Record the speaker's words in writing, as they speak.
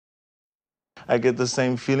I get the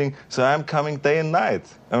same feeling. So I'm coming day and night.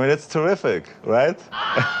 I mean, it's terrific, right?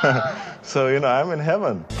 So, I'm in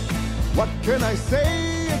heaven. What can I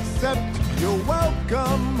say except you're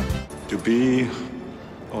welcome? To be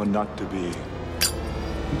or not to be?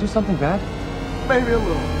 You do something bad? Maybe a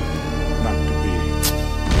little. Not to be.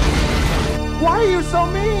 Why are you so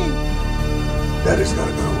mean? That is not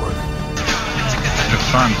gonna work.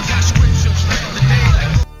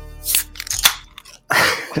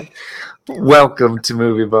 Welcome to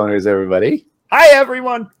Movie Boners, everybody. Hi,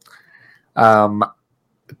 everyone.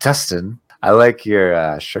 Dustin, I like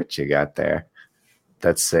your shirt you got there.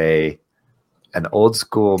 That's an old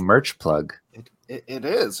school merch plug. It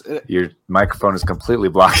is. Your microphone is completely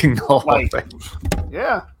blocking the whole thing.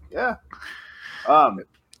 Yeah.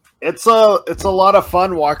 It's a lot of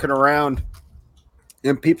fun walking around,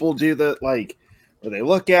 and people do that where they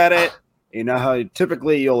look at it. You know how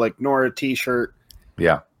typically you'll ignore a T-shirt.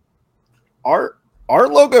 Yeah. Our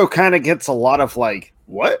logo kind of gets a lot of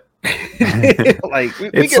what? It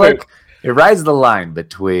rides the line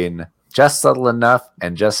between just subtle enough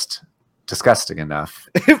and just disgusting enough.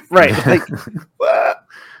 Right.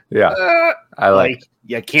 I like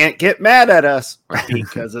you can't get mad at us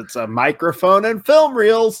because it's a microphone and film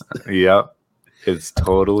reels. Yep. It's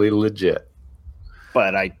totally legit.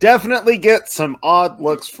 But I definitely get some odd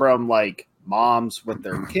looks from moms with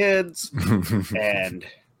their kids and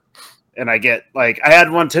I get I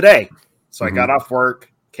had one today. So I got off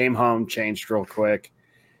work, came home, changed real quick,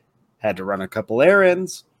 had to run a couple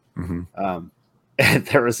errands. And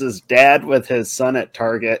there was his dad with his son at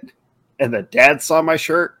Target, and the dad saw my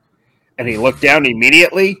shirt and he looked down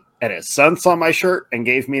immediately, and his son saw my shirt and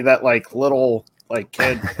gave me that little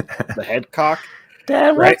kid, the head cock.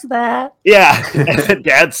 Dad, right? What's that? Yeah. And the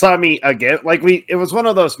dad saw me again. It was one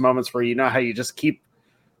of those moments where you know how you just keep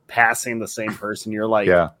passing the same person. You're like,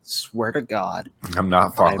 yeah. Swear to God, I'm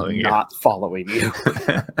not following you. Not following you.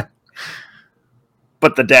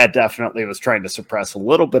 But the dad definitely was trying to suppress a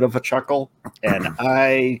little bit of a chuckle, and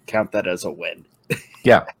I count that as a win.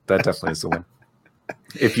 Yeah, that definitely is a win.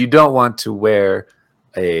 If you don't want to wear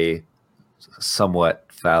a somewhat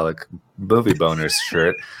phallic Movie Boners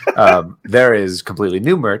shirt, there is completely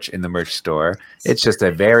new merch in the merch store. It's just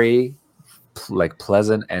a very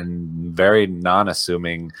pleasant and very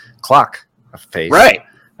non-assuming clock face. Right.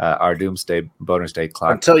 Our Doomsday Boners Day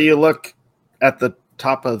clock. Until you look at the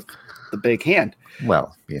top of the big hand.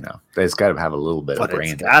 Well, it's got to have a little bit of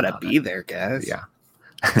brand. It's got to be there, guys. Yeah.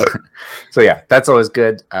 So yeah, that's always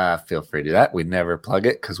good. Feel free to do that. We never plug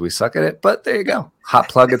it because we suck at it, but there you go. Hot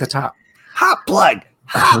plug at the top. Hot plug.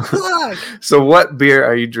 Hot plug. So what beer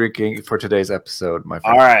are you drinking for today's episode, my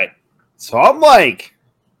friend? All right. So I'm I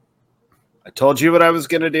told you what I was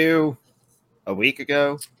going to do a week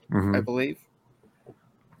ago, I believe.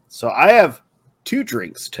 So I have 2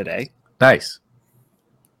 drinks today. Nice.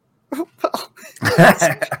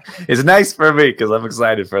 It's nice for me because I'm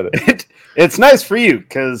excited for this. It's nice for you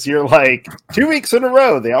because you're 2 weeks in a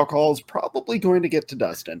row. The alcohol is probably going to get to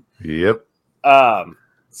Dustin. Yep.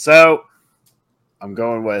 So I'm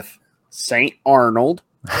going with St. Arnold.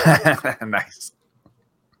 Nice.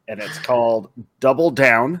 And it's called Double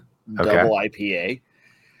Down Double IPA.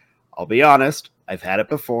 I'll be honest, I've had it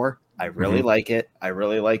before. I really like it. I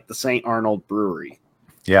really like the St. Arnold Brewery.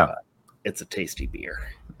 Yeah. It's a tasty beer.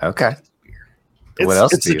 Okay. What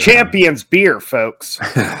else? It's the champion's beer, folks.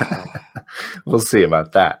 We'll see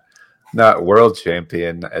about that. Not world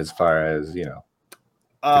champion as far as,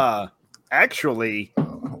 Actually,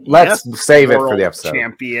 let's save it for the episode.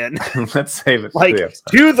 Champion. Let's save it for the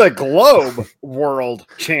episode. To the globe world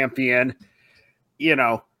champion,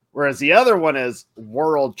 whereas the other one is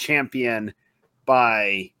world champion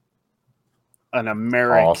by an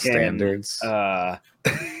American all standards.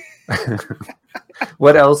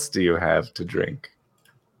 What else do you have to drink?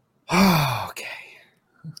 Okay.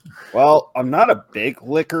 Well, I'm not a big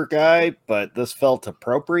liquor guy, but this felt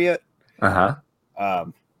appropriate. So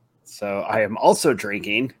I am also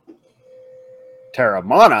drinking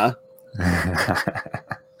Terramana.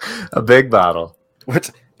 A big bottle.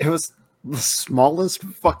 Which it was the smallest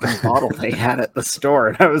fucking bottle they had at the store.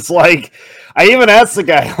 And I was I even asked the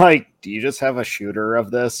guy, do you just have a shooter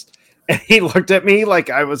of this? And he looked at me like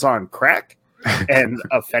I was on crack and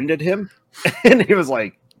offended him. And he was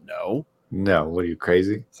like, no. No, what are you,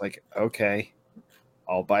 crazy? It's okay,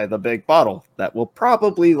 I'll buy the big bottle. That will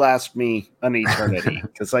probably last me an eternity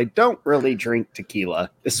because I don't really drink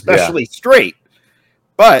tequila, especially straight.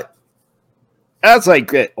 But as I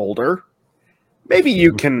get older, maybe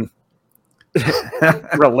you can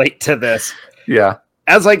relate to this. Yeah.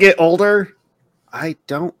 As I get older, I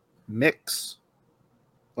don't mix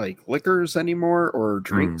like liquors anymore or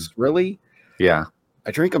drinks, really. Yeah.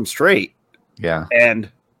 I drink them straight. Yeah. And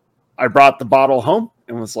I brought the bottle home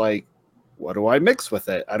and was like, what do I mix with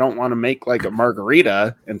it? I don't want to make like a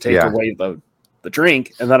margarita and take away the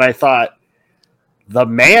drink. And then I thought, the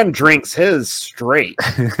man drinks his straight.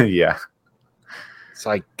 Yeah. So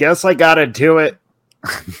I guess I got to do it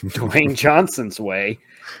Dwayne Johnson's way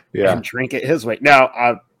and drink it his way.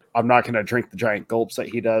 Now, I'm not going to drink the giant gulps that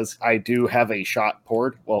he does. I do have a shot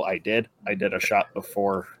poured. Well, I did. I did a shot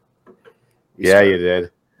before. Yeah, you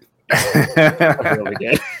did. I really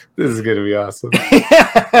did. This is going to be awesome.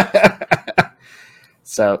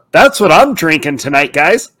 So that's what I'm drinking tonight,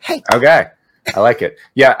 guys. Hey. Okay. I like it.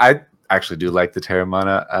 Yeah, I actually do like the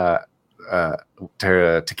Terramana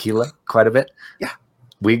tequila quite a bit. Yeah.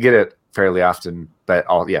 We get it fairly often, but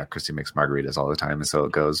Christy makes margaritas all the time, and so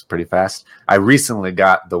it goes pretty fast. I recently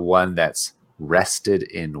got the one that's rested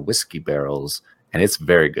in whiskey barrels, and it's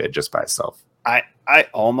very good just by itself. I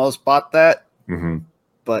almost bought that, mm-hmm.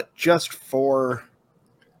 but just for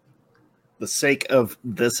the sake of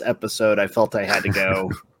this episode, I felt I had to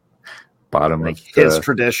go bottom like of his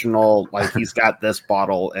traditional, like he's got this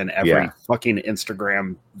bottle in every fucking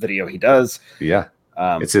Instagram video he does. Yeah.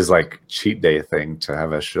 It's his like cheat day thing to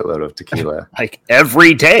have a shitload of tequila. Like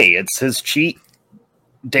every day. It's his cheat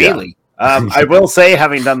daily. Yeah. I will say,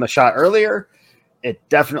 having done the shot earlier, it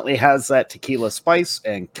definitely has that tequila spice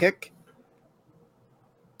and kick.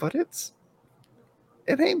 But it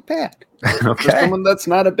ain't bad. Okay. For someone that's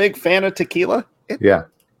not a big fan of tequila, it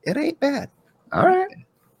ain't bad. All right.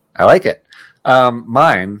 I like it.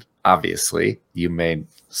 Mine, obviously, you may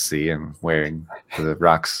see I'm wearing the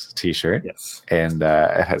Rocks t-shirt. Yes. And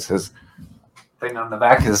it has his thing on the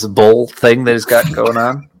back, this bowl thing that he's got going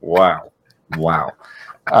on. Wow.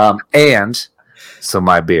 And so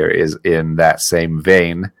my beer is in that same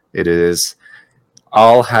vein. It is,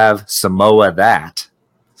 I'll have Samoa that.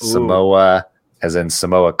 Ooh. Samoa, as in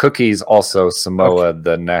Samoa cookies, also Samoa,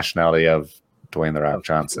 the nationality of Dwayne The Rock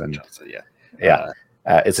Johnson. Yeah.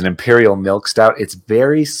 It's an imperial milk stout. It's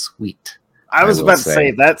very sweet. I was about to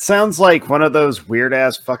say that sounds like one of those weird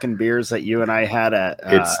ass fucking beers that you and I had at.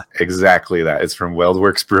 It's exactly that. It's from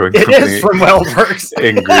Weldworks Brewing Company. It is from Weldworks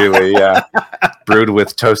in Greeley. Yeah, brewed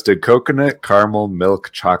with toasted coconut, caramel,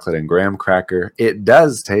 milk, chocolate, and graham cracker. It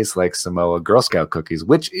does taste like Samoa Girl Scout cookies,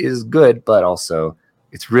 which is good, but also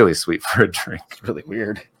it's really sweet for a drink. It's really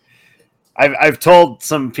weird. I've told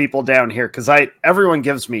some people down here because everyone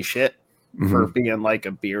gives me shit for being like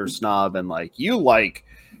a beer snob and like you like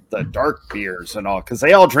the dark beers and all because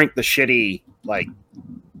they all drink the shitty like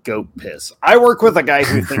goat piss. I work with a guy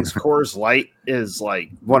who thinks Coors Light is like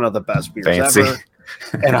one of the best beers ever,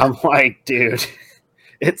 and I'm like, dude,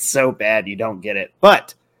 it's so bad you don't get it.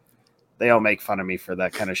 But they all make fun of me for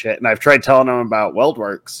that kind of shit, and I've tried telling them about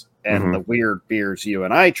Weldworks and the weird beers you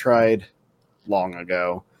and I tried long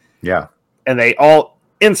ago. Yeah, and they all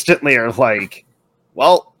instantly are like,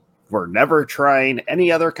 well, we're never trying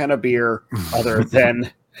any other kind of beer other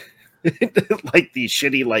than like these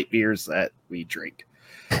shitty light beers that we drink.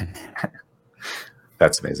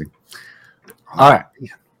 That's amazing. All right.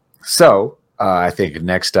 So I think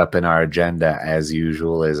next up in our agenda, as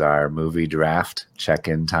usual, is our movie draft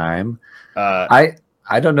check-in time. I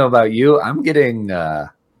don't know about you. I'm getting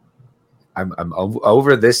I'm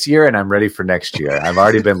over this year and I'm ready for next year. I've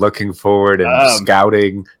already been looking forward and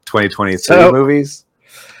scouting 2023 movies.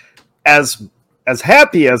 As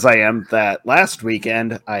happy as I am that last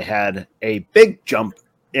weekend I had a big jump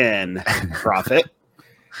in profit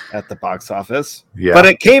at the box office, but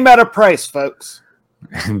it came at a price, folks.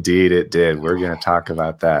 Indeed, it did. We're going to talk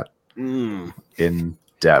about that in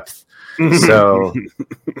depth. So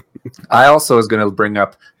I also was going to bring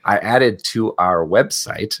up, I added to our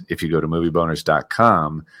website, if you go to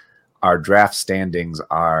movieboners.com, our draft standings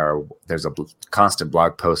there's a constant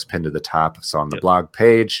blog post pinned to the top. So on the blog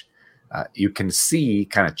page, you can see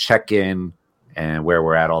kind of check in and where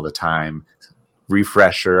we're at all the time,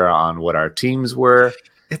 refresher on what our teams were.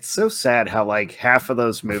 It's so sad how like half of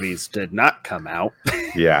those movies did not come out.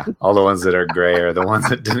 Yeah. All the ones that are gray are the ones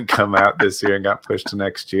that didn't come out this year and got pushed to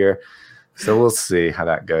next year. So we'll see how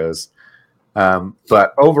that goes.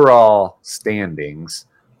 But overall standings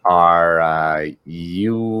are like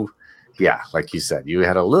you said, you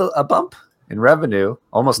had a bump in revenue,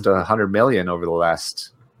 almost 100 million over the last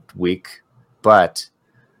week, but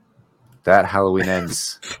that Halloween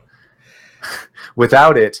Ends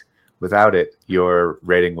without it, your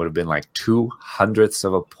rating would have been like 0.02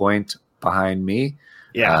 of a point behind me.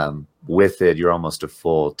 Yeah. With it, you're almost a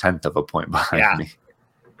full 1/10 of a point behind me.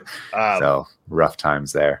 So rough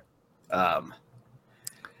times there.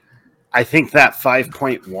 I think that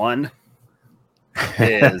 5.1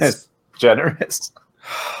 is generous.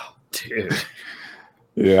 dude.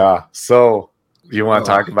 Yeah. So you want to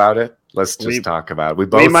talk about it? Let's just talk about it.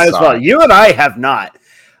 We might as well. You and I have not.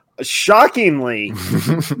 Shockingly,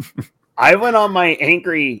 I went on my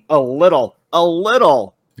a little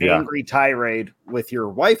angry tirade with your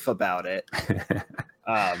wife about it.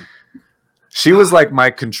 She was like my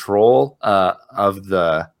control of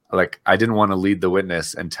the, like, I didn't want to lead the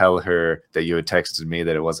witness and tell her that you had texted me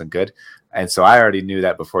that it wasn't good. And so I already knew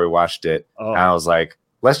that before we watched it. And I was like,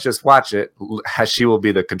 let's just watch it. She will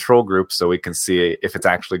be the control group so we can see if it's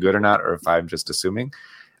actually good or not, or if I'm just assuming.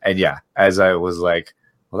 And yeah, as I was like,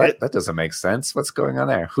 well, that doesn't make sense. What's going on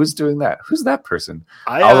there? Who's doing that? Who's that person?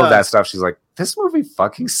 All of that stuff. She's like, this movie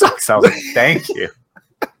fucking sucks. I was like, thank you.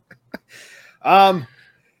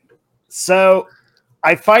 So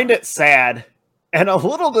I find it sad and a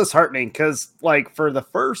little disheartening because, like, for the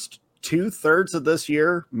first 2/3 of this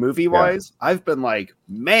year, movie-wise, I've been like,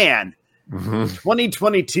 man,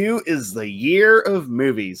 2022 is the year of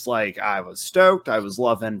movies. Like, I was stoked. I was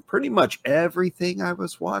loving pretty much everything I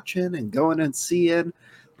was watching and going and seeing.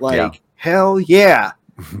 Like, hell yeah.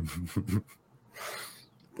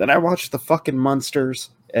 Then I watched the fucking Munsters,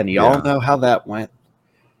 and y'all know how that went.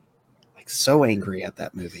 Like, so angry at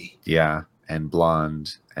that movie. Yeah, and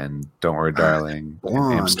Blonde, and Don't Worry, Darling,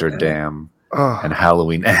 and Amsterdam, and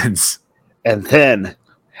Halloween Ends. And then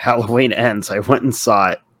Halloween Ends. I went and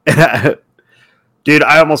saw it. Dude,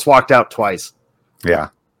 I almost walked out twice. Yeah.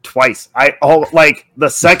 Twice. The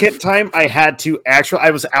second time I had to I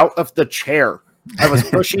was out of the chair. I was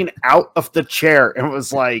pushing out of the chair and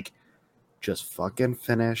was like, just fucking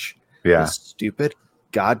finish this stupid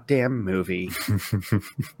goddamn movie.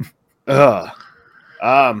 Ugh.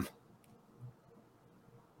 I'm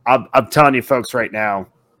telling you folks right now,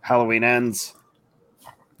 Halloween Ends,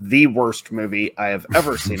 the worst movie I have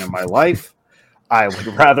ever seen in my life. I would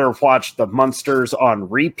rather watch the Munsters on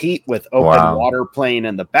repeat with open water playing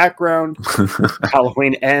in the background.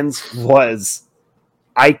 Halloween Ends was,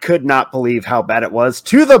 I could not believe how bad it was.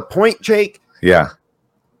 To the point, Jake. Yeah.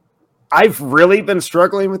 I've really been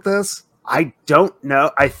struggling with this. I don't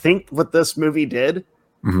know. I think what this movie did,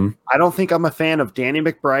 I don't think I'm a fan of Danny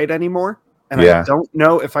McBride anymore. And I don't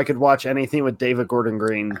know if I could watch anything with David Gordon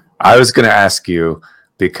Green. I was going to ask you,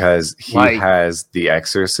 because he has the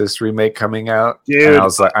Exorcist remake coming out. Dude. And I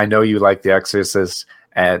was like, I know you like the Exorcist,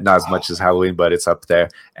 and not as much as Halloween, but it's up there.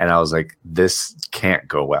 And I was like, this can't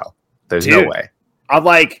go well. There's no way. I'm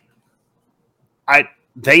like,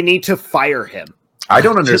 they need to fire him. I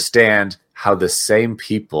don't understand how the same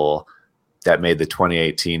people that made the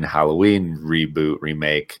 2018 Halloween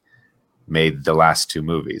remake made the last two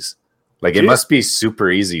movies. Like, it must be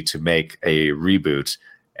super easy to make a reboot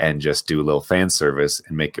and just do a little fan service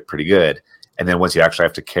and make it pretty good. And then once you actually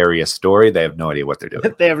have to carry a story, they have no idea what they're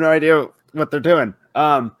doing. They have no idea what they're doing.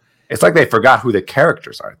 It's like they forgot who the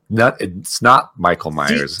characters are. It's not Michael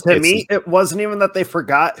Myers. To me, it wasn't even that they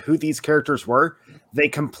forgot who these characters were. They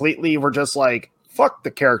completely were just like, fuck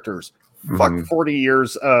the characters. Fuck 40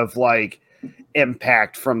 years of, like,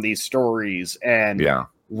 impact from these stories and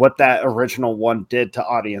what that original one did to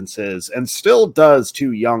audiences and still does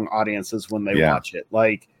to young audiences when they watch it.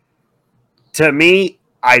 Like, to me,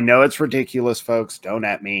 I know it's ridiculous, folks. Don't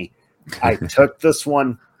at me. I took this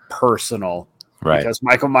one personal. Right. Because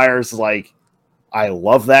Michael Myers, like, I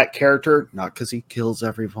love that character, not because he kills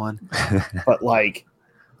everyone, but, like,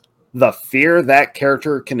 the fear that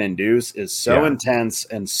character can induce is so intense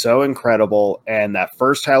and so incredible. And that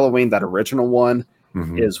first Halloween, that original one,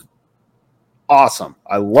 is awesome.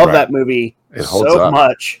 I love that movie so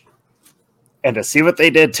much. And to see what they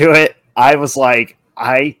did to it, I was like,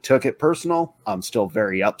 I took it personal. I'm still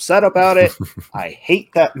very upset about it. I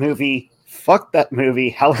hate that movie. Fuck that movie.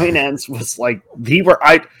 Halloween Ends was like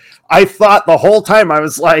I thought the whole time, I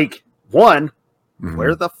was like, where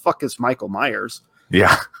the fuck is Michael Myers?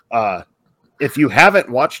 Yeah. If you haven't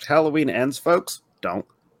watched Halloween Ends, folks, don't.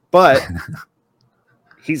 But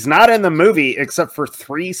he's not in the movie except for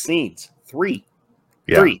 3 scenes. 3.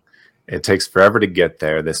 Yeah. 3. It takes forever to get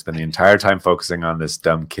there. They spend the entire time focusing on this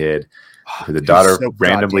dumb kid who the daughter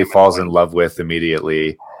randomly falls in love with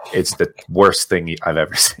immediately. It's the worst thing I've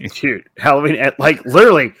ever seen. Dude, Halloween, like,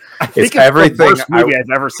 literally, I think it's everything, the worst movie I've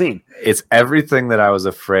ever seen. It's everything that I was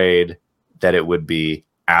afraid that it would be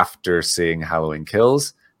after seeing Halloween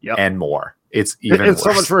Kills and more. It's even worse.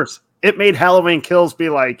 So much worse. It made Halloween Kills be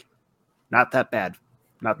like, not that bad.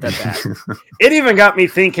 Not that bad. It even got me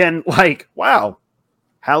thinking, like, wow,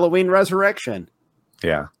 Halloween Resurrection.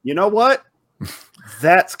 Yeah. You know what?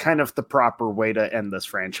 That's kind of the proper way to end this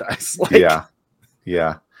franchise. Like,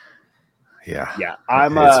 yeah. Yeah. Yeah,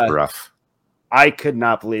 It's rough. I could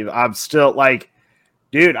not believe it. I'm still like,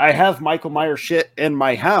 dude, I have Michael Myers shit in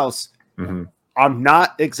my house. Mm-hmm. I'm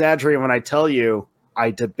not exaggerating when I tell you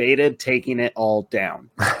I debated taking it all down.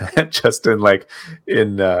 Just in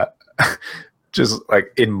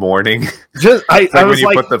mourning. Just I Like when was you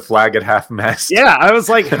like, put the flag at half mast. yeah, I was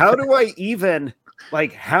like, how do I even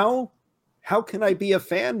like how can I be a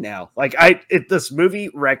fan now? Like this movie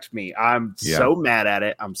wrecked me. I'm so mad at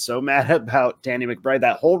it. I'm so mad about Danny McBride,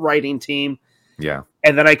 that whole writing team. Yeah.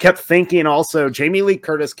 And then I kept thinking also, Jamie Lee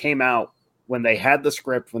Curtis came out when they had the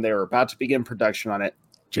script, when they were about to begin production on it.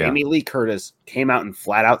 Jamie Lee Curtis came out and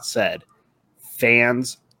flat out said,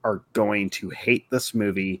 fans are going to hate this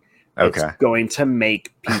movie. Okay. It's going to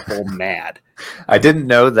make people mad. I didn't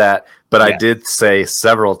know that, but I Yeah. did say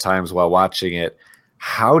several times while watching it,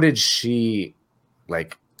 how did she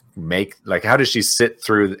how does she sit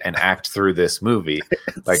through and act through this movie?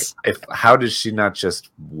 How did she not just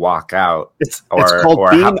walk out? It's called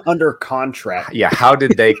or being under contract. Yeah, how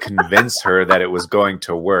did they convince her that it was going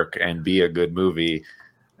to work and be a good movie?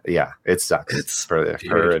 Yeah, it sucks for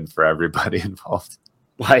her and for everybody involved.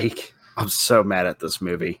 Like, I'm so mad at this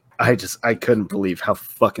movie. I couldn't believe how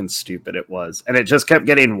fucking stupid it was. And it just kept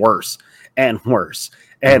getting worse and worse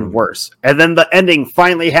and worse. And then the ending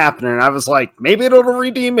finally happened, and I was like, maybe it'll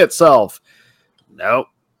redeem itself. Nope.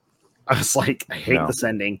 I was like, I hate this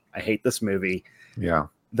ending. I hate this movie. Yeah.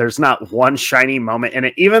 There's not one shiny moment in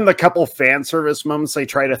it. Even the couple fan service moments they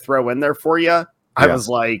try to throw in there for you, I was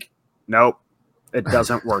like, nope. It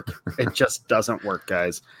doesn't work. It just doesn't work,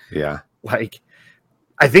 guys. Yeah. Like,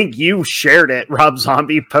 I think you shared it. Rob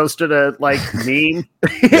Zombie posted a meme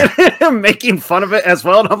making fun of it as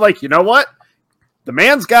well. And I'm like, you know what? The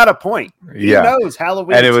man's got a point. He knows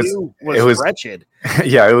Halloween and 2 was wretched.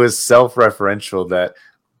 Yeah, it was self-referential that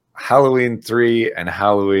Halloween 3 and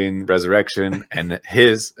Halloween Resurrection and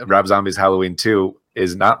Rob Zombie's Halloween 2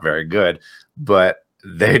 is not very good, but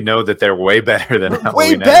they know that they're way better than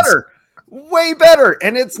Halloween Way better.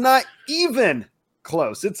 And it's not even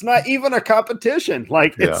close. It's not even a competition.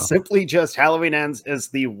 It's simply just Halloween Ends is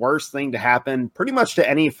the worst thing to happen pretty much to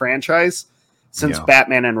any franchise since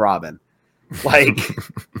Batman and Robin.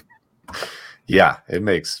 Yeah, it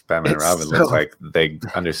makes Batman and Robin look like they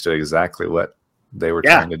understood exactly what they were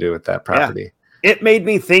trying to do with that property. Yeah. It made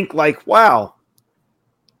me think wow,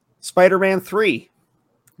 Spider-Man 3.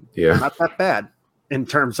 Yeah. Not that bad in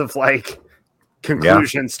terms of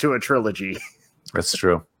conclusions to a trilogy. That's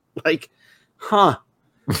true. All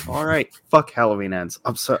right. Fuck Halloween Ends.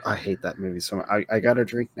 I hate that movie so much. I got a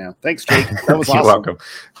drink now. Thanks, Jake. That was You're awesome. welcome.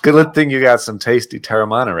 Good thing you got some tasty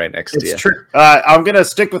Terramana right next to you. It's true. I'm gonna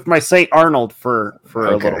stick with my St. Arnold for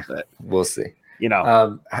a little bit. We'll see.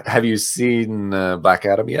 Have you seen Black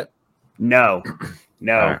Adam yet? No.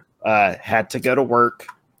 Right. Had to go to work.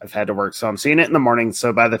 I've had to work, so I'm seeing it in the morning.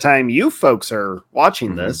 So by the time you folks are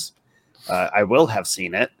watching this, I will have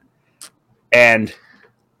seen it. And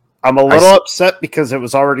I'm a little upset because it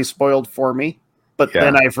was already spoiled for me. But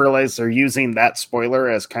then I've realized they're using that spoiler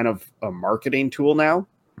as kind of a marketing tool now.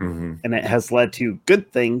 Mm-hmm. And it has led to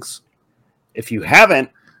good things. If you haven't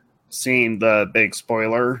seen the big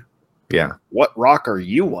spoiler, what rock are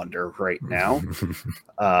you under right now?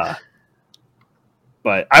 But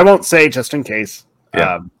I won't say just in case.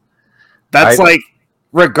 That's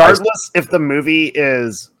regardless if the movie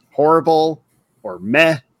is horrible or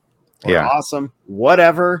meh or awesome,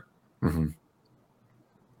 whatever. Mm-hmm.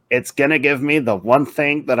 It's going to give me the one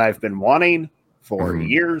thing that I've been wanting for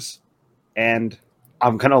years, and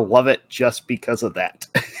I'm going to love it just because of that.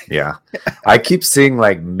 Yeah. I keep seeing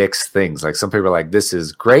mixed things. Some people are like, this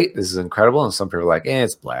is great, this is incredible, and some people are like,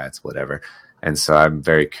 it's blah, it's whatever. And so I'm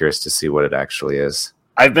very curious to see what it actually is.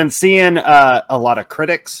 I've been seeing a lot of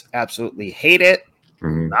critics absolutely hate it.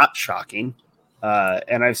 Not shocking.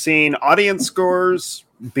 And I've seen audience scores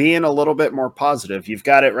being a little bit more positive. You've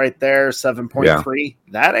got it right there, 7.3. Yeah.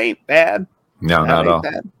 That ain't bad. No, not at all.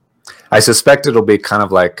 Bad. I suspect it'll be kind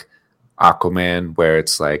of like Aquaman, where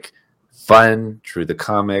it's fun, through the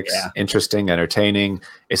comics, interesting, entertaining.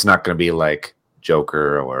 It's not going to be like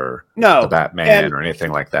Joker or the Batman or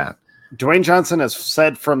anything like that. Dwayne Johnson has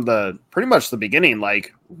said from pretty much the beginning,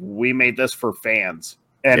 we made this for fans.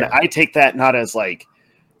 And I take that not as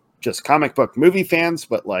just comic book movie fans,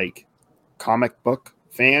 but comic book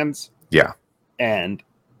fans. Yeah. And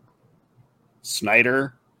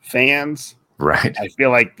Snyder fans. Right. I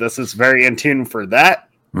feel like this is very in tune for that,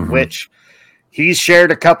 which he's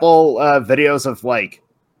shared a couple videos of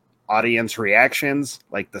audience reactions,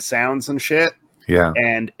 the sounds and shit. Yeah.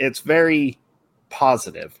 And it's very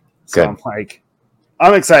positive. So I'm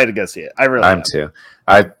I'm excited to go see it. I really am. I'm too.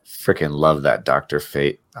 I freaking love that Dr.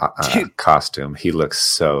 Fate Dude. costume. He looks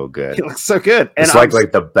so good. He looks so good. And It's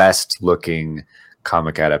like the best looking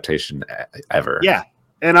comic adaptation ever. Yeah.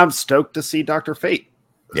 And I'm stoked to see Dr. Fate.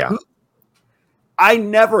 Yeah. I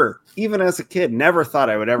never, even as a kid, never thought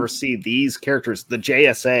I would ever see these characters, the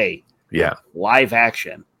JSA, Yeah. live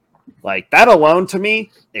action. Like that alone to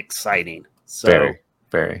me, exciting. So Very,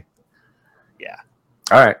 very. yeah.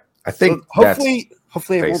 All right. I think So hopefully I won't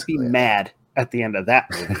be basically it. mad at the end of that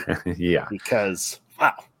movie that's yeah. because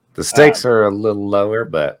wow. The stakes are a little lower,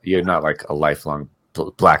 but you're not like a lifelong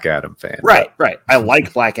Black Adam fan. Right. I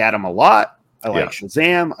like Black Adam a lot. I like Yeah.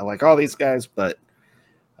 Shazam. I like all these guys, but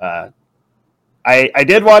I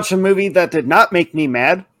did watch a movie that did not make me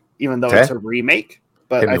mad, even though it's a remake.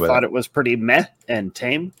 But Hit me I with thought it. it was pretty meh and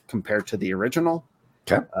tame compared to the original.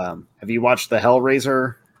 Okay. Have you watched the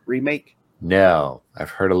Hellraiser remake? No, I've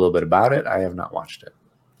heard a little bit about it. I have not watched it.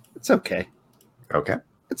 It's okay. Okay.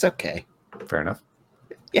 It's okay. Fair enough.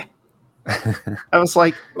 Yeah. I was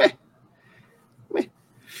like, meh.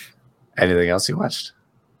 Anything else you watched?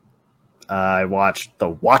 I watched The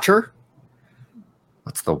Watcher.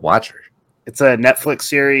 What's The Watcher? It's a Netflix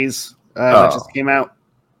series that just came out,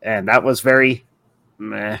 and that was very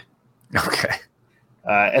meh. Okay.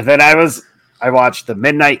 And then I watched The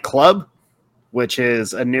Midnight Club, which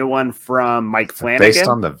is a new one from Mike Flanagan. Based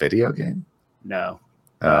on the video game? No,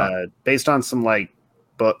 Oh. based on some like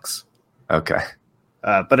books, Okay.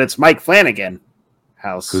 but it's Mike Flanagan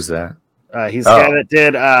house. Who's that? He's the guy that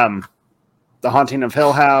did The Haunting of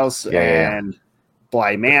Hill House Yeah. and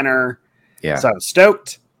Bly Manor. Yeah. So I'm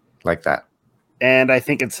stoked. Like that. And I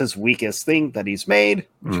think it's his weakest thing that he's made,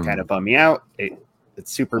 which kind of bummed me out.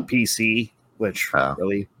 It's super PC, which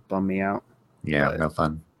really bummed me out. Yeah, no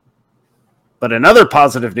fun. But another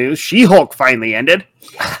positive news, She-Hulk finally ended.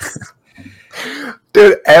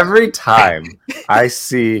 Dude, every time I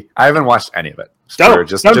haven't watched any of it. Don't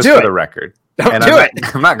just do for it. the record. Don't do it.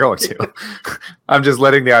 I'm not going to. I'm just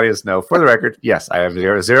letting the audience know, for the record, yes, I have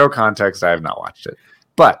zero context. I have not watched it.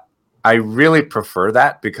 But I really prefer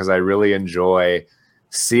that because I really enjoy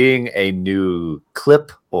seeing a new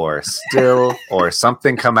clip or still or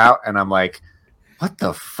something come out. And I'm like, what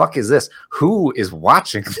the fuck is this? Who is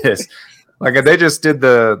watching this? Like they just did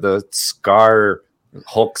the Scar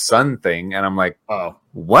Hulk Sun thing. And I'm like, Oh,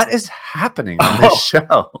 what is happening on this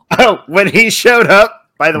show? when he showed up,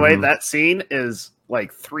 by the way, that scene is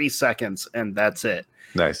like 3 seconds and that's it.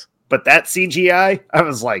 Nice. But that CGI, I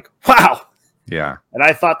was like, wow. Yeah. And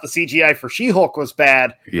I thought the CGI for She-Hulk was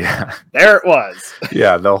bad. Yeah. There it was.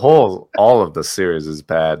 Yeah. All of the series is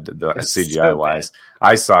bad, It's CGI so wise.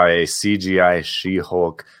 I saw a CGI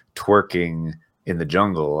She-Hulk twerking in the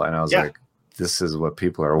jungle, and I was like, this is what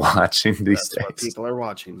people are watching these That's days. what people are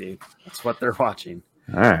watching, dude. That's what they're watching.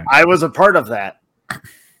 All right. I was a part of that.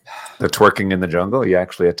 The twerking in the jungle, you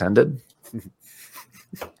actually attended?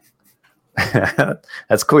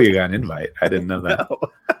 That's cool. You got an invite. I didn't know that.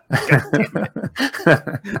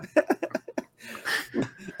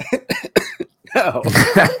 No.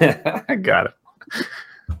 I got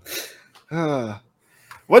it.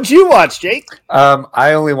 What'd you watch, Jake?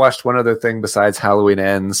 I only watched one other thing besides Halloween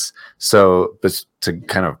Ends. So, but to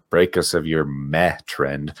kind of break us of your meh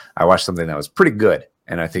trend, I watched something that was pretty good,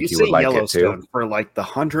 and I think you would say like it Yellowstone too. for like the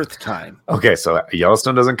 100th time. Okay, so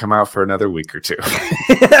Yellowstone doesn't come out for another week or two,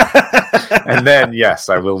 and then yes,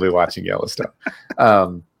 I will be watching Yellowstone.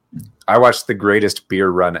 I watched The Greatest Beer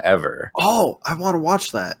Run Ever. Oh, I want to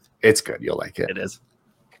watch that. It's good. You'll like it. It is.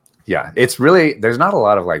 Yeah, it's really, there's not a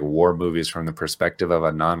lot of like war movies from the perspective of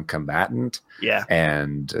a non-combatant. Yeah.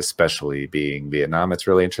 And especially being Vietnam, it's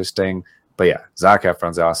really interesting. But yeah, Zac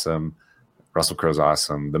Efron's awesome. Russell Crowe's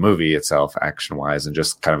awesome. The movie itself, action-wise, and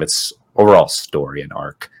just kind of its overall story and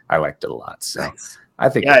arc, I liked it a lot. So Nice. I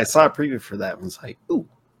think Yeah, I saw a preview for that and was like, ooh.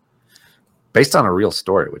 based on a real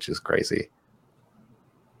story, which is crazy.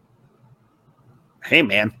 Hey,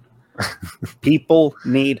 man. People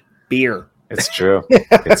need beer. It's true.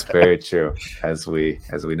 It's very true, as we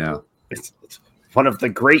know. It's one of the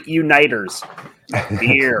great uniters.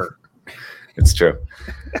 Beer. It's true.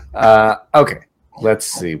 Okay, let's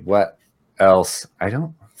see what else. I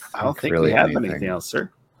don't think really we have anything. anything else,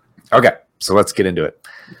 sir. Okay, so let's get into it.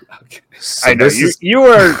 Okay. So I know this you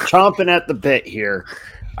are chomping at the bit here.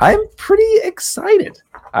 I'm pretty excited.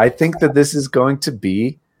 I think that this is going to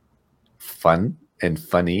be fun and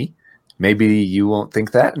funny. Maybe you won't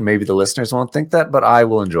think that, and maybe the listeners won't think that, but I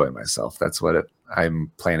will enjoy myself. That's what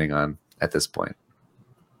I'm planning on at this point.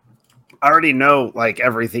 I already know like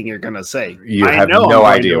everything you're going to say. You I have know no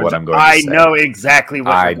I'm idea going what I'm going to I say. know exactly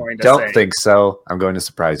what I you're going to say. don't think so. I'm going to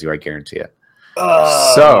surprise you. I guarantee it.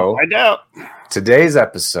 So I know. today's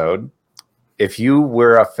episode, if you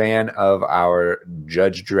were a fan of our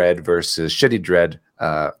Judge Dredd versus Shitty Dredd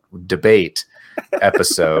debate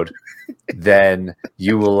episode, then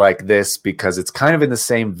you will like this because it's kind of in the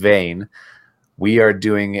same vein. We are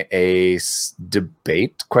doing a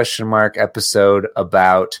debate episode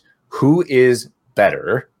about who is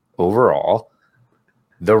better overall.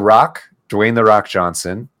 The Rock, Dwayne The Rock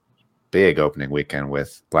Johnson, big opening weekend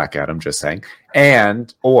with Black Adam, just saying,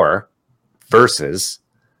 or versus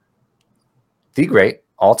the great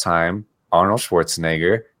all-time Arnold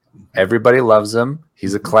Schwarzenegger. Everybody loves him.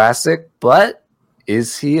 He's a classic, but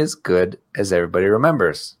is he as good as everybody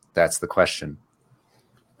remembers? That's the question.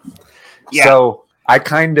 Yeah. So I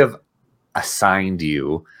kind of assigned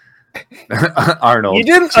you Arnold. You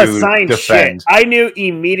didn't to assign defend. shit. I knew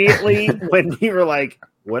immediately when you were like,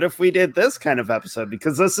 what if we did this kind of episode?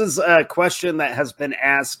 Because this is a question that has been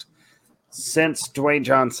asked since Dwayne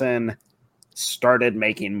Johnson started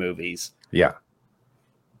making movies. Yeah.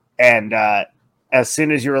 And as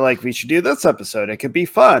soon as you were like, we should do this episode, it could be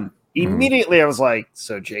fun. Immediately I was like,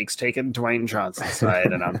 so Jake's taking Dwayne Johnson's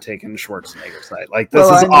side and I'm taking Schwarzenegger's side. Like, this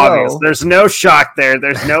is obvious. There's no shock there.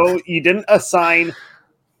 You didn't assign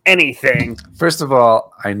anything. First of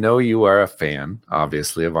all, I know you are a fan,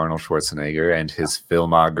 obviously, of Arnold Schwarzenegger and his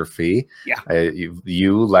filmography. Yeah.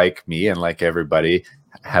 You, like me and like everybody,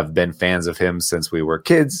 have been fans of him since we were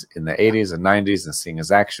kids in the 80s and 90s and seeing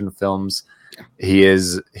his action films. He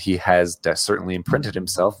has certainly imprinted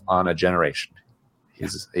himself on a generation.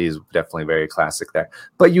 He's definitely very classic there.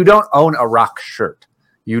 But you don't own a Rock shirt.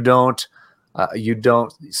 You don't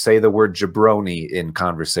say the word jabroni in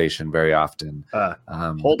conversation very often.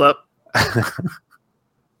 Hold up.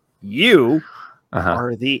 You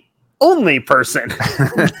are the only person.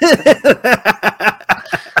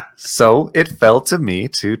 So it fell to me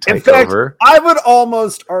to take over. I would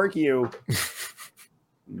almost argue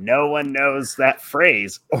no one knows that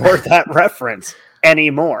phrase or that reference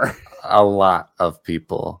anymore. A lot of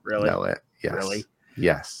people really know it. Yes. Really?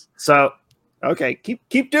 Yes. So, okay, keep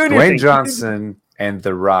doing it. Dwayne Johnson and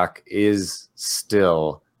The Rock is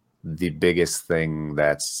still the biggest thing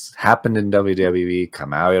that's happened in WWE,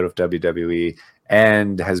 come out of WWE,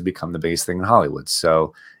 and has become the biggest thing in Hollywood.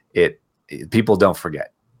 So people don't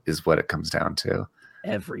forget is what it comes down to.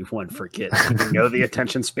 Everyone forgets. You know the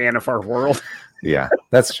attention span of our world. Yeah,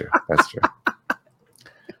 that's true. That's true.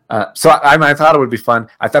 So I thought it would be fun.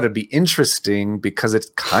 I thought it'd be interesting because it's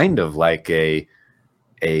kind of like a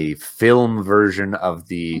film version of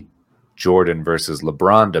the Jordan versus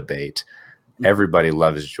LeBron debate. Everybody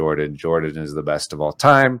loves Jordan. Jordan is the best of all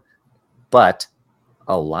time. But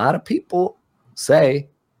a lot of people say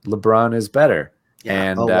LeBron is better.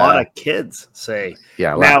 Yeah, and a lot of kids say.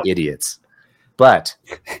 Yeah, a lot of idiots. But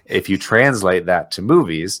if you translate that to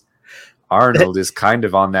movies, Arnold is kind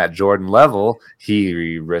of on that Jordan level.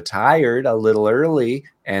 He retired a little early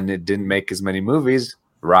and it didn't make as many movies.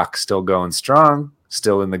 Rock's still going strong,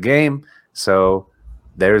 still in the game. So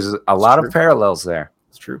there's a lot of parallels there.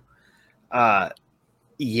 It's true.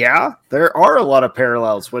 Yeah, there are a lot of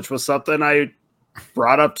parallels, which was something I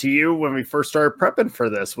brought up to you when we first started prepping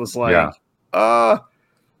for this, was like,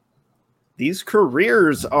 these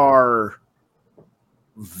careers are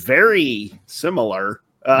very similar.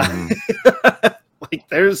 Like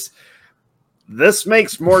this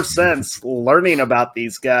makes more sense learning about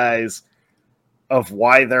these guys of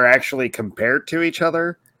why they're actually compared to each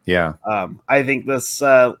other. Yeah. I think this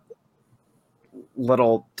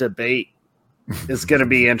little debate is going to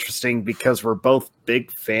be interesting because we're both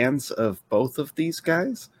big fans of both of these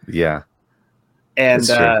guys. Yeah. And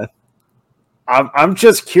I'm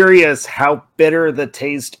just curious how bitter the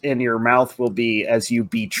taste in your mouth will be as you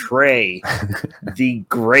betray the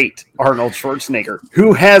great Arnold Schwarzenegger,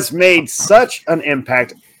 who has made such an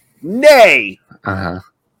impact, nay,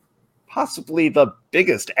 possibly the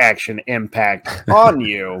biggest action impact on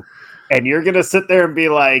you. And you're going to sit there and be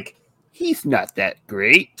like, he's not that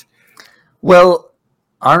great. Well,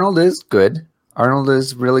 Arnold is good. Arnold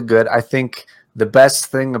is really good. I think the best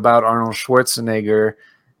thing about Arnold Schwarzenegger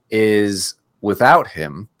is without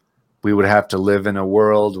him, we would have to live in a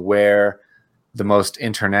world where the most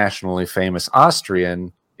internationally famous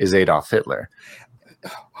Austrian is Adolf Hitler.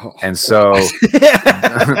 And so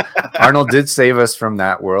Arnold did save us from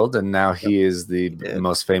that world, and now he is the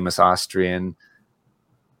most famous Austrian.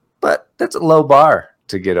 But that's a low bar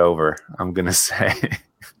to get over, I'm going to say.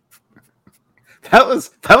 That was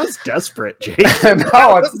desperate, Jake.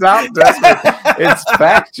 No, it's not desperate. It's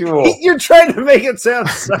factual. You're trying to make it sound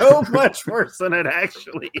so much worse than it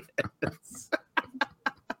actually is.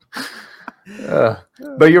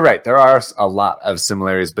 But you're right. There are a lot of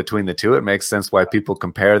similarities between the two. It makes sense why people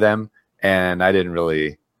compare them. And I didn't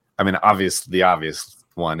really. I mean, the obvious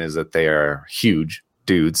one is that they are huge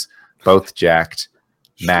dudes, both jacked,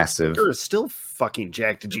 massive. You're still fucking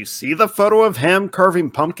jacked. Did you see the photo of him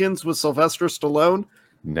carving pumpkins with Sylvester Stallone?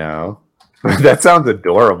 No, that sounds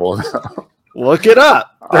adorable. Though. Look it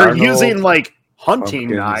up. They're Arnold using like hunting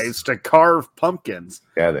pumpkins. knives to carve pumpkins.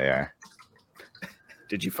 Yeah, they are.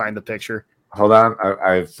 Did you find the picture? Hold on,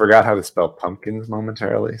 I forgot how to spell pumpkins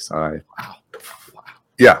momentarily. So Wow.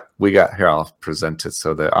 yeah, we got here. I'll present it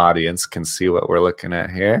so the audience can see what we're looking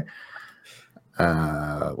at here.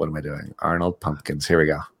 What am I doing? Arnold Pumpkins. Here we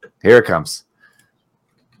go. Here it comes.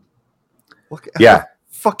 Look at Yeah. the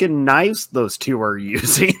fucking knives those two are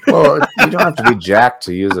using. Well, you don't have to be jacked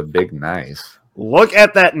to use a big knife. Look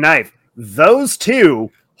at that knife. Those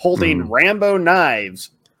two holding Rambo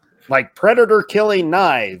knives, like predator killing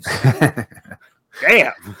knives.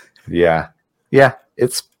 Damn. Yeah,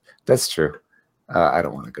 that's true. I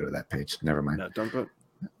don't want to go to that page. Never mind. No, don't go.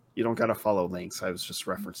 You don't got to follow links. I was just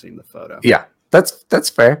referencing the photo. Yeah, that's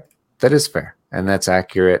fair. That is fair, and that's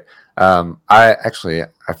accurate. I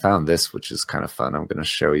found this, which is kind of fun. I'm going to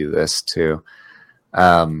show you this too.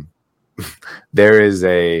 There is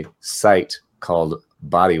a site called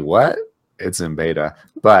Body What? It's in beta,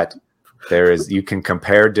 but you can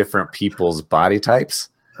compare different people's body types.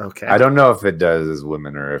 Okay. I don't know if it does as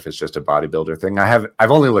women or if it's just a bodybuilder thing. I've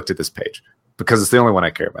only looked at this page because it's the only one I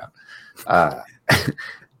care about.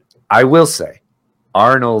 I will say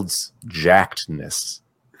Arnold's jackedness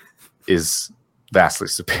is vastly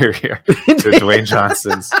superior to Dwayne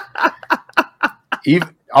Johnson's.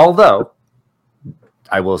 Although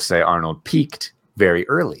I will say Arnold peaked very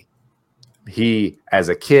early. He, as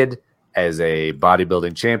a kid, as a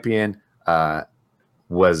bodybuilding champion,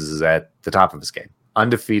 was at the top of his game.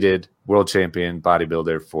 Undefeated world champion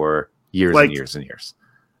bodybuilder for years and years and years.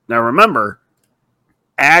 Now remember,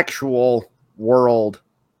 actual world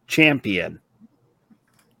champion.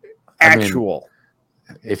 Actual.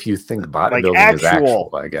 I mean, if you think bodybuilding is actual,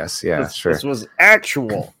 I guess. Yeah, sure. This was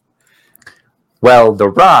actual. Well, The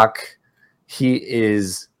Rock, he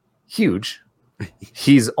is huge.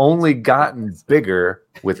 He's only gotten bigger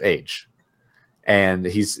with age. And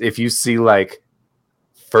if you see like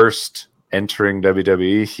first entering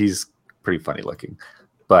WWE, he's pretty funny looking.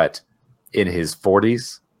 But in his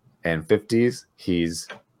 40s and 50s, he's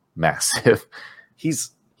massive.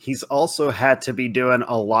 He's also had to be doing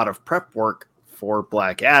a lot of prep work for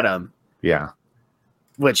Black Adam. Yeah.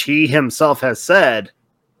 Which he himself has said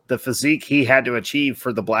the physique he had to achieve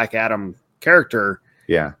for the Black Adam character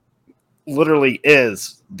literally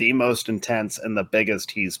is the most intense and the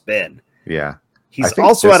biggest he's been. Yeah. He's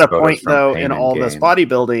also at a point, though, in all this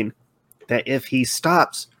bodybuilding that if he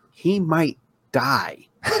stops, he might die.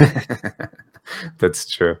 That's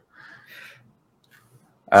true.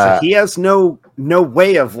 So he has no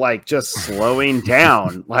way of like just slowing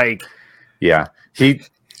down. Like, yeah, he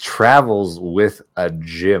travels with a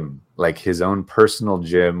gym, like his own personal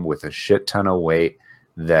gym with a shit ton of weight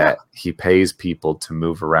that he pays people to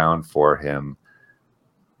move around for him.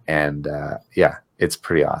 And it's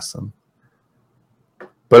pretty awesome.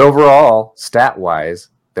 But overall, stat wise,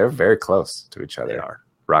 they're very close to each other. They are.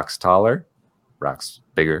 Rock's taller, Rock's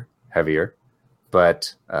bigger, heavier.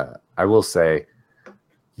 But I will say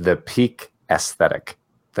the peak aesthetic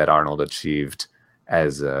that Arnold achieved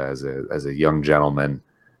as a young gentleman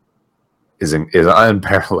is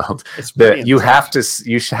unparalleled. You have to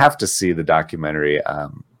see the documentary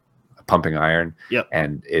Pumping Iron. Yep.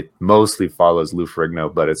 And it mostly follows Lou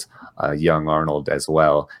Ferrigno, but it's young Arnold as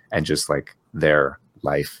well, and just like their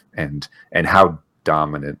life and how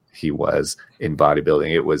dominant he was in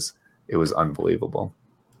bodybuilding. It was unbelievable.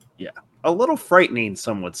 Yeah. A little frightening,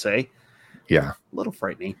 some would say. Yeah. A little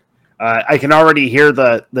frightening. I can already hear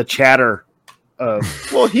the chatter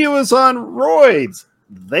of, well, he was on roids.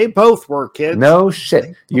 They both were, kids. No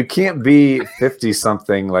shit. You can't be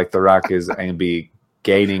 50-something like The Rock is and be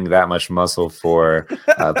gaining that much muscle for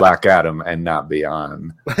Black Adam and not be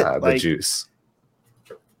on the juice.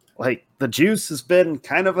 Like, the juice has been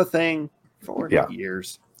kind of a thing for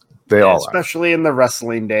years. They all especially in the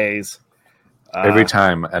wrestling days. Every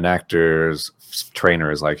time an actor's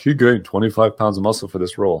trainer is like, he gained 25 pounds of muscle for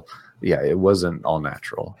this role. Yeah, it wasn't all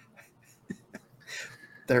natural.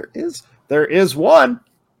 There is one.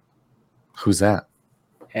 Who's that?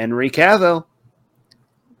 Henry Cavill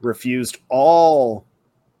refused all,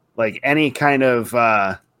 like, any kind of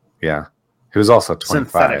yeah. He was also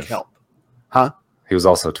 25. Synthetic help. Huh? He was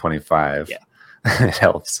also 25. Yeah. It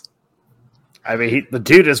helps. I mean, the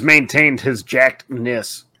dude has maintained his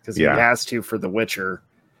jackedness because he has to for The Witcher.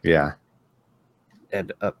 Yeah.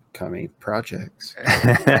 And upcoming projects.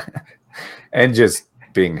 And just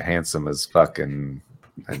being handsome as fuck and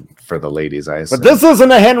for the ladies, I assume. But this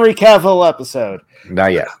isn't a Henry Cavill episode.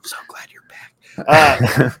 Not yet. I'm so glad you're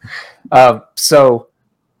back.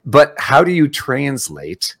 But how do you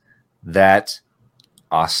translate that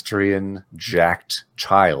Austrian jacked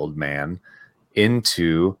child man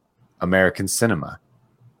into American cinema?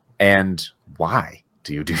 And why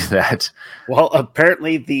do you do that? Well,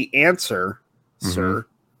 apparently the answer, sir,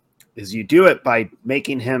 is you do it by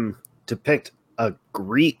making him depict a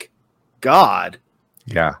Greek god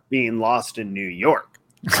being lost in New York.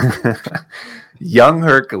 Young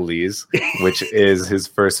Hercules, which is his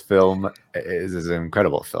first film, is an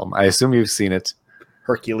incredible film. I assume you've seen it.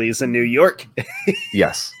 Hercules in New York.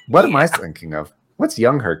 Yes. What am I thinking of? What's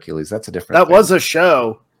Young Hercules? That's a different thing. Was a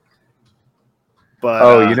show.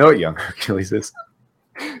 But you know what Young Hercules is?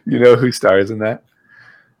 You know who stars in that?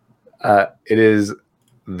 It is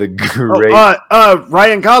the great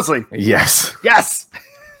Ryan Gosling. Yes. Yes.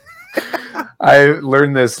 I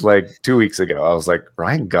learned this like 2 weeks ago. I was like,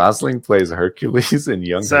 Ryan Gosling plays Hercules in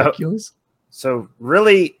Young Hercules? So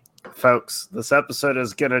really, folks, this episode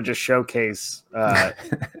is going to just showcase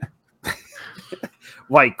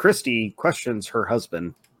why Christy questions her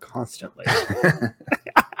husband constantly.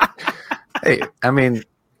 Hey, I mean,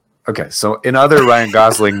 okay. So in other Ryan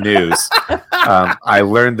Gosling news, I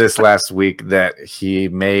learned this last week that he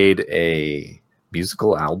made a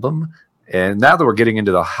musical album. And now that we're getting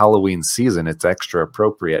into the Halloween season, it's extra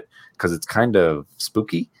appropriate because it's kind of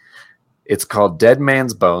spooky. It's called Dead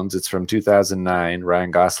Man's Bones. It's from 2009.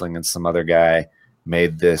 Ryan Gosling and some other guy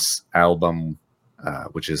made this album,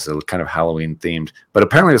 which is a kind of Halloween themed. But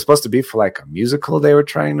apparently it was supposed to be for like a musical they were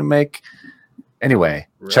trying to make. Anyway,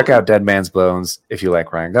 Check out Dead Man's Bones if you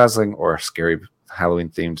like Ryan Gosling or scary Halloween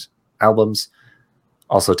themed albums.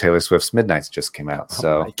 Also, Taylor Swift's Midnights just came out.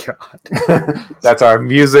 So my God. That's our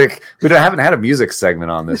music. We haven't had a music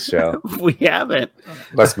segment on this show. We haven't.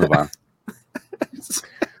 Let's move on.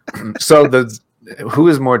 So who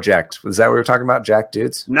is more jacked? Is that what we were talking about? Jacked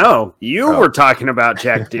dudes? No, you were talking about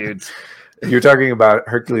jacked dudes. You're talking about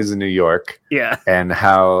Hercules in New York. Yeah. And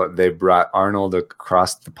how they brought Arnold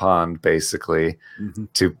across the pond, basically,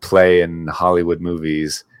 to play in Hollywood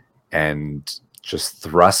movies and just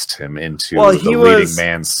thrust him into the leading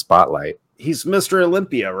man's spotlight. He's Mr.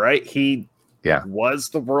 Olympia, right? He was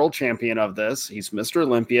the world champion of this. He's Mr.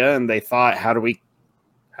 Olympia, and they thought, how do we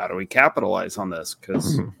capitalize on this?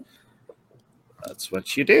 Because that's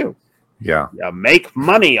what you do. Yeah. You make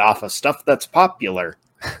money off of stuff that's popular.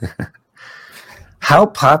 How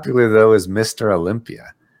popular, though, is Mr.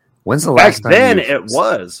 Olympia? When's the last time? Back then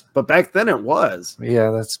it was.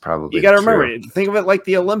 Yeah, that's probably You got to remember, think of it like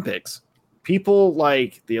the Olympics. People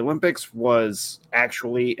like the Olympics was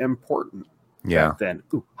actually important back then.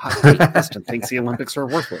 Ooh, Justin thinks the Olympics are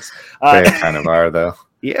worthless. They kind of are, though.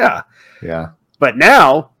 Yeah. Yeah. But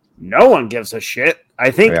now, no one gives a shit.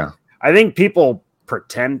 I think people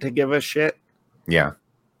pretend to give a shit. Yeah.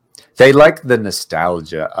 They like the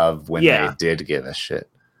nostalgia of when they did give a shit.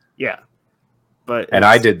 Yeah. And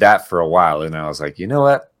I did that for a while, and I was like, you know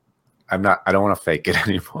what? I don't want to fake it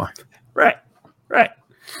anymore. Right.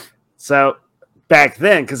 So back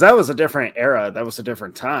then, because that was a different era, that was a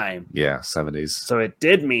different time. Yeah, 70s. So it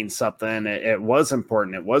did mean something. It was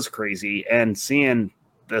important. It was crazy. And seeing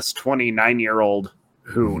this 29-year-old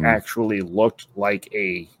who actually looked like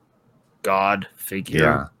a god figure.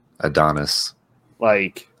 Yeah, Adonis.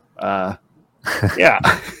 Like, yeah.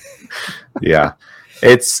 Yeah.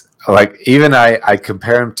 It's like, even I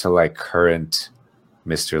compare him to like current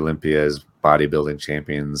Mr. Olympia's bodybuilding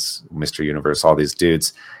champions, Mr. Universe, all these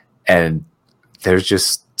dudes. And there's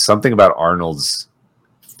just something about Arnold's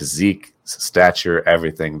physique, stature,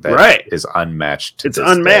 everything that is unmatched. It's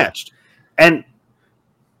unmatched. Day. And,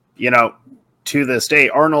 to this day,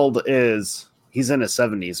 Arnold he's in his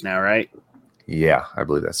 70s now, right? Yeah, I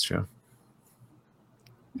believe that's true.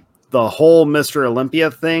 The whole Mr.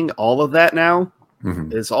 Olympia thing, all of that now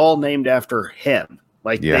is all named after him.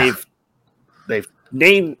 Like they've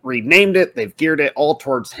renamed it, they've geared it all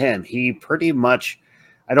towards him. He pretty much,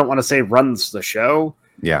 I don't want to say runs the show.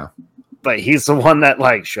 Yeah. But he's the one that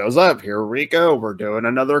like shows up. Here we go. We're doing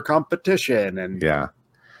another competition. And yeah.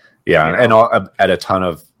 And at a ton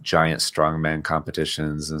of giant strongman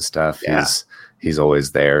competitions and stuff. Yeah. He's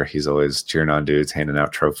always there. He's always cheering on dudes, handing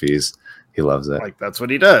out trophies. He loves it. Like, that's what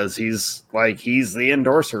he does. He's the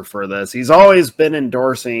endorser for this. He's always been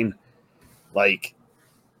endorsing like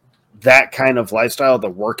that kind of lifestyle, the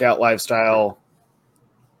workout lifestyle.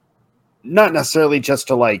 Not necessarily just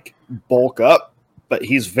to like bulk up, but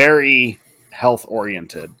he's very health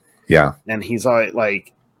oriented. Yeah. And he's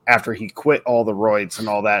like, after he quit all the roids and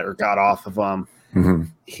all that, or got off of them,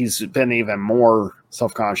 he's been even more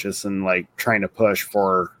self-conscious and like trying to push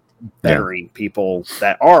for bettering people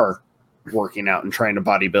that are working out and trying to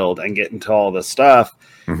bodybuild and get into all this stuff,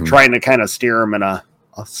 trying to kind of steer them in a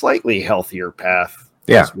slightly healthier path.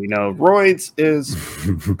 Yeah. As we know roids is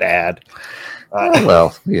bad.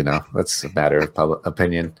 Well, you know, that's a matter of public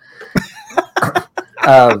opinion.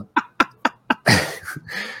 I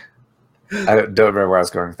don't remember where I was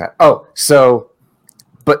going with that. Oh, so,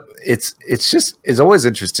 but it's always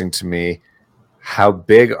interesting to me how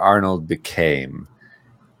big Arnold became,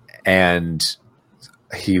 and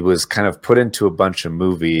he was kind of put into a bunch of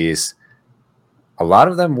movies. A lot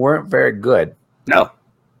of them weren't very good. No.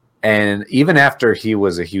 And even after he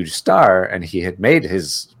was a huge star and he had made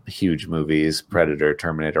his huge movies, Predator,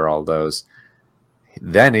 Terminator, all those,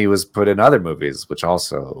 then he was put in other movies, which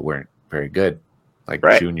also weren't very good, like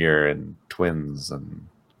Junior and Twins and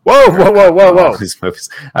whoa. These movies.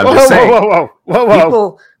 I'm just saying,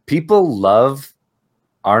 whoa. People love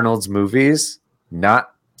Arnold's movies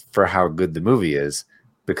not for how good the movie is,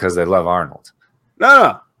 because they love Arnold.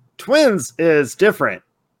 No. Twins is different.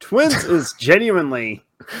 Twins is genuinely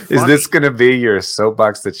funny. Is this going to be your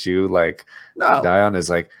soapbox that you like die on? Is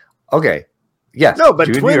like, okay, yes. No, but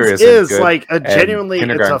Junior Twins is good, like a genuinely,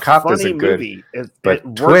 it's a funny movie. But it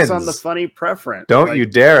Twins, works on the funny preference. Don't like, you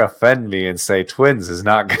dare offend me and say Twins is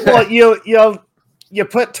not good. Well, you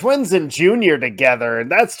put Twins and Junior together, and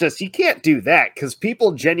that's just, you can't do that because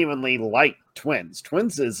people genuinely like Twins.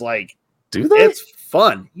 Twins is like, do they? It's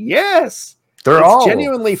fun. Yes. They're all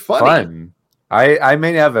genuinely funny. Fun. I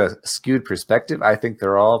may have a skewed perspective. I think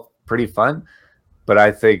they're all pretty fun, but I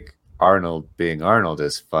think Arnold being Arnold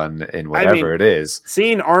is fun in whatever it is.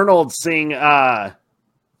 Seeing Arnold sing, oh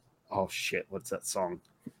shit, what's that song?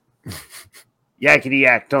 Yakety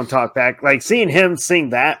yak, don't talk back. Like seeing him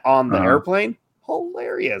sing that on the airplane,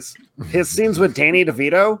 hilarious. His scenes with Danny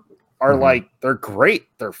DeVito are like, they're great.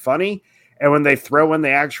 They're funny. And when they throw in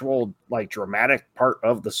the actual like dramatic part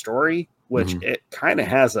of the story, which it kind of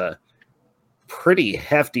has a pretty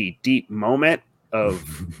hefty, deep moment of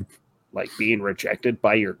like being rejected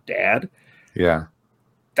by your dad. Yeah.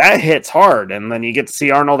 That hits hard. And then you get to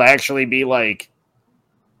see Arnold actually be like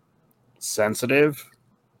sensitive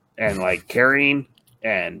and like caring,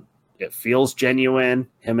 and it feels genuine.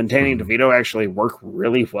 Him and Danny DeVito actually work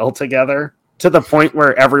really well together, to the point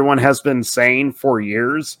where everyone has been saying for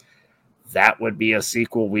years that would be a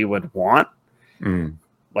sequel we would want.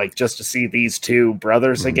 Like just to see these two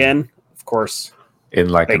brothers again. Of course, in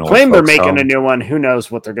like they claim they're making a new one. Who knows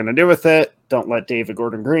what they're going to do with it? Don't let David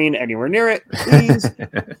Gordon Green anywhere near it, please.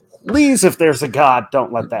 Please, if there's a God,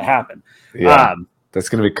 don't let that happen. Yeah, that's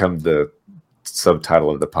going to become the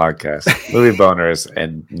subtitle of the podcast: movie boners,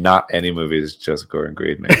 and not any movies Joseph Gordon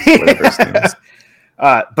Green makes. Whatever his name is.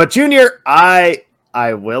 But Junior, I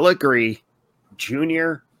will agree.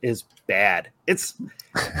 Junior is bad.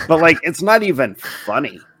 But like, it's not even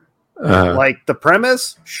funny. Like the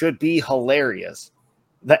premise should be hilarious.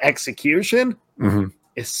 The execution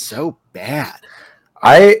is so bad.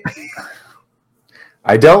 I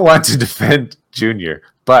don't want to defend Junior,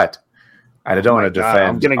 but I don't want to defend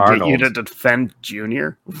I'm going to Arnold. get you to defend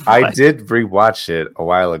Junior. I did rewatch it a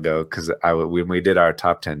while ago because when we did our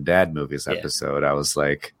top 10 dad movies episode, I was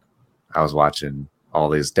watching all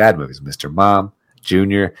these dad movies, Mr. Mom,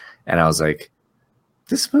 Junior, and I was like,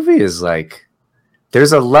 this movie is like,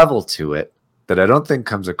 there's a level to it that I don't think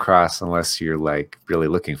comes across unless you're like really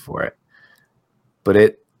looking for it.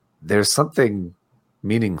 But there's something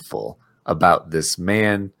meaningful about this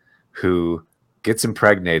man who gets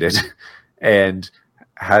impregnated and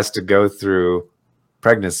has to go through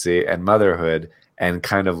pregnancy and motherhood and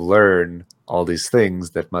kind of learn all these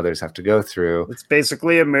things that mothers have to go through. It's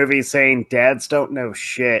basically a movie saying dads don't know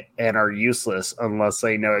shit and are useless unless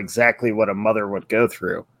they know exactly what a mother would go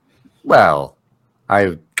through. Well,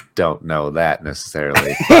 I don't know that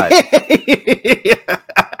necessarily, but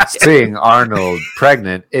seeing Arnold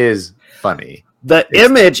pregnant is funny. The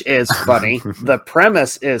image is funny. The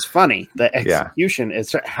premise is funny. The execution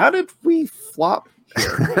is. How did we flop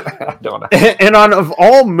here? I don't know. And of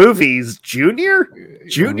all movies, Junior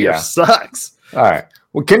sucks. All right.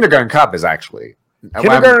 Well, Kindergarten Cop is actually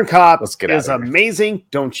Kindergarten Cop is amazing.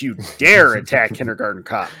 Don't you dare attack Kindergarten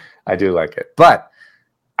Cop. I do like it, but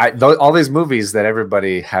all these movies that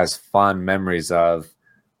everybody has fond memories of,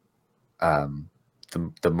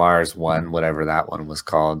 the Mars one, whatever that one was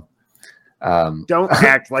called. Don't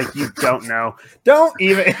act like you don't know. Don't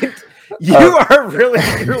even. You are really,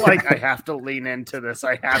 you're like, I have to lean into this.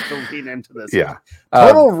 I have to lean into this. Yeah.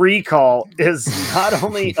 Total Recall is not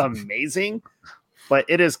only amazing, but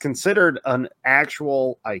it is considered an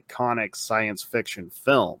actual iconic science fiction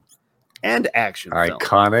film and action film.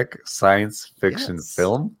 Iconic science fiction Yes.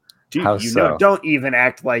 film? Dude, How you so? know, don't even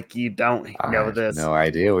act like you don't I know have this. no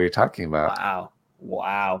idea what you're talking about.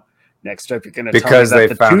 Wow. Next up, you're going to Because tell me they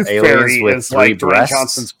that the found Tooth aliens Fairy with is 3 like Dwayne breasts.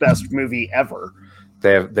 Johnson's best movie ever.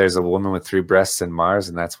 There's a woman with 3 breasts in Mars,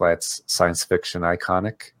 and that's why it's science fiction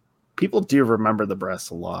iconic. People do remember the breasts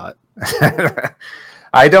a lot.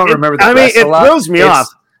 I don't remember the I mean, breasts it a lot. throws me off.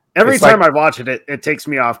 Every it's time like- I watch it, it takes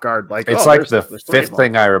me off guard. Like, It's oh, like there's 3 of fifth them.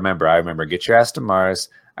 thing I remember. I remember Get Your Ass to Mars.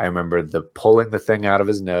 I remember the pulling the thing out of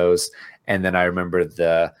his nose, and then I remember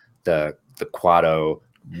the Quado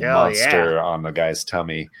Hell monster on the guy's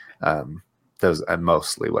tummy. Those are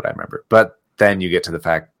mostly what I remember. But then you get to the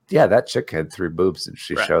fact, yeah, that chick had 3 boobs and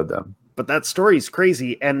she Right. showed them. But that story's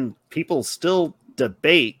crazy, and people still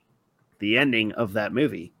debate the ending of that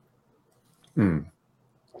movie,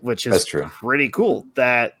 which is That's true. pretty cool.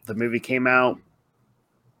 That the movie came out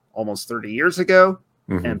almost 30 years ago,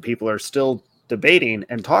 Mhm. and people are still debating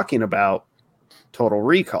and talking about Total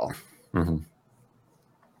Recall. Mhm.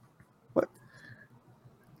 What?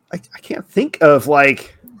 I can't think of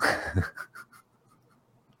like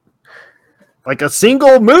a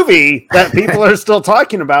single movie that people are still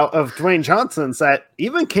talking about of Dwayne Johnson's that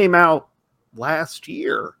even came out last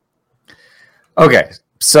year. Okay,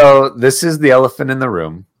 so this is the elephant in the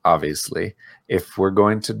room, obviously. If we're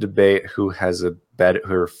going to debate who has a better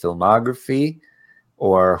filmography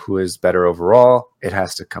or who is better overall, it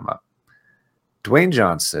has to come up. Dwayne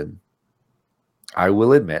Johnson, I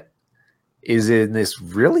will admit, is in this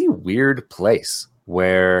really weird place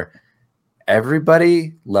where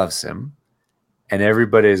everybody loves him and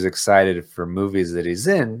everybody is excited for movies that he's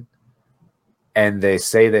in, and they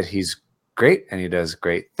say that he's great and he does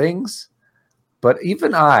great things. But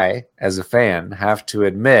even I, as a fan, have to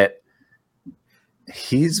admit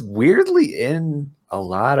he's weirdly in a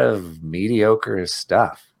lot of mediocre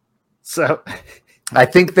stuff. So I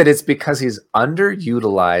think that it's because he's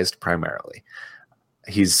underutilized primarily.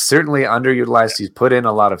 He's certainly underutilized. He's put in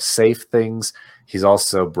a lot of safe things. He's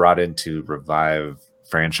also brought in to revive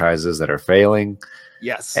franchises that are failing.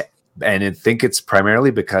 yes, And I think it's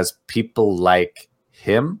primarily because people like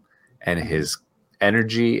him and his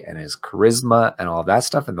energy and his charisma and all that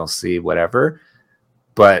stuff, and they'll see whatever.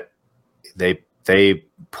 But they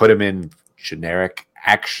put him in generic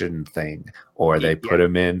action thing, or they put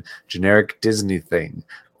him in generic Disney thing,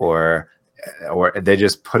 or they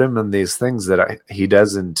just put him in these things that he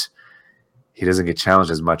doesn't get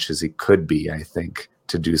challenged as much as he could be, I think,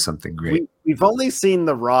 to do something great. we've only seen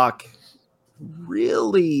The Rock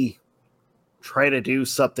really try to do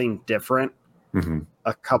something different Mhm.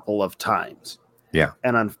 a couple of times. Yeah.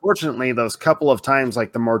 And unfortunately, those couple of times,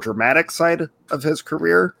 like the more dramatic side of his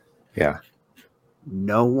career, Yeah.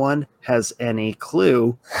 no one has any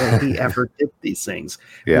clue that he ever did these things.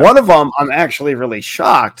 Yeah. One of them, I'm actually really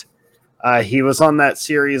shocked. He was on that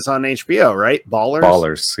series on HBO, right?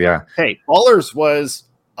 Ballers. Yeah. Hey, Ballers was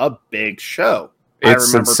a big show. I It's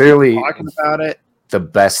remember sincerely people talking about it. the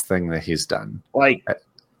best thing that he's done. Like,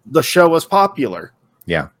 the show was popular.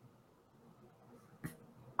 Yeah.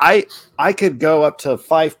 I could go up to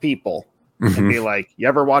 5 people and Mhm. be like, "You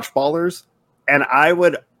ever watch Ballers?" And I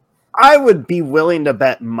would be willing to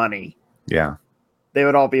bet money. Yeah. They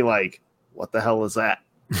would all be like, "What the hell is that?"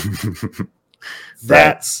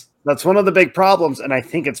 That's one of the big problems, and I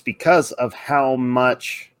think it's because of how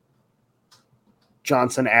much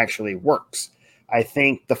Johnson actually works. I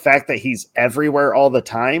think the fact that he's everywhere all the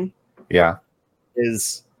time Yeah.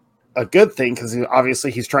 is a good thing, because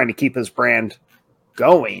obviously he's trying to keep his brand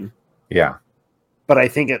going. Yeah. But I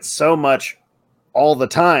think it's so much all the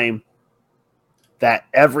time that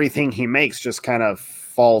everything he makes just kind of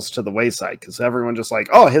falls to the wayside, because everyone just like,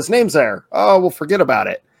 oh, his name's there. Oh, we'll forget about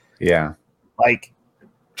it. Yeah. Like,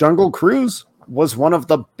 Jungle Cruise was one of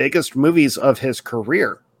the biggest movies of his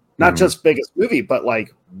career. Not Mhm. just biggest movie, but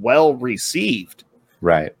like well received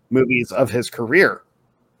Right. movies of his career.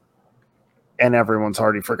 And everyone's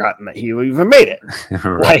already forgotten that he even made it.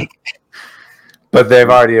 Right. Like, But they've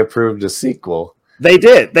already approved a sequel. they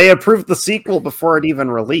did. They approved the sequel before it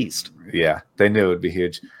even released. Yeah. They knew it would be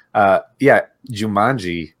huge. Yeah.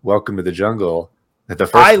 Jumanji, Welcome to the Jungle, the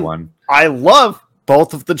first one. I love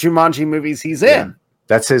both of the Jumanji movies he's in. Yeah.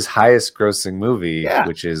 That's his highest grossing movie, Yeah.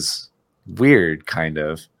 which is weird, kind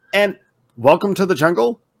of. And Welcome to the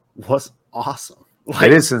Jungle was awesome. Like,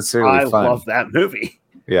 It is sincerely I fun. love that movie.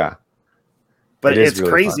 Yeah. But It is it's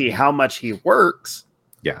really crazy fun. how much he works.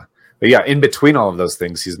 Yeah. But yeah, in between all of those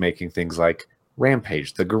things, he's making things like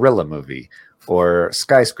Rampage, the gorilla movie, or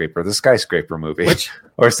Skyscraper, the skyscraper movie,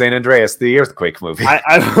 or San Andreas, the earthquake movie.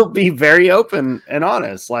 I will be very open and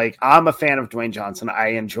honest. Like, I'm a fan of Dwayne Johnson. I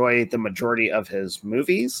enjoy the majority of his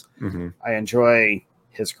movies. Mm-hmm. I enjoy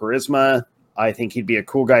his charisma. I think he'd be a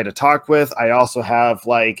cool guy to talk with. I also have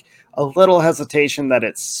like a little hesitation that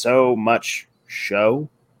it's so much show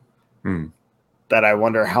that I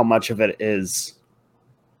wonder how much of it is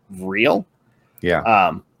real.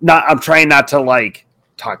 Yeah. I'm trying not to like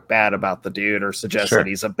talk bad about the dude or suggest that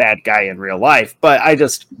he's a bad guy in real life, but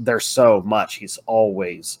there's so much. He's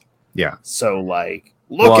always so like,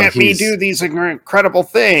 look at me do these incredible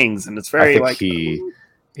things, and it's very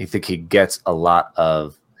I think he gets a lot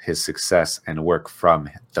of his success and work from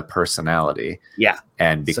the personality. Yeah.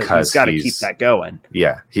 And because so he's got to keep that going.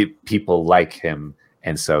 Yeah. People like him,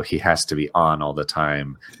 and so he has to be on all the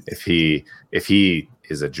time. If he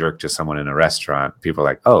is a jerk to someone in a restaurant, people are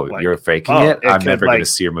like, oh, like, you're faking it? I'm never going to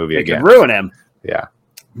see your movie again. It could ruin him. Yeah.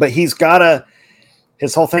 But his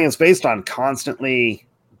whole thing is based on constantly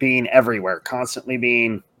being everywhere, constantly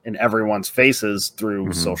being in everyone's faces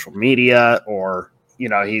through social media, or, you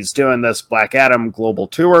know, he's doing this Black Adam global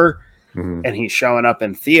tour and he's showing up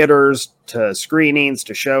in theaters to screenings,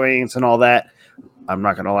 to showings and all that. I'm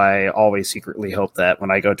not going to lie. I always secretly hope that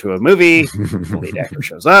when I go to a movie, the lead actor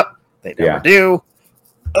shows up. They never do.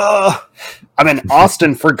 I'm in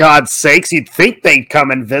Austin, for God's sakes. You'd think they'd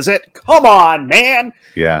come and visit. Come on, man.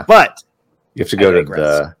 Yeah. But you have to go to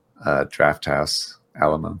the Draft House,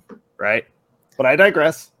 Alamo. Right. But I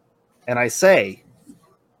digress. And I say,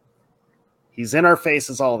 he's in our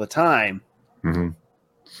faces all the time. Mm-hmm.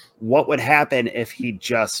 What would happen if he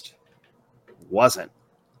just wasn't?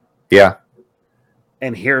 Yeah.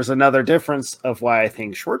 And here's another difference of why I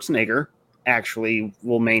think Schwarzenegger actually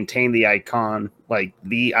will maintain the icon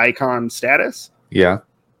status. Yeah.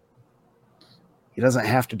 He doesn't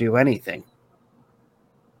have to do anything.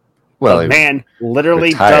 Well, the man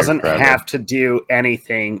literally doesn't have to do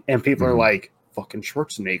anything. And people are like, fucking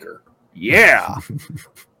Schwarzenegger. Yeah.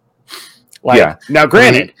 Now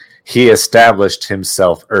granted, he established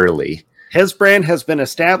himself early. His brand has been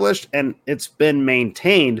established and it's been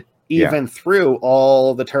maintained even through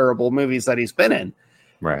all the terrible movies that he's been in.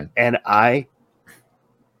 Right. And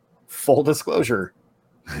full disclosure,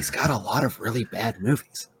 he's got a lot of really bad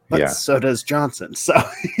movies, but so does Johnson. So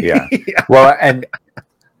yeah. Well, and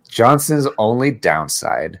Johnson's only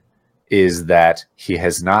downside is that he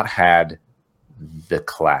has not had the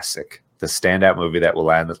classic, the standout movie that will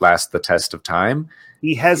last the test of time.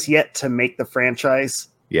 He has yet to make the franchise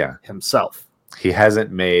himself. He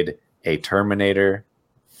hasn't made a Terminator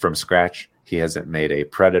from scratch. He hasn't made a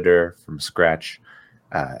Predator from scratch.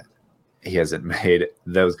 He hasn't made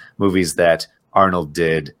those movies that Arnold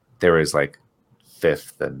did. There was like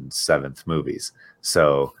 5th and 7th movies.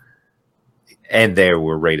 So, and they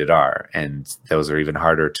were rated R, and those are even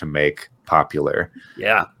harder to make popular.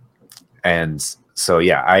 Yeah. And so,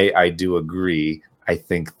 yeah, I do agree. I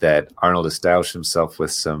think that Arnold established himself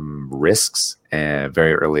with some risks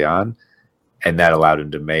very early on, and that allowed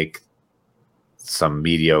him to make some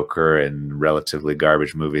mediocre and relatively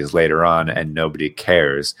garbage movies later on, and nobody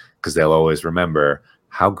cares because they'll always remember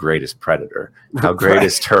how great is Predator, how great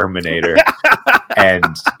is Terminator,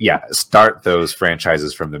 and start those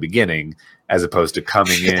franchises from the beginning as opposed to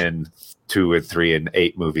coming in 2 or 3 and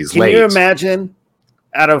 8 movies late. Can you imagine,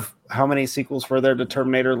 out of how many sequels were there to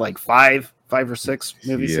Terminator? Like 5 or 6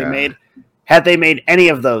 movies they made. Had they made any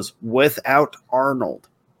of those without Arnold,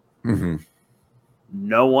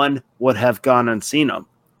 no one would have gone and seen them.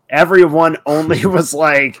 Everyone only was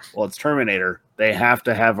like, well, it's Terminator. They have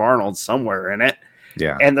to have Arnold somewhere in it.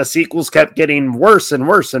 Yeah. And the sequels kept getting worse and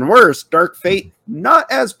worse and worse. Dark Fate, not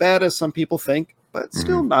as bad as some people think, but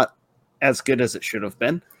still not as good as it should have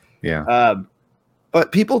been. Yeah.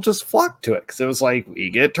 But people just flocked to it because it was like, we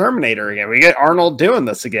get Terminator again. We get Arnold doing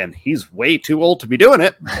this again. He's way too old to be doing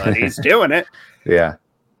it, but he's doing it. Yeah.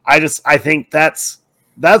 I think that's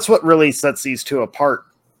what really sets these two apart.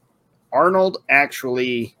 Arnold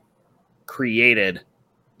actually created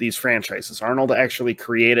these franchises. Arnold actually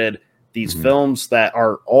created these films that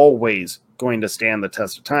are always going to stand the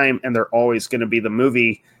test of time, and they're always going to be the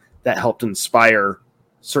movie that helped inspire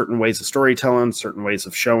certain ways of storytelling, certain ways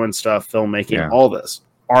of showing stuff, filmmaking, all this.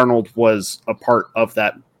 Arnold was a part of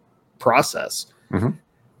that process.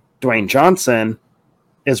 Dwayne Johnson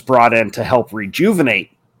is brought in to help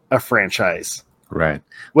rejuvenate a franchise. Right.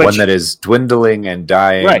 One that is dwindling and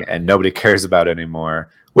dying and nobody cares about anymore,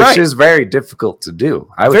 which Right. is very difficult to do.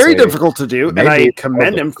 I would Very say difficult to do, and maybe I more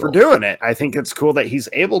commend him for difficult. doing it. I think it's cool that he's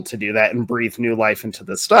able to do that and breathe new life into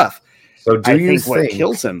this stuff. So do I you think what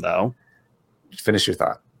kills him, though, finish your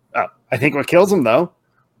thought? I think what kills him, though,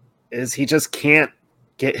 is he just can't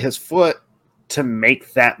get his foot to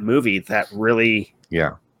make that movie that really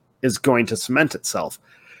Yeah. is going to cement itself.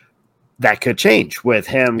 That could change with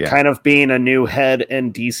him Yeah. kind of being a new head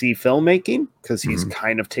in DC filmmaking because he's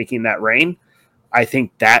kind of taking that reign. I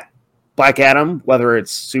think that Black Adam, whether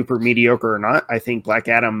it's super mediocre or not, I think Black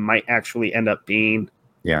Adam might actually end up being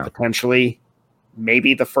Yeah. potentially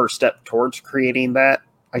maybe the first step towards creating that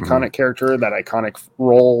iconic character, that iconic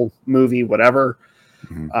role, movie, whatever.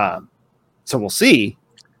 So we'll see.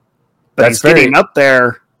 But That's he's getting up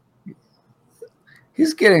there.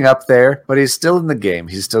 He's getting up there, but he's still in the game.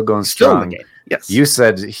 He's still going Still strong. in the game. Yes. You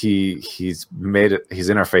said he's made it. He's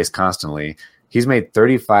in our face constantly. He's made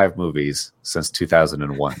 35 movies since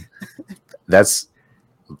 2001. That's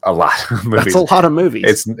a lot of movies. That's a lot of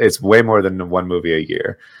movies. It's way more than one movie a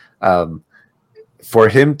year. For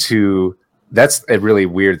him to, that's a really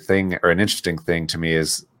weird thing or an interesting thing to me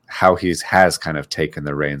is how has kind of taken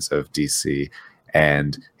the reins of DC,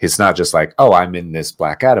 and it's not just like, oh, I'm in this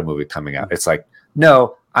Black Adam movie coming out. It's like,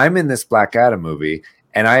 no, I'm in this Black Adam movie,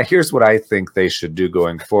 and here's what I think they should do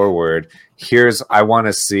going forward. I want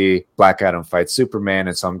to see Black Adam fight Superman,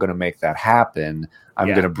 and so I'm going to make that happen. I'm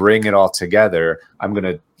going to bring it all together. I'm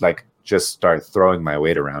going to just start throwing my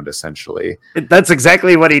weight around, essentially. That's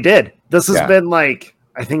exactly what he did. This has Yeah. been I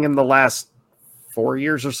think in the last 4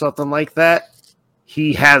 years or something like that,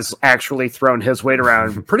 he has actually thrown his weight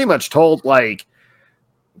around and pretty much told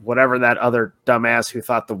whatever that other dumbass who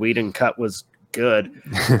thought the Whedon cut was good.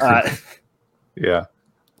 Yeah.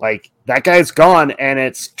 That guy's gone, and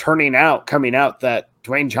it's coming out that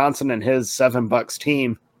Dwayne Johnson and his $7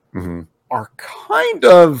 team are kind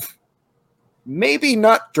of, maybe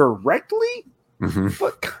not directly,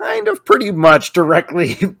 but kind of pretty much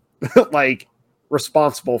directly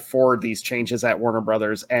responsible for these changes at Warner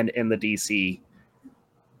Brothers and in the DC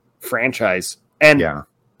franchise. And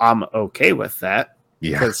I'm okay with that.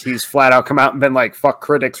 Yeah. Because he's flat out come out and been like, fuck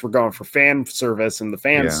critics, we're going for fan service, and the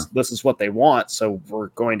fans, this is what they want, so we're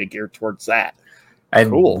going to gear towards that. And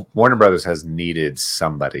Cool. Warner Brothers has needed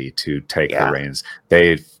somebody to take the reins.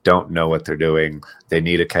 They don't know what they're doing. They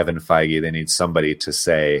need a Kevin Feige. They need somebody to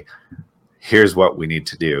say, here's what we need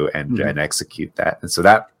to do and execute that. And so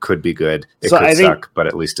that could be good. It could suck, but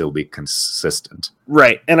at least it'll be consistent.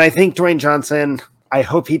 Right. And I think Dwayne Johnson, I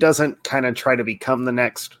hope he doesn't kind of try to become the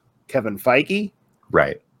next Kevin Feige.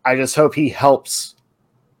 Right. I just hope he helps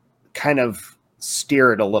kind of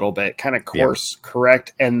steer it a little bit, kind of course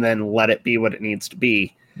correct, and then let it be what it needs to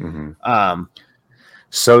be.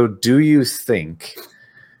 So do you think,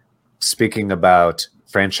 speaking about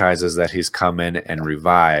franchises that he's come in and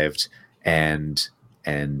revived and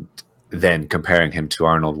then comparing him to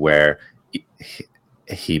Arnold, where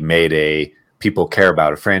he made people care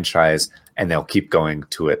about a franchise and they'll keep going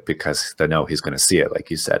to it because they know he's going to see it, like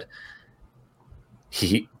you said.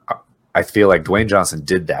 I feel like Dwayne Johnson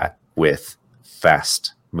did that with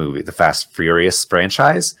the Fast Furious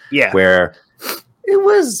franchise, where it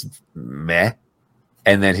was meh,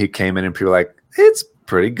 and then he came in and people were like, it's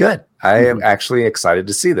pretty good. I am actually excited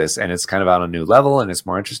to see this, and it's kind of on a new level, and it's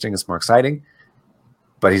more interesting, it's more exciting,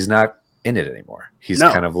 but he's not in it anymore. He's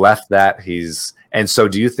kind of left that. And so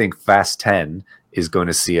do you think Fast 10 is going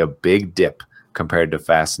to see a big dip compared to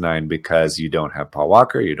Fast 9 because you don't have Paul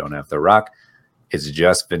Walker, you don't have The Rock? It's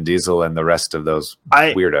just Vin Diesel and the rest of those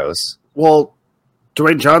weirdos. Well,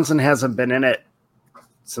 Dwayne Johnson hasn't been in it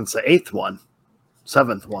since the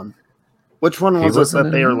 7th one. Which one was it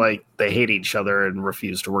that they were like, they hate each other and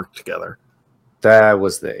refuse to work together? That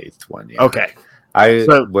was the 8th one, yeah. Okay. I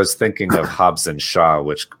was thinking of Hobbs and Shaw,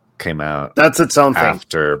 which came out that's its own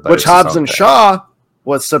after. Thing. Which Hobbs and Shaw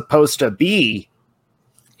was supposed to be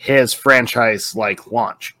his franchise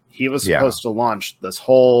launch. He was supposed to launch this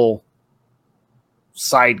whole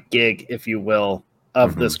side gig, if you will,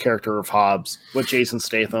 of this character of Hobbs with Jason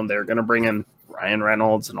Statham. They're going to bring in Ryan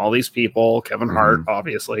Reynolds and all these people, Kevin Hart,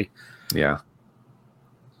 obviously. Yeah.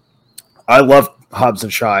 I love Hobbs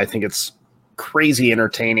and Shaw. I think it's crazy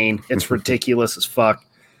entertaining. It's ridiculous as fuck,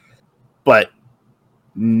 but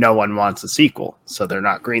no one wants a sequel, so they're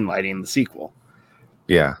not greenlighting the sequel.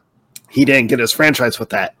 Yeah. He didn't get his franchise with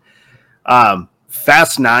that.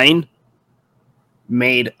 Fast 9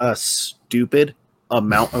 made a stupid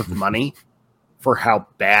amount of money for how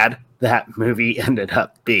bad that movie ended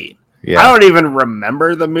up being. Yeah. I don't even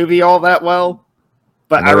remember the movie all that well,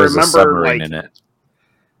 but I remember in it.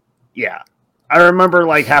 Yeah. I remember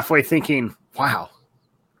halfway thinking, wow,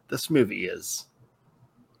 this movie is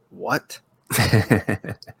what?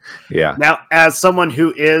 Yeah. Now, as someone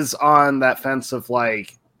who is on that fence of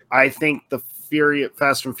like, I think the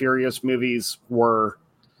Fast and Furious movies were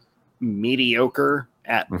mediocre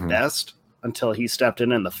at best until he stepped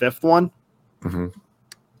in the fifth one.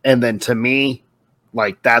 And then to me,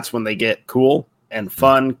 like, that's when they get cool and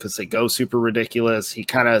fun because they go super ridiculous. He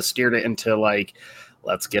kind of steered it into like,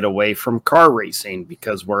 let's get away from car racing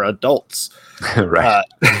because we're adults. Right.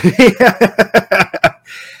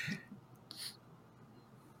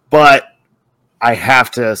 But I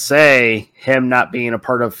have to say, him not being a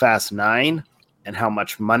part of Fast 9 and how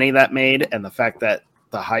much money that made, and the fact that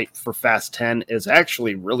the hype for Fast 10 is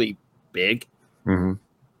actually really big.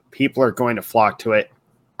 People are going to flock to it.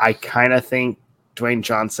 I kind of think Dwayne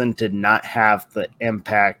Johnson did not have the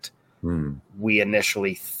impact we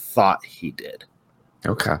initially thought he did.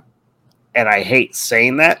 Okay. And I hate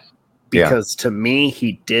saying that because to me,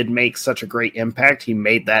 he did make such a great impact. He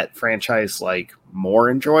made that franchise like more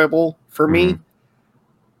enjoyable for me.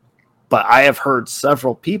 But I have heard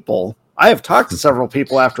several people, I have talked to several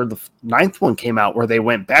people after the ninth one came out where they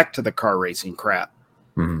went back to the car racing crap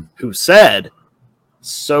who said,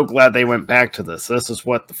 so glad they went back to this. This is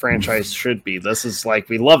what the franchise should be. This is like,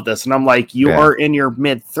 we love this. And I'm like, you are in your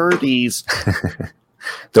mid 30s.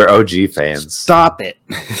 They're OG fans. Stop it.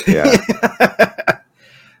 Yeah.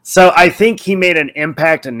 So I think he made an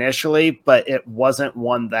impact initially, but it wasn't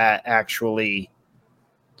one that actually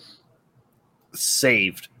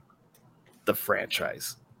saved the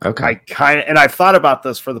franchise. Okay. I've thought about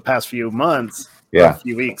this for the past few months, a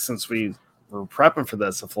few weeks since we were prepping for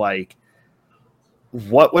this, of like,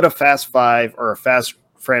 what would a Fast 5 or a Fast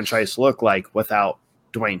franchise look like without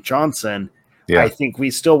Dwayne Johnson? I think we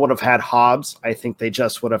still would have had Hobbs. I think they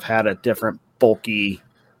just would have had a different bulky,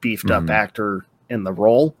 beefed up actor in the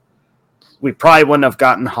role. We probably wouldn't have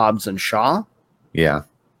gotten Hobbs and Shaw. Yeah.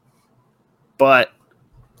 But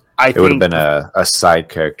it would have been a side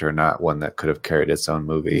character, not one that could have carried its own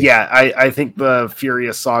movie. Yeah, I think the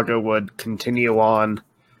Furious saga would continue on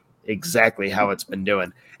exactly how it's been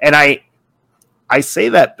doing. And I say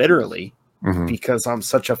that bitterly because I'm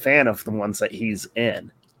such a fan of the ones that he's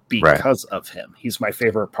in because of him. He's my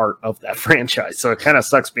favorite part of that franchise. So it kind of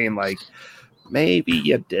sucks being like, maybe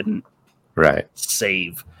you didn't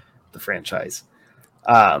save the franchise.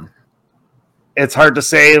 It's hard to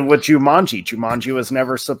say with Jumanji. Jumanji was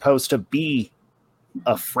never supposed to be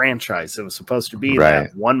a franchise. It was supposed to be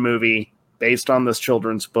that one movie based on this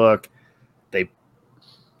children's book. They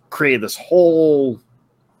created this whole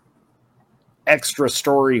extra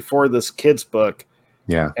story for this kid's book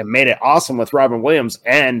and made it awesome with Robin Williams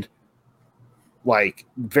and like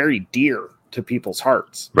very dear to people's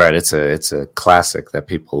hearts. Right. It's a classic that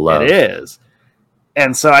people love. It is.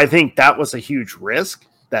 And so I think that was a huge risk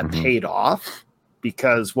that paid off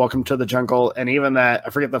because Welcome to the Jungle and even that, I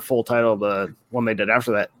forget the full title, the one they did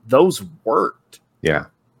after that, those worked. Yeah.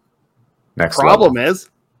 Next problem is,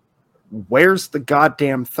 where's the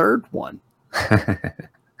goddamn third one?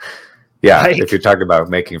 Yeah, like, if you're talking about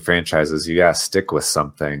making franchises, you gotta stick with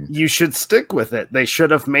something. You should stick with it. They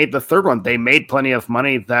should have made the third one. They made plenty of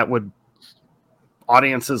money that would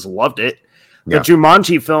audiences loved it. The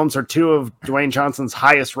Jumanji films are two of Dwayne Johnson's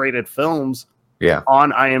highest rated films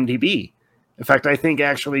on IMDb. In fact, I think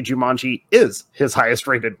actually Jumanji is his highest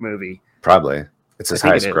rated movie. Probably. It's his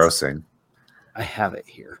highest grossing. I have it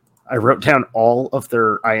here. I wrote down all of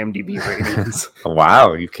their IMDb ratings.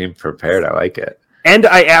 Wow, you came prepared. I like it. And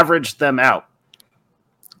I averaged them out.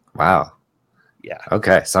 Wow. Yeah.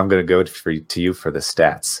 Okay, so I'm going to go to you for the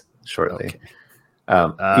stats shortly.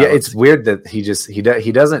 Okay. It's weird that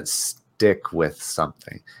he doesn't stick with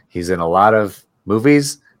something. He's in a lot of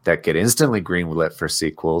movies that get instantly greenlit for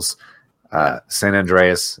sequels. San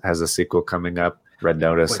Andreas has a sequel coming up. Red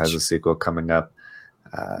Notice has a sequel coming up.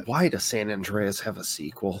 Why does San Andreas have a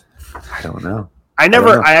sequel? I don't know. I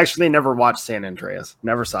actually never watched San Andreas.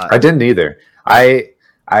 Never saw it. I didn't either.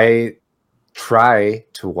 I try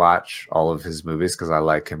to watch all of his movies because I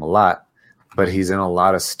like him a lot, but he's in a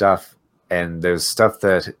lot of stuff, and there's stuff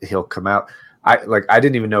that he'll come out. I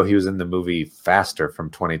didn't even know he was in the movie Faster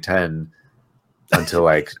from 2010 until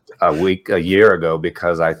like a year ago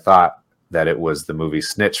because I thought that it was the movie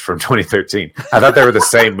Snitch from 2013. I thought they were the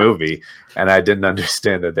same movie, and I didn't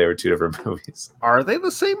understand that they were two different movies. Are they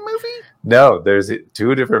the same movie? No, there's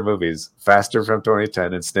two different movies, Faster from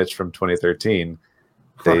 2010 and Snitch from 2013.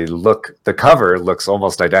 The cover looks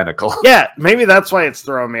almost identical. Yeah, maybe that's why it's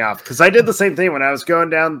throwing me off, because I did the same thing when I was going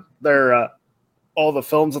down their all the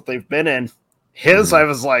films that they've been in. I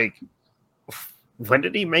was like, when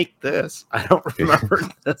did he make this? I don't remember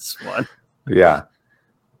this one. Yeah.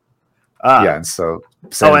 Yeah, and so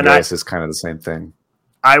San and Andreas is kind of the same thing.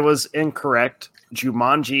 I was incorrect.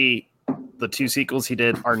 Jumanji, the 2 sequels he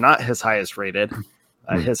did, are not his highest rated.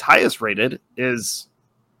 His highest rated is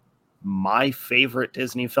my favorite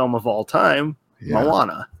Disney film of all time,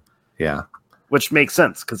 Moana. Yeah. Which makes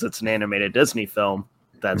sense because it's an animated Disney film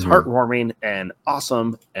that's heartwarming and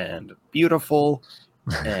awesome and beautiful.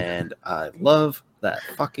 And I love that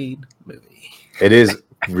fucking movie. It is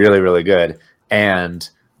really, really good. And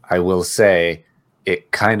I will say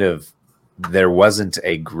there wasn't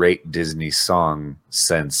a great Disney song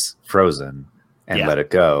since Frozen and Let It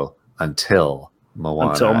Go until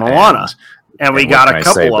Moana. And we got a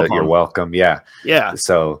couple of them. You're welcome. Yeah. Yeah.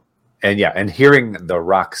 So, and hearing The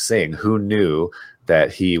Rock sing, who knew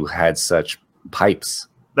that he had such pipes?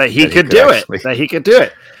 That he could do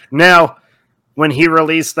it. Now, when he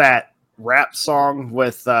released that rap song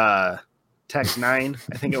with Tech Nine,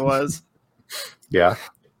 I think it was. Yeah.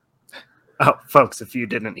 Oh, folks, if you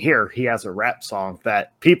didn't hear, he has a rap song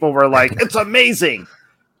that people were like, it's amazing.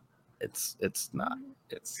 It's not.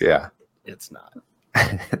 It's not.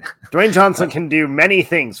 Dwayne Johnson can do many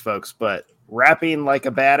things, folks, but rapping like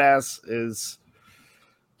a badass is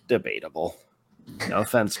debatable. No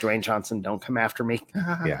offense, Dwayne Johnson. Don't come after me.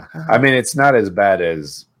 Yeah. I mean, it's not as bad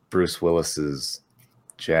as Bruce Willis's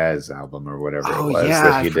jazz album or whatever it was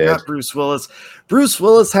that he did. Bruce Willis. Bruce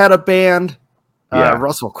Willis had a band.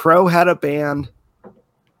 Russell Crowe had a band.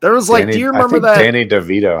 There was do you remember that? Danny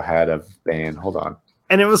DeVito had a band. Hold on.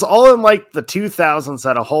 And it was all in the 2000s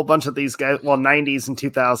that a whole bunch of these guys, 90s and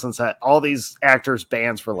 2000s, that all these actors'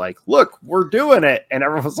 bands were like, look, we're doing it. And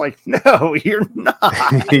everyone was like, no, you're not.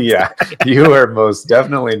 Yeah, you are most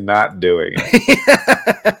definitely not doing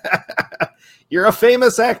it. You're a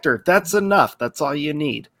famous actor. That's enough. That's all you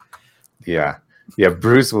need. Yeah. Yeah.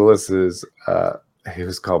 Bruce Willis's, he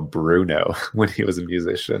was called Bruno when he was a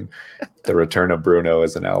musician. The Return of Bruno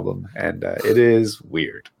is an album. And it is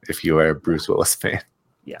weird if you are a Bruce Willis fan.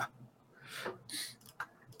 Yeah.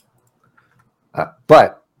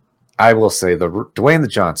 But I will say Dwayne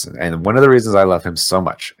Johnson, and one of the reasons I love him so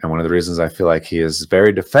much, and one of the reasons I feel like he is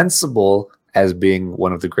very defensible as being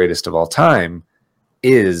one of the greatest of all time,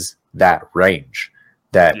 is that range.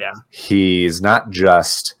 That he's not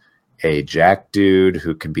just a jack dude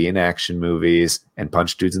who can be in action movies and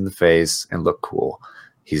punch dudes in the face and look cool.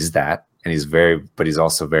 He's that, and he's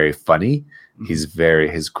also very funny. His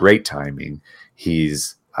great timing.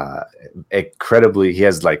 He's incredibly,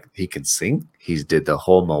 he can sing. He did the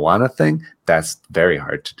whole Moana thing. That's very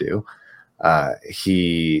hard to do.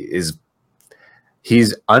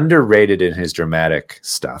 He's underrated in his dramatic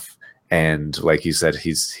stuff. And like you said,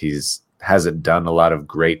 he's hasn't done a lot of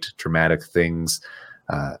great dramatic things.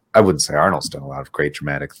 I wouldn't say Arnold's done a lot of great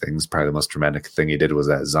dramatic things. Probably the most dramatic thing he did was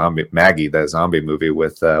that zombie movie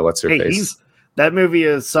with what's her face. That movie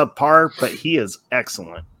is subpar, but he is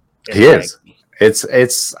excellent. He is.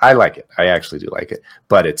 It's. I like it. I actually do like it,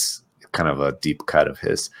 but it's kind of a deep cut of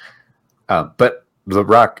his. But The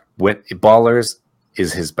Rock, Ballers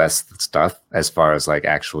is his best stuff as far as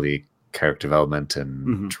actually character development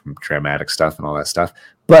and dramatic stuff and all that stuff.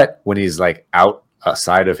 But when he's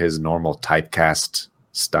outside of his normal typecast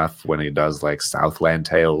stuff, when he does Southland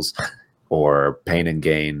Tales or Pain and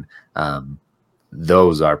Gain,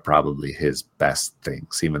 those are probably his best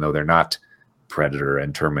things, even though they're not Predator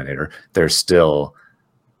and Terminator. They're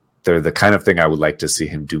the kind of thing I would like to see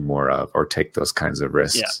him do more of, or take those kinds of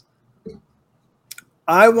risks. Yeah.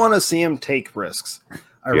 I want to see him take risks.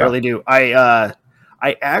 I really do. I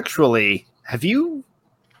actually have you.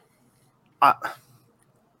 I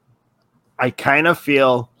kind of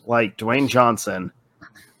feel like Dwayne Johnson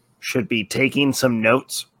should be taking some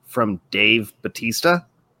notes from Dave Bautista.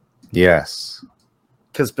 Yes.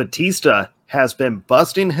 Because Bautista has been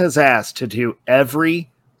busting his ass to do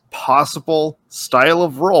every possible style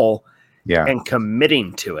of role and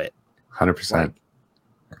committing to it. 100%.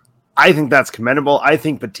 I think that's commendable. I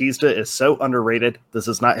think Bautista is so underrated. This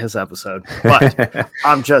is not his episode, but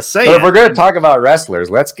I'm just saying. But if we're going to talk about wrestlers,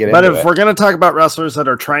 let's get into it. But if we're going to talk about wrestlers that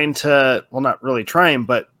are trying to, well, not really trying,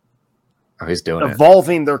 but he's doing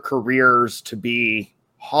evolving their careers to be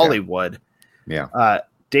Hollywood. Yeah.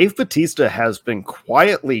 Dave Bautista has been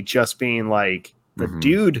quietly just being the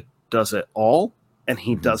dude does it all, and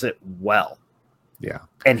he does it well. Yeah.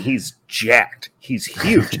 And he's jacked. He's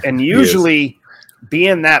huge. And usually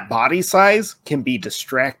being that body size can be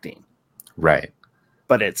distracting. Right.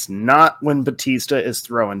 But it's not when Bautista is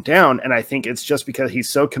throwing down. And I think it's just because he's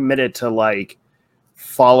so committed to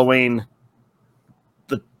following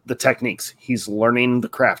the techniques. He's learning the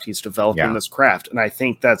craft. He's developing this craft. And I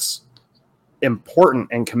think that's important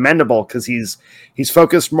and commendable because he's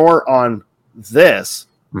focused more on this.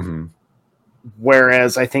 Mm-hmm.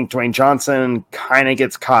 Whereas I think Dwayne Johnson kind of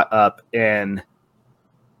gets caught up in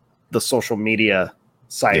the social media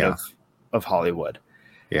side of Hollywood.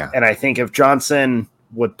 Yeah. And I think if Johnson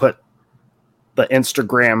would put the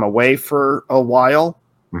Instagram away for a while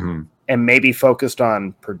Mm-hmm. and maybe focused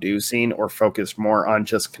on producing or focused more on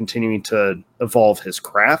just continuing to evolve his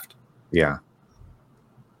craft, Yeah.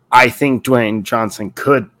 I think Dwayne Johnson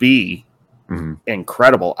could be Mm-hmm.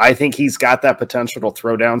 incredible. I think he's got that potential to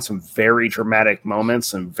throw down some very dramatic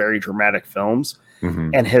moments and very dramatic films,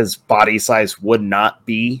 Mm-hmm. and his body size would not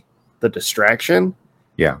be the distraction.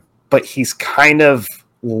 Yeah. But he's kind of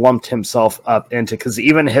lumped himself up into, because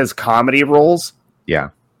even his comedy roles Yeah.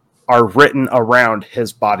 are written around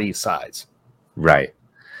his body size. Right.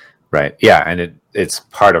 Right. Yeah. And it's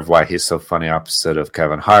part of why he's so funny opposite of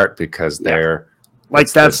Kevin Hart, because they're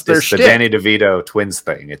Like, that's their the shtick. Danny DeVito twins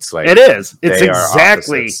thing. It's like It is. It's they are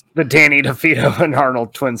exactly opposites. the Danny DeVito and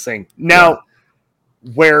Arnold twins thing. Now,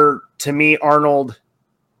 where to me Arnold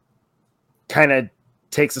kind of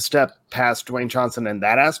takes a step past Dwayne Johnson in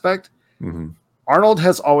that aspect, Mhm. Arnold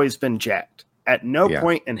has always been jacked. At no Yeah.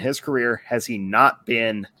 point in his career has he not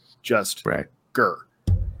been just Right. gur.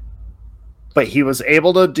 But he was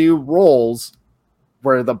able to do roles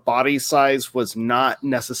where the body size was not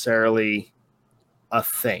necessarily a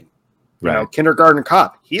thing. You know, Right. Kindergarten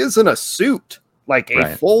Cop, he is in a suit, like a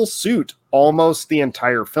Right. full suit, almost the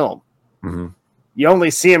entire film. Mhm. You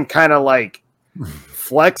only see him kind of like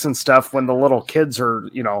flex and stuff when the little kids are,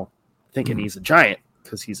 you know, thinking he's a giant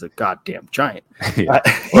because he's a goddamn giant. Yeah.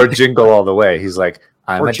 Or Jingle All the Way. He's like,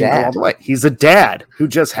 I'm Or a Jingle All dad. the Way. He's a dad who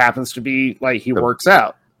just happens to be like, he works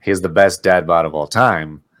out. He's the best dad bod of all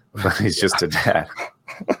time, but he's just a dad.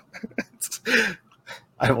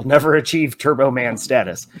 I will never achieve Turbo Man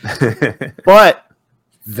status. But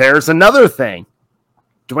there's another thing.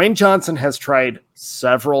 Dwayne Johnson has tried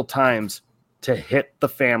several times to hit the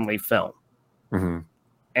family film. Mhm.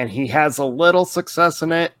 And he has a little success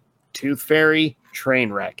in it. Tooth Fairy,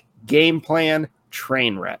 train wreck. Game Plan,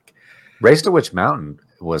 train wreck. Race to Witch Mountain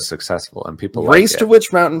was successful, and people Race liked to it.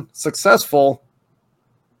 Witch Mountain, successful.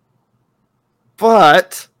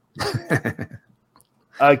 But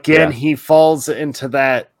again, Yeah. he falls into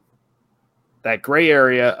that gray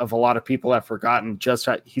area of a lot of people have forgotten just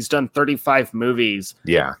how he's done 35 movies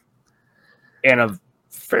Yeah. in a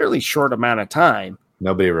fairly short amount of time.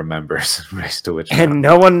 Nobody remembers Race to Witch Mountain. And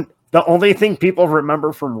no one, the only thing people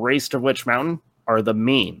remember from Race to Witch Mountain are the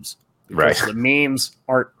memes. Because Right. the memes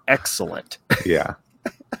aren't excellent. Yeah.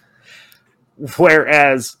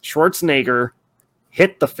 Whereas Schwarzenegger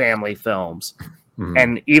hit the family films. Mhm.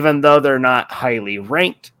 And even though they're not highly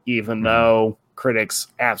ranked, even Mm-hmm. though critics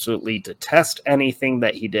absolutely detest anything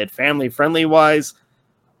that he did family friendly wise,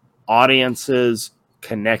 audiences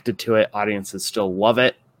connected to it, audiences still love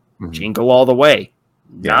it. Mhm. Jingle All the Way.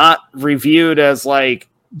 Yeah. Not reviewed as like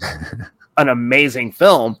an amazing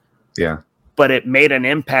film, Yeah. but it made an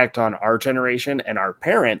impact on our generation and our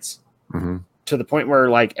parents hmm to the point where,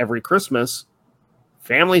 like, every Christmas,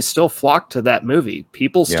 families still flock to that movie.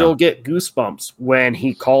 People Yeah. still get goosebumps when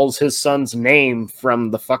he calls his son's name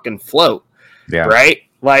from the fucking float, Yeah. right?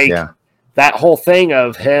 Like, Yeah. that whole thing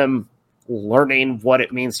of him learning what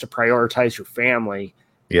it means to prioritize your family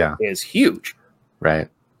Yeah. is huge. Right.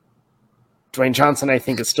 Dwayne Johnson, I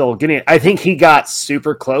think, is still getting it. I think he got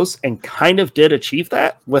super close and kind of did achieve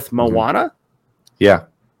that with Mm-hmm. Moana. Yeah.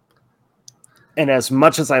 And as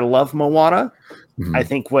much as I love Moana, Mhm. I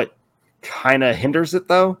think what kind of hinders it,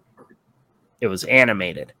 though, it was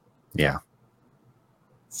animated. Yeah.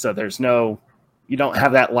 So there's you don't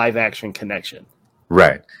have that live action connection.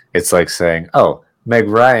 Right. It's like saying, oh, Meg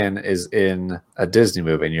Ryan is in a Disney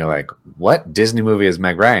movie. And you're like, what Disney movie is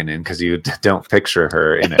Meg Ryan in? Because you don't picture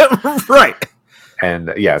her in it. Right.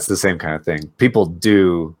 And yeah, it's the same kind of thing. People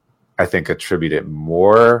do, I think, attribute it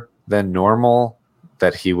more than normal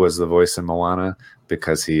that he was the voice in Moana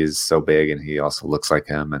because he's so big and he also looks like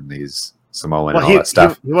him and he's Samoan and all that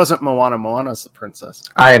stuff. He wasn't Moana. Moana's the princess.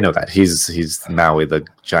 I know that. He's Maui, the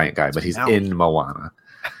giant guy, but he's Maui. in Moana.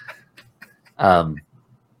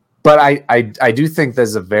 But I do think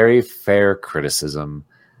there's a very fair criticism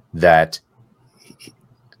that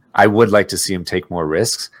I would like to see him take more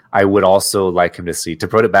risks. I would also like him to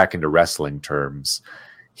put it back into wrestling terms,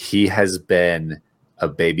 he has been a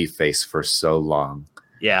baby face for so long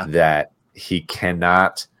Yeah. that he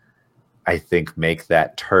cannot, I think, make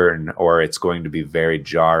that turn, or it's going to be very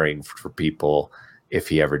jarring for people if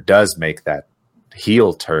he ever does make that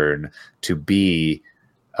heel turn to be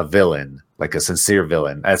a villain like a sincere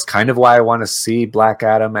villain. That's kind of why I want to see Black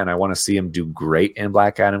Adam, and I want to see him do great in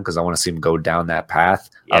Black Adam, because I want to see him go down that path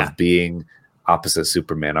of being opposite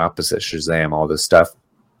Superman, opposite Shazam, all this stuff.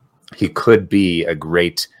 He could be a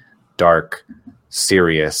great, dark,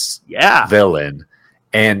 serious villain,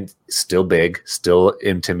 and still big, still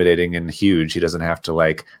intimidating and huge. He doesn't have to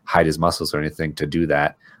like hide his muscles or anything to do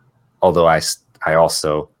that. Although I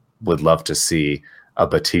also would love to see a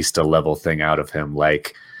Batista level thing out of him,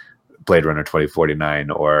 like Blade Runner 2049,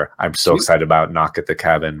 or I'm so excited about Knock at the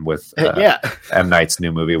Cabin with M. Night's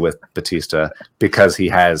new movie with Batista, because he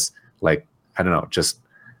has, like, I don't know, just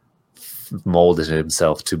molded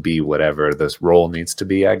himself to be whatever this role needs to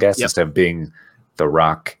be, I guess, instead of being The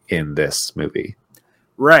Rock in this movie.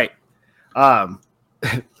 Right.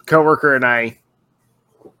 Coworker and I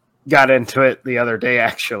got into it the other day,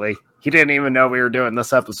 actually. He didn't even know we were doing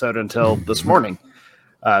this episode until this morning,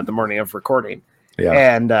 the morning of recording.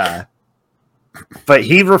 Yeah. And, but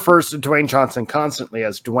he refers to Dwayne Johnson constantly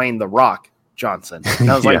as Dwayne The Rock Johnson. And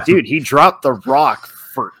I was like, dude, he dropped The Rock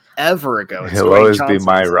forever ago. He'll Dwayne always Johnson's be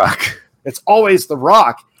my Rock. It's always The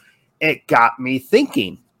Rock. It got me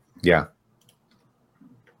thinking. Yeah.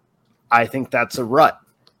 I think that's a rut.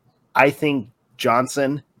 I think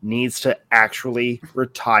Johnson needs to actually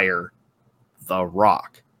retire The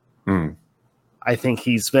Rock. I think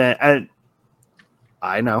he's been,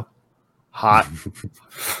 I know, hot.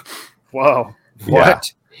 Whoa. What? Yeah.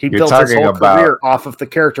 He built his whole career off of the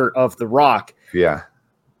character of The Rock. Yeah.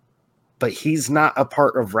 But he's not a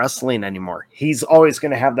part of wrestling anymore. He's always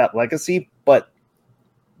going to have that legacy, but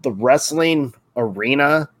the wrestling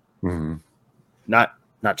arena, not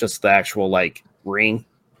just the actual like ring,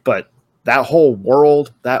 but that whole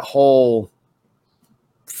world, that whole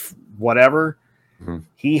whatever,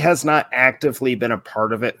 he has not actively been a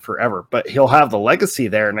part of it forever, but he'll have the legacy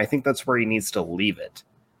there. And I think that's where he needs to leave it.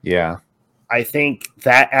 Yeah. I think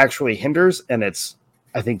that actually hinders. And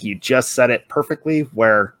I think you just said it perfectly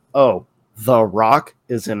where, The Rock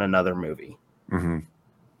is in another movie.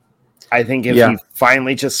 I think if he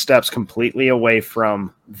finally just steps completely away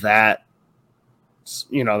from that,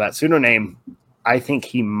 that pseudonym, I think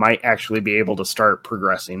he might actually be able to start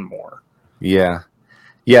progressing more. Yeah.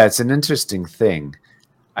 Yeah, it's an interesting thing.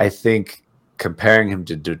 I think comparing him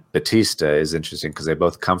to Batista is interesting because they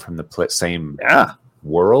both come from the same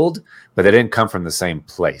world, but they didn't come from the same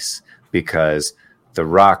place, because The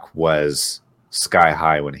Rock was sky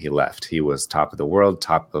high when he left. He was top of the world,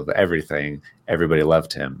 top of everything. Everybody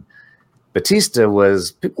loved him. Batista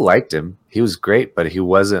people liked him. He was great, but he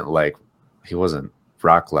wasn't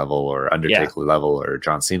Rock level or Undertaker level or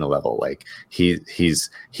John Cena level. Like he's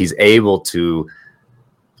able to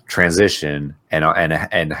transition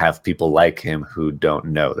and have people like him who don't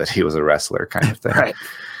know that he was a wrestler, kind of thing. Right.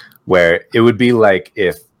 Where it would be like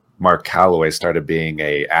if Mark Calloway started being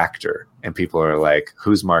a actor and people are like,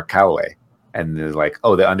 who's Mark Calloway? And they're like,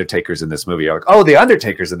 oh, the Undertaker's in this movie. You're like, oh, the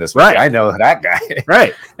Undertaker's in this movie. Right. I know that guy.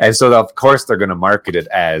 Right. And so of course they're going to market it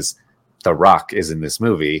as The Rock is in this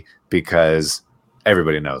movie, because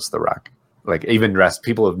everybody knows The Rock. Like even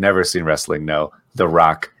people who've never seen wrestling know The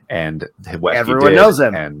Rock and what everyone he did, knows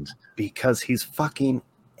him, and because he's fucking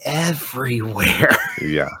everywhere.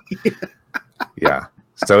 Yeah.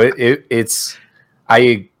 So it's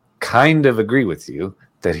I kind of agree with you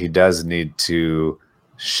that he does need to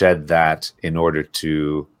shed that in order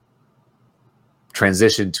to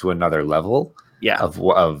transition to another level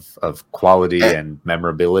of quality and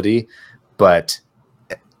memorability. But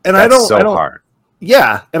and that's I don't hard.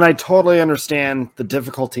 Yeah, and I totally understand the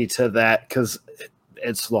difficulty to that, because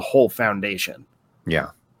it's the whole foundation. Yeah.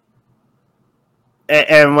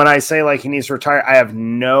 And when I say like he needs to retire, I have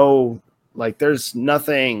there's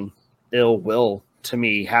nothing ill will to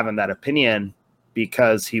me having that opinion,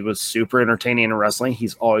 because he was super entertaining in wrestling.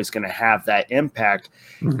 He's always going to have that impact.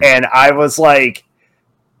 And I was like,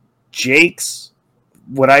 Jake's,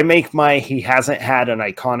 when I make he hasn't had an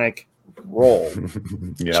iconic role,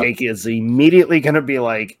 Jake is immediately going to be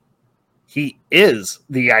like, he is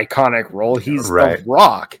the iconic role. He's The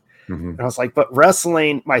Rock. And I was like, but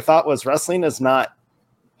wrestling, my thought was wrestling is not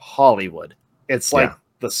Hollywood. It's like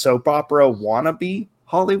the soap opera wannabe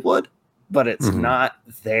Hollywood, but it's not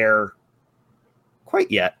there quite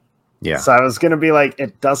yet. Yeah. So I was going to be like,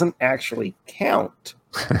 it doesn't actually count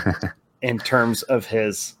in terms of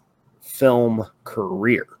his film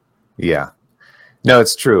career. Yeah. No,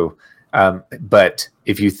 it's true. But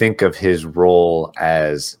if you think of his role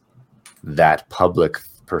as that public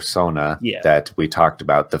persona that we talked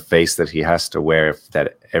about, the face that he has to wear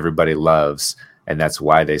that everybody loves, and that's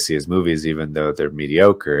why they see his movies even though they're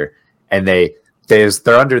mediocre, and they're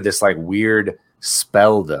under this like weird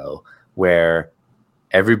spell though where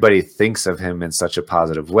everybody thinks of him in such a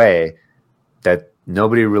positive way that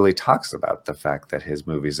nobody really talks about the fact that his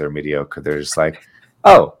movies are mediocre. They're just like,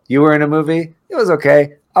 oh, you were in a movie? It was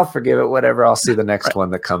okay. I'll forgive it, whatever. I'll see the next one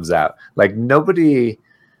that comes out. Like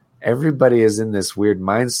everybody is in this weird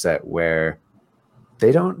mindset where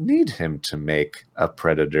they don't need him to make a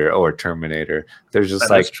Predator or Terminator. They're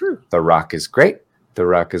just true. The Rock is great. The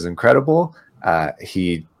Rock is incredible.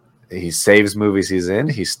 He saves movies he's in.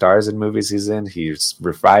 He stars in movies he's in. He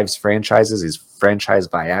revives franchises. He's franchise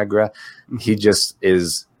Viagra. He just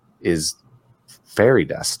is fairy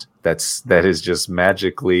dust. That is just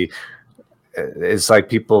magically. It's like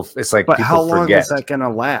people. It's like, but people how long forget. Is that going to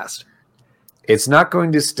last? It's not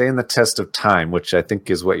going to stand the test of time, which I think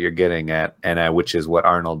is what you're getting at, and which is what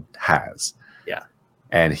Arnold has. Yeah,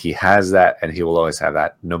 and he has that, and he will always have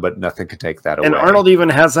that. No, but nothing can take that away. And Arnold even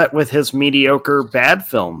has that with his mediocre bad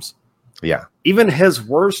films. Yeah, even his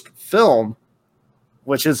worst film,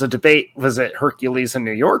 which is a debate: was it Hercules in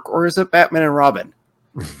New York or is it Batman and Robin?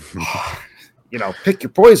 Pick your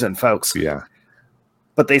poison, folks. Yeah.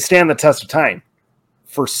 But they stand the test of time.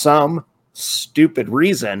 For some stupid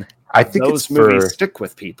reason, I think those movies stick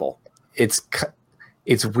with people. It's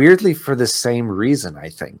weirdly for the same reason, I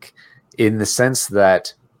think, in the sense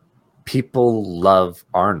that people love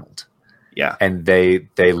Arnold. Yeah. And they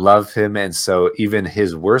love him, and so even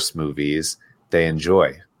his worst movies they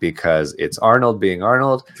enjoy because it's Arnold being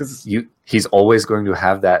Arnold. He's always going to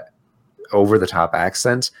have that over-the-top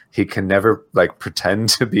accent. He can never pretend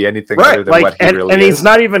to be anything other than what he really is. And he's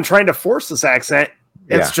not even trying to force this accent.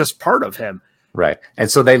 It's just part of him. Right. And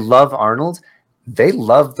so they love Arnold. They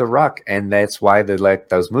love The Rock, and that's why they like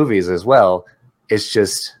those movies as well. It's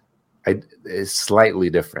just it's slightly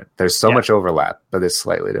different. There's so much overlap, but it's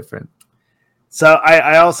slightly different. So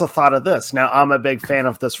I also thought of this. Now, I'm a big fan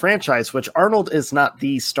of this franchise, which Arnold is not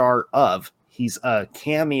the star of. He's a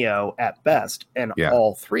cameo at best in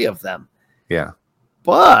all three of them. Yeah.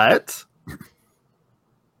 But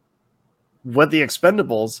what the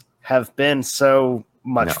Expendables have been so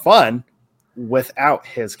much fun without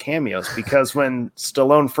his cameos, because when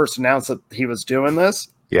Stallone first announced that he was doing this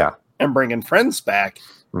and bringing friends back,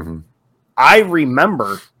 I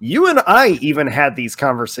remember you and I even had these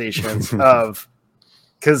conversations of,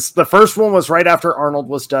 because the first one was right after Arnold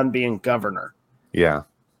was done being governor. Yeah.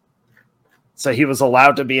 So he was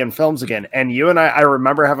allowed to be in films again. And you and I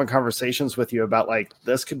remember having conversations with you about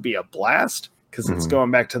this could be a blast because it's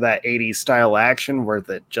going back to that 80s style action where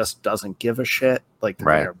that just doesn't give a shit. They're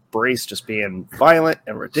going to embrace just being violent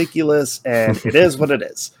and ridiculous. And it is what it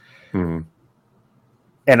is. And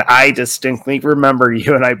I distinctly remember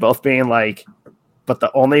you and I both being like, but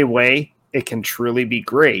the only way it can truly be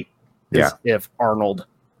great is if Arnold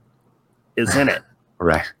is in it.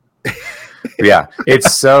 Right. Yeah.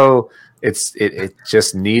 It's so... It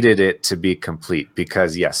just needed it to be complete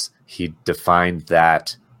because yes, he defined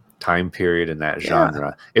that time period and that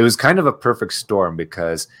genre. It was kind of a perfect storm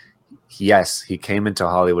because yes, he came into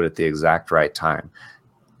Hollywood at the exact right time.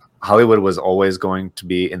 Hollywood was always going to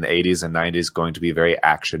be in the 80s and 90s going to be very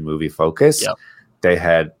action movie focused.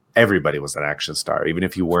 Yep. Everybody was an action star. Even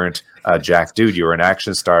if you weren't a jack dude, you were an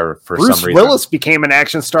action star for some reason. Bruce Willis became an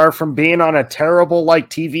action star from being on a terrible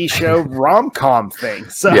TV show rom-com thing.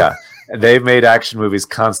 So yeah. They've made action movies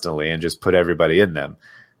constantly and just put everybody in them.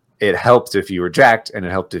 It helped if you were jacked, and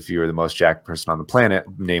it helped if you were the most jacked person on the planet,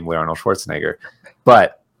 namely Arnold Schwarzenegger.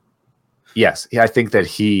 But yes, I think that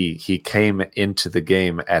he came into the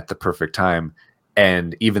game at the perfect time.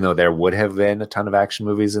 And even though there would have been a ton of action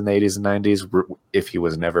movies in the 80s and 90s, if he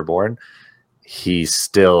was never born, he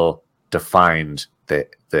still defined the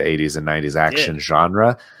 80s and 90s action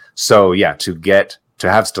genre. So yeah, to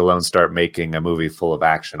have Stallone start making a movie full of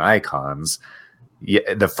action icons,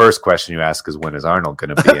 the first question you ask is, when is Arnold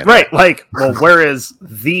going to be in right, it? Where is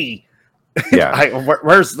the...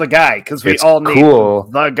 where's the guy? Because we all need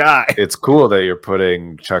the guy. It's cool that you're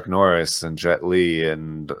putting Chuck Norris and Jet Li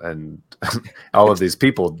and all of these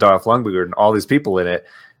people, Dolph Lundgren, and all these people in it.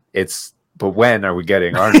 But when are we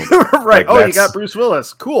getting Arnold? Right. You got Bruce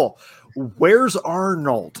Willis. Cool. Where's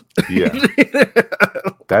Arnold? Yeah.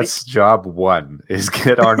 That's job one, is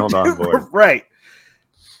get Arnold on board. Right.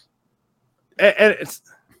 And it's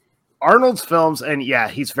Arnold's films, and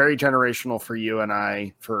he's very generational for you and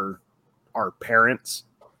I, for our parents.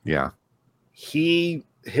 Yeah.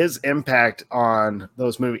 His impact on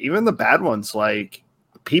those movies, even the bad ones,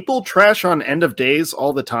 people trash on End of Days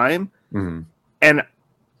all the time. And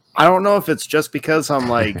I don't know if it's just because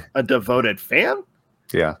I'm a devoted fan.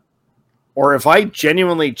 Yeah. Or if I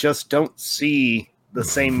genuinely just don't see the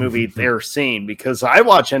same movie they're seeing, because I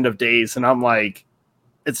watch End of Days and I'm like,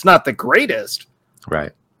 it's not the greatest,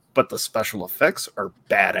 Right. but the special effects are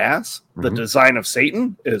badass. The design of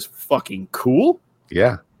Satan is fucking cool.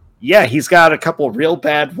 Yeah. Yeah, he's got a couple real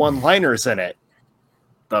bad one-liners in it.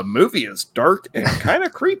 The movie is dark and kind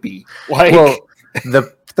of creepy. Like, Well,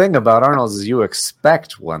 the thing about Arnold is you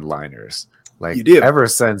expect one-liners. Like, You do. ever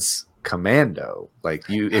since Commando, like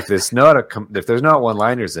if there's not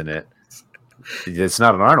one-liners in it, it's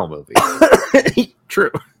not an Arnold movie.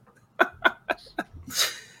 true.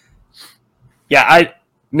 Yeah,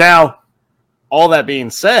 now, all that being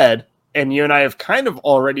said, and you and I have kind of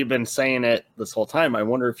already been saying it this whole time, I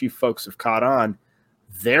wonder if you folks have caught on,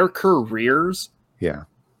 their careers Yeah.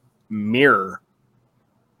 mirror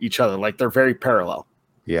each other. Like, they're very parallel.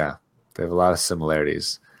 Yeah. They have a lot of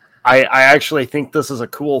similarities. I actually think this is a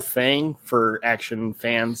cool thing for action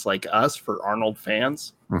fans like us, for Arnold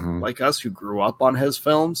fans like us who grew up on his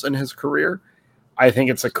films and his career. I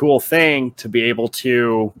think it's a cool thing to be able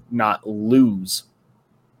to not lose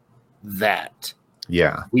that.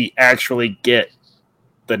 Yeah. We actually get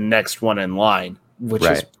the next one in line, which is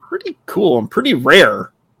Right. pretty cool and pretty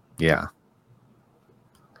rare. Yeah.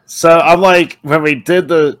 So I'm like, when we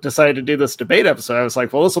decided to do this debate episode, I was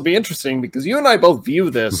like, well, this will be interesting because you and I both view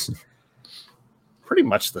this pretty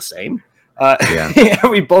much the same. Yeah.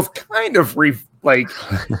 We both kind of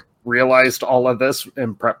realized all of this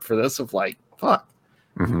in prep for this of like, fuck,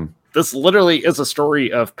 this literally is a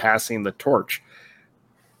story of passing the torch.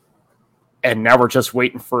 And now we're just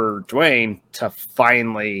waiting for Dwayne to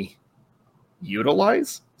finally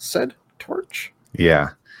utilize said torch. Yeah.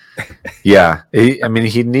 Yeah.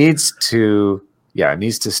 He needs to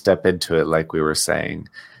step into it like we were saying.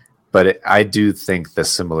 But I do think the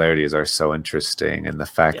similarities are so interesting. And the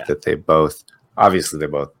fact that they're both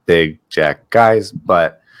big jack guys,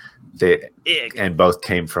 but and both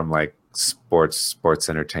came from like sports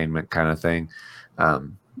entertainment kind of thing.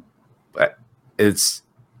 But it's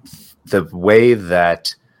the way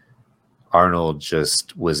that Arnold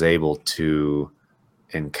just was able to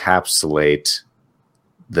encapsulate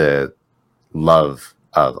the love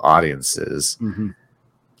of audiences,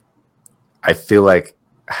 I feel like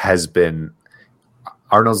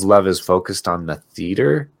Arnold's love is focused on the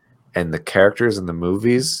theater and the characters in the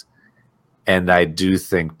movies. And I do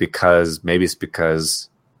think because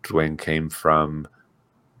Dwayne came from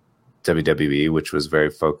WWE, which was very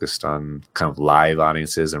focused on kind of live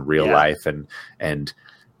audiences and real life, and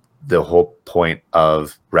the whole point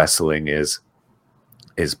of wrestling is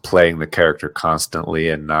playing the character constantly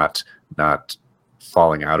and not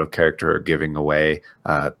falling out of character or giving away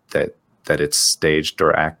that it's staged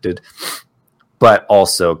or acted. But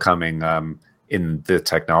also coming in the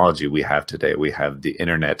technology we have today, we have the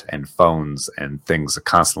internet and phones and things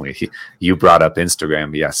constantly. You brought up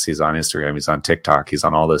Instagram. Yes, he's on Instagram. He's on TikTok. He's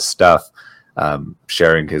on all this stuff,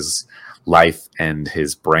 sharing his life and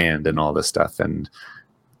his brand and all this stuff. And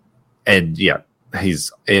yeah,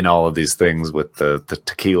 he's in all of these things with the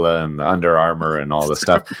tequila and the Under Armour and all this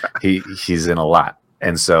stuff. He's in a lot.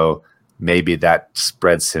 And so maybe that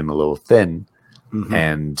spreads him a little thin,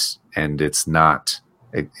 and it's not,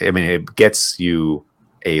 it gets you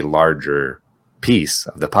a larger piece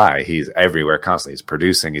of the pie. He's everywhere constantly. He's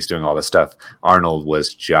producing, he's doing all this stuff. Arnold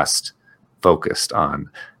was just focused on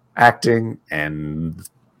acting and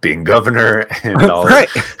being governor and all right.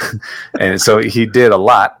 And so he did a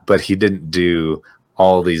lot, but he didn't do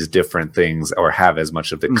all these different things or have as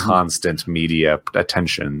much of the constant media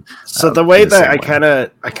attention. So the way that I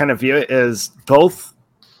kind of view it is both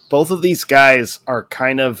of these guys are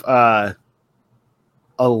kind of a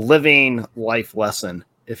living life lesson,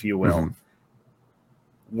 if you will,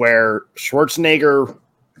 where Schwarzenegger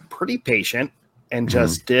pretty patient and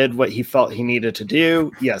just did what he felt he needed to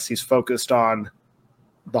do. Yes, he's focused on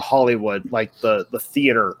the Hollywood, like the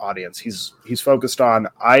theater audience. He's focused on,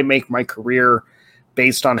 I make my career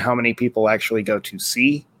based on how many people actually go to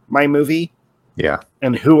see my movie. Yeah.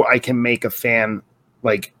 And who I can make a fan,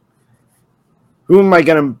 like, who am I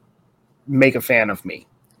going to make a fan of me?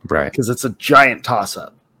 Right. Because it's a giant toss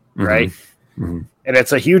up, right? And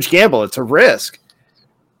it's a huge gamble. It's a risk.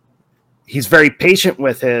 He's very patient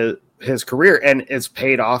with his career, and it's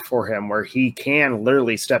paid off for him where he can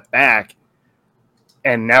literally step back.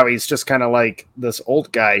 And now he's just kind of like this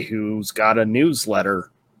old guy who's got a newsletter.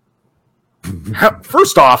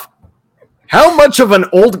 First off, how much of an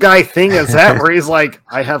old guy thing is that where he's like,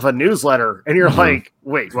 I have a newsletter? And you're like,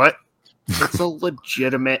 wait, what? It's a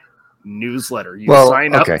legitimate newsletter. You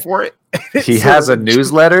sign up for it? He has a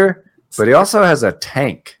newsletter, but he also has a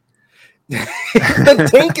tank. The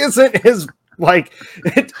tank isn't his, like,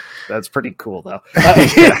 that's pretty cool, though.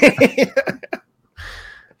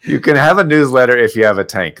 You can have a newsletter if you have a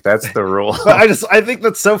tank. That's the rule. I think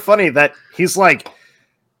that's so funny that he's like,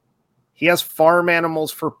 he has farm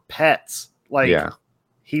animals for pets. Like, Yeah.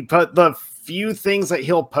 he put the few things that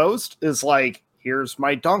he'll post is like, here's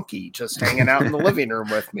my donkey just hanging out in the living room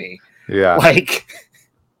with me. Yeah. Like,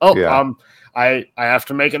 Yeah. I have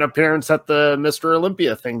to make an appearance at the Mr.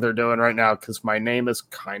 Olympia thing they're doing right now because my name is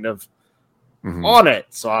kind of Mhm. on it.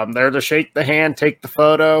 So I'm there to shake the hand, take the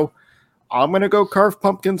photo. I'm gonna go carve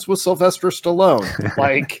pumpkins with Sylvester Stallone.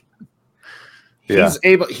 Like, Yeah.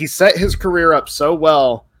 he set his career up so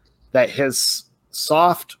well that his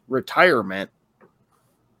soft retirement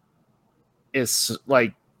is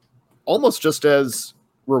like almost just as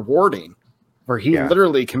rewarding, where he Yeah.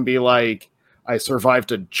 literally can be like, I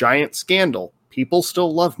survived a giant scandal. People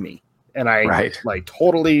still love me. And I Right. like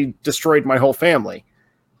totally destroyed my whole family.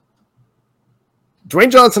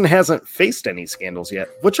 Dwayne Johnson hasn't faced any scandals yet,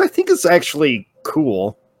 which I think is actually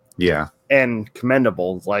cool Yeah. and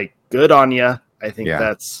commendable. Like, good on you. I think Yeah.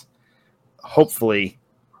 that's hopefully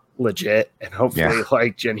legit and hopefully Yeah.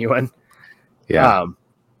 like genuine. Yeah.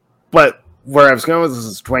 But where I was going with this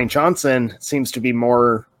is Dwayne Johnson seems to be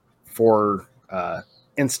more for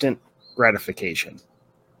instant gratification.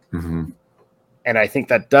 Mhm. And I think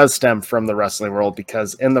that does stem from the wrestling world,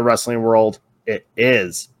 because in the wrestling world,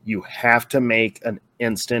 you have to make an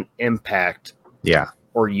instant impact Yeah.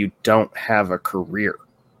 or you don't have a career.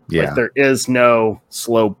 Yeah. Like, there is no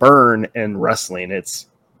slow burn in wrestling. It's,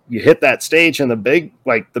 you hit that stage in the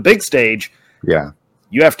big stage, Yeah.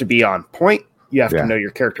 you have to be on point. You have Yeah. to know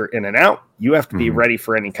your character in and out. You have to be Mhm. ready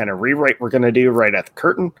for any kind of rewrite we're going to do right at the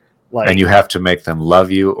curtain. Like, And you have to make them love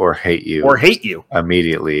you or hate you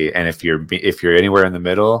immediately. And if you're anywhere in the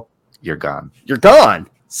middle, you're gone. You're gone.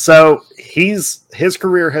 So his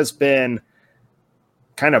career has been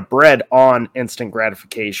kind of bred on instant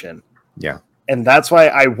gratification. Yeah. And that's why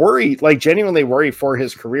I worry, like genuinely worry for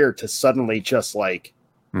his career to suddenly just like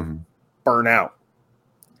Mhm. burn out.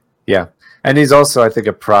 Yeah. And he's also, I think,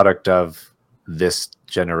 a product of this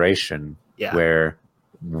generation Yeah. where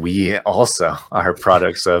we also are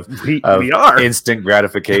products of We are. instant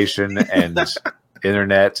gratification and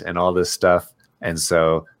internet and all this stuff. And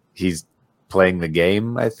so he's playing the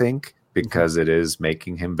game, I think, because it is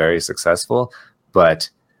making him very successful. But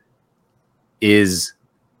is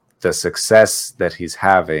the success that he's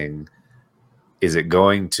having, is it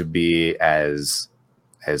going to be as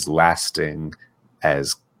lasting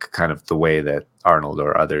as kind of the way that Arnold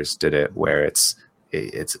or others did it, where it's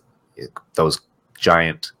those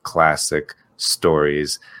giant classic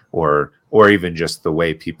stories, or even just the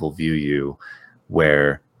way people view you,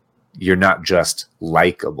 where you're not just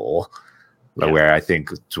likable, where I think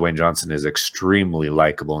Dwayne Johnson is extremely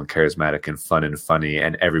likable and charismatic and fun and funny,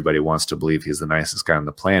 and everybody wants to believe he's the nicest guy on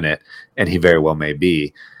the planet, and he very well may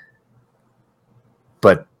be.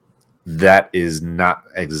 But that is not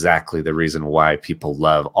exactly the reason why people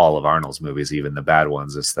love all of Arnold's movies, even the bad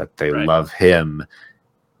ones. Is that they love him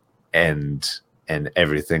and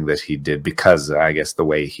everything that he did, because I guess the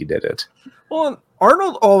way he did it. Well,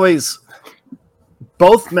 Arnold always,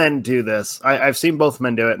 both men do this. I've seen both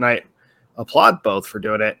men do it, and I applaud both for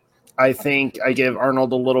doing it. I think I give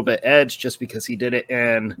Arnold a little bit edge just because he did it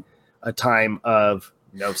in a time of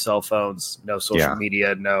no cell phones, no social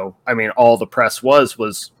media, all the press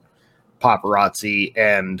was paparazzi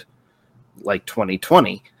and like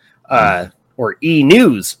 2020 or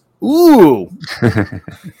E-News. Ooh.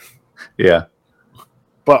 Yeah.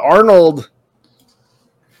 But Arnold,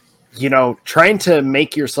 trying to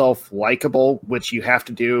make yourself likable, which you have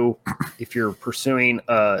to do if you're pursuing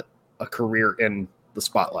a career in the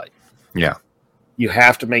spotlight. Yeah. You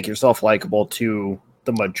have to make yourself likable to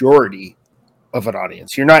the majority of an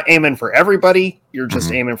audience. You're not aiming for everybody. You're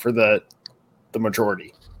just aiming for the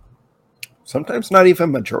majority. Sometimes not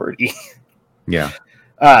even majority. Yeah.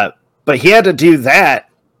 But he had to do that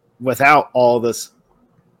without all this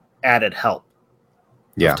added help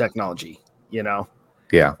of technology, Yeah.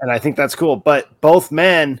 And I think that's cool. But both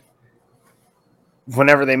men,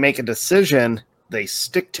 whenever they make a decision, they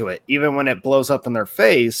stick to it. Even when it blows up in their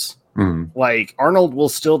face, like Arnold will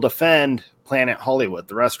still defend Planet Hollywood,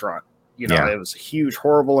 the restaurant. It was a huge,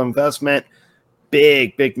 horrible investment.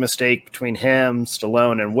 Big mistake between him,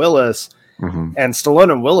 Stallone, and Willis. And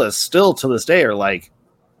Stallone and Willis still to this day are like,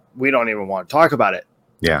 we don't even want to talk about it.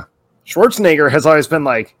 Yeah. Schwarzenegger has always been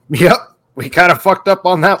like, yep, we kind of fucked up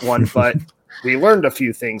on that one, but we learned a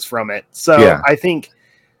few things from it. So I think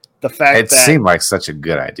the fact that it seemed like such a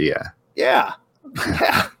good idea. Yeah.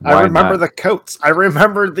 I remember the coats. I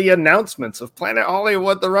remember the announcements of Planet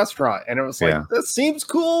Hollywood, the restaurant. And it was like, this seems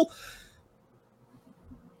cool.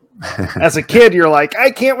 As a kid, you're like,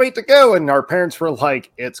 I can't wait to go. And our parents were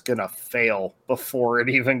like, it's going to fail before it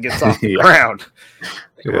even gets off the ground.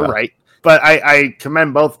 They were right. But I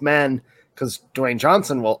commend both men because Dwayne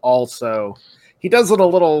Johnson will also, he does it a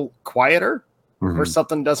little quieter where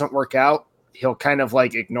something doesn't work out. He'll kind of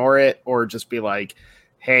like ignore it or just be like,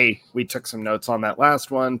 hey, we took some notes on that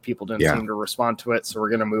last one. People didn't seem to respond to it. So we're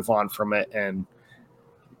going to move on from it and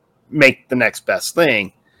make the next best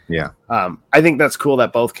thing. Yeah. I think that's cool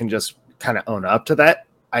that both can just kind of own up to that.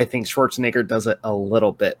 I think Schwarzenegger does it a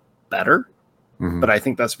little bit better, but I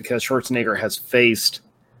think that's because Schwarzenegger has faced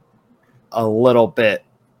a little bit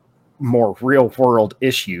more real world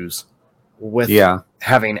issues with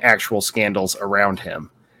having actual scandals around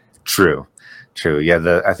him. True.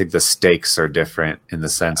 Yeah. I think the stakes are different in the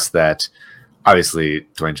sense that obviously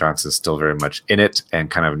Dwayne Johnson is still very much in it and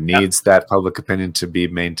kind of needs that public opinion to be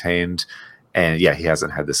maintained. And he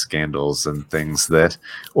hasn't had the scandals and things that,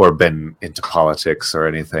 or been into politics or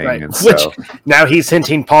anything. Right. And which now he's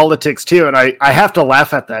hinting politics too. And I have to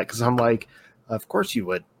laugh at that because I'm like, of course you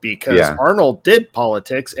would, because Arnold did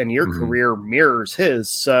politics and your career mirrors his.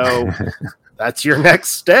 So that's your next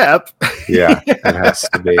step. It has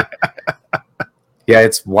to be.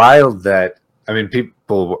 It's wild that, I mean,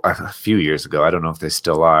 people a few years ago, I don't know if they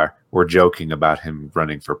still are, were joking about him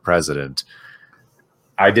running for president.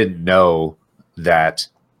 I didn't know that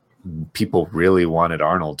people really wanted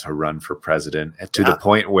Arnold to run for president to the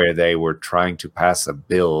point where they were trying to pass a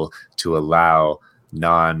bill to allow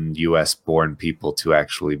non-US born people to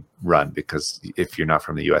actually run, because if you're not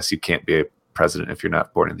from the US, you can't be a president if you're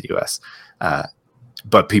not born in the US.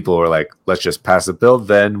 But people were like, let's just pass a bill,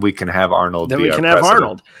 then we can have Arnold be our president. Then we can have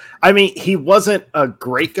Arnold. I mean, he wasn't a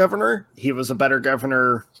great governor. He was a better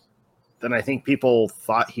governor than I think people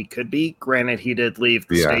thought he could be. Granted, he did leave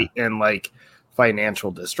the state in like financial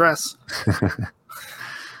distress.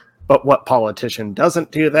 But what politician doesn't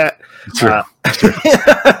do that?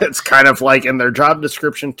 It's kind of like in their job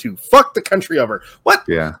description to fuck the country over. What?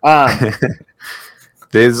 Yeah.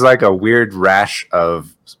 There's like a weird rash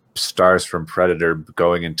of stars from Predator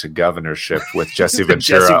going into governorship with Jesse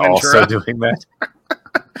Ventura, also doing that.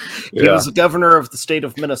 He was the governor of the state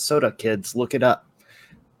of Minnesota, kids. Look it up.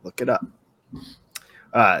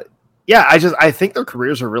 I think their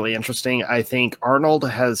careers are really interesting. I think Arnold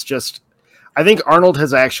has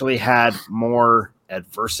actually had more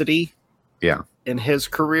adversity in his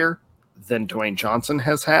career than Dwayne Johnson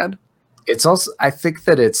has had. It's also, I think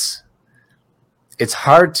that it's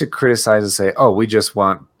hard to criticize and say, oh, we just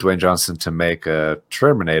want Dwayne Johnson to make a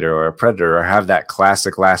Terminator or a Predator or have that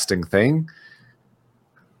classic lasting thing.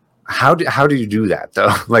 How do you do that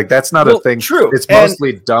though? Like, that's not a thing. True. It's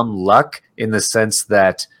mostly dumb luck in the sense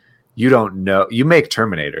that you don't know. You make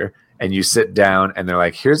Terminator and you sit down and they're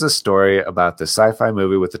like, here's a story about the sci-fi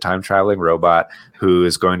movie with the time traveling robot who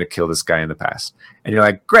is going to kill this guy in the past. And you're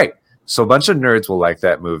like, great. So a bunch of nerds will like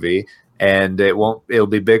that movie and it'll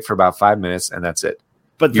be big for about 5 minutes and that's it.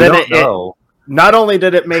 But you then not only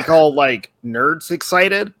did it make all like nerds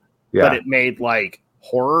excited, but it made like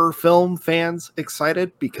horror film fans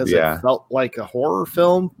excited because it felt like a horror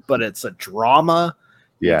film, but it's a drama.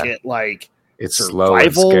 You get like it's slow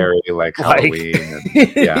and scary, like Halloween.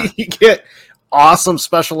 And, you get awesome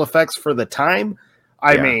special effects for the time.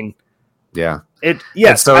 I mean,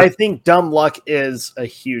 I think dumb luck is a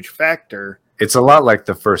huge factor. It's a lot like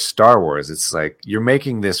the first Star Wars. It's like you're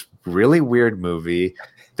making this really weird movie.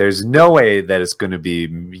 There's no way that it's going to be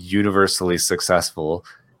universally successful.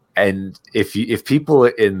 And if people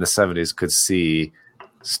in the 70s could see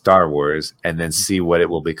Star Wars and then see what it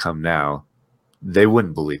will become now, they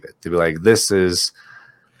wouldn't believe it. They'd be like, there's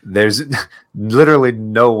literally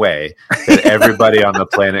no way that everybody on the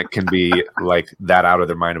planet can be like that out of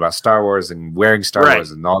their mind about Star Wars and wearing Star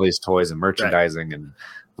Wars and all these toys and merchandising and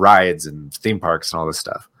rides and theme parks and all this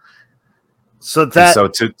stuff. So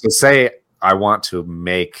to say I want to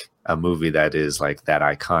make a movie that is like that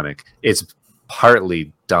iconic, it's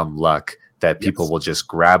partly dumb luck that people will just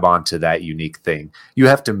grab onto that unique thing. You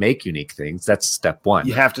have to make unique things. That's step one.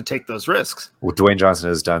 You have to take those risks. Well, Dwayne Johnson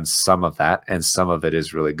has done some of that, and some of it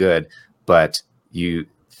is really good, but he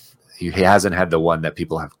hasn't had the one that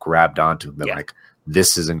people have grabbed onto and been like,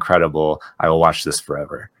 this is incredible. I will watch this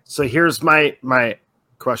forever. So here's my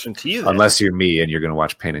question to you then. Unless you're me and you're going to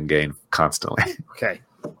watch Pain and Gain constantly. Okay.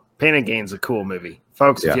 Pain and Gain's a cool movie.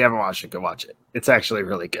 Folks, if you haven't watched it, go watch it. It's actually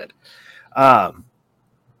really good.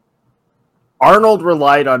 Arnold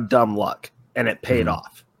relied on dumb luck, and it paid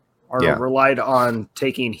off. Arnold relied on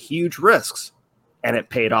taking huge risks, and it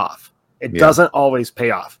paid off. It doesn't always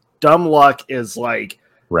pay off. Dumb luck is like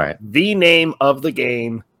the name of the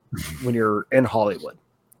game when you're in Hollywood.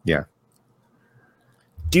 Yeah.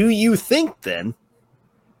 Do you think then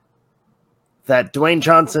that Dwayne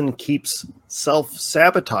Johnson keeps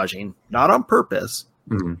self-sabotaging, not on purpose,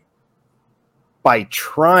 by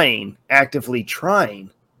actively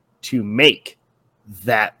trying to make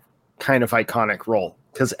that kind of iconic role?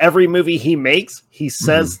 Because every movie he makes, he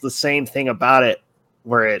says the same thing about it,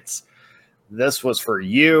 where it's, this was for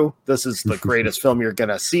you. This is the greatest film you're going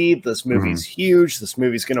to see. This movie's huge. This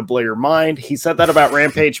movie's going to blow your mind. He said that about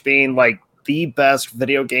Rampage being like the best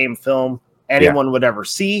video game film anyone would ever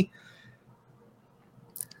see.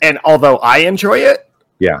 And although I enjoy it,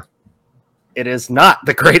 it is not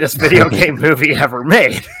the greatest video game movie ever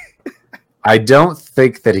made. I don't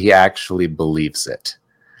think that he actually believes it.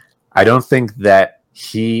 I don't think that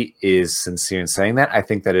he is sincere in saying that. I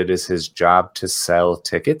think that it is his job to sell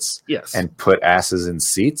tickets and put asses in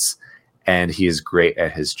seats, and he is great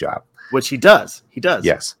at his job. Which he does. He does.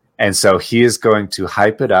 Yes. And so he is going to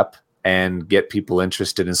hype it up and get people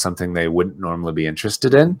interested in something they wouldn't normally be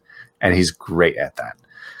interested in, and he's great at that.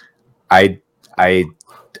 I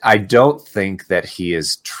don't think that he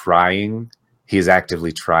is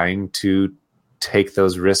actively trying to take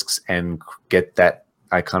those risks and get that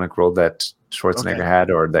iconic role that Schwarzenegger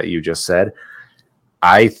had, or that you just said.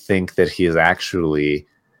 I think that he is actually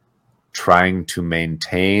trying to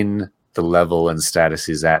maintain the level and status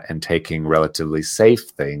he's at and taking relatively safe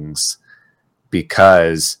things,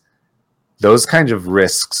 because those kinds of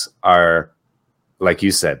risks are, like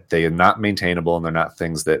you said, they are not maintainable, and they're not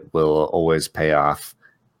things that will always pay off.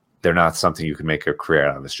 They're not something you can make a career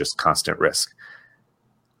out of. It's just constant risk.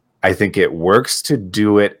 I think it works to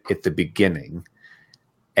do it at the beginning,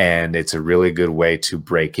 and it's a really good way to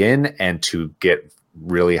break in and to get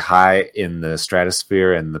really high in the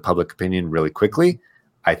stratosphere and the public opinion really quickly.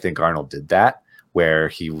 I think Arnold did that, where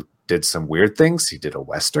he did some weird things. He did a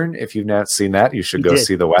Western. If you've not seen that, you should go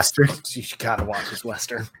see the Western. You gotta watch his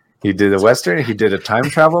Western. He did a Western. He did a time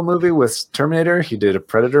travel movie with Terminator. He did a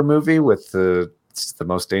Predator movie with the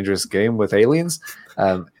most dangerous game with aliens.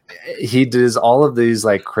 He does all of these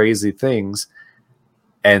like crazy things,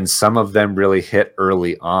 and some of them really hit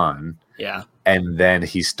early on. Yeah. And then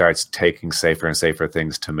he starts taking safer and safer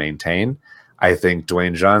things to maintain. I think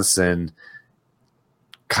Dwayne Johnson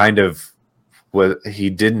he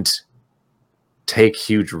didn't take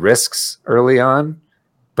huge risks early on,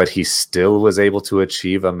 but he still was able to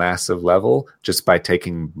achieve a massive level just by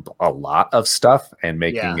taking a lot of stuff and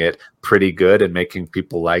making it pretty good and making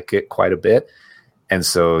people like it quite a bit. And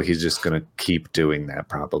so he's just going to keep doing that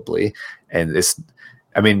probably. And it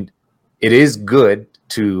is good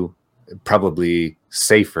to probably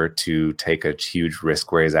safer to take a huge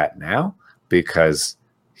risk where he's at now, because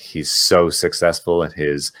he's so successful, and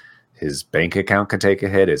his bank account could take a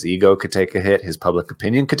hit, his ego could take a hit, his public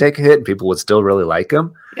opinion could take a hit, and people would still really like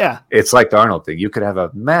him. Yeah. It's like the Arnold thing. You could have a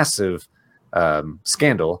massive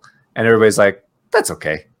scandal, and everybody's like, that's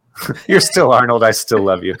okay. You're still Arnold. I still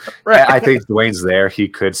love you. Right. I think Dwayne's there. He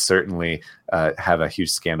could certainly have a huge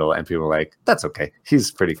scandal, and people are like, that's okay.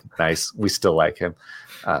 He's pretty nice. We still like him.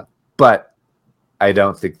 But I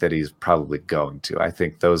don't think that he's probably going to. I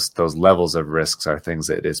think those levels of risks are things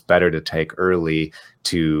that it's better to take early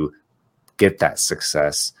to get that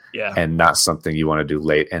success, and not something you want to do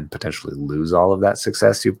late and potentially lose all of that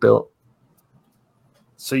success you've built.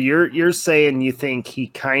 So you're saying you think he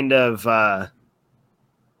kind of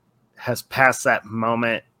has passed that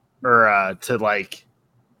moment, or to like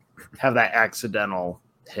have that accidental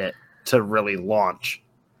hit to really launch?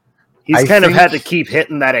 He's kind of had to keep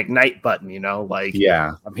hitting that ignite button, like,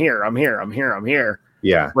 I'm here.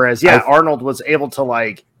 Yeah. Whereas, Arnold was able to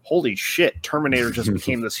like, holy shit, Terminator just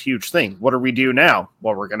became this huge thing. What do we do now?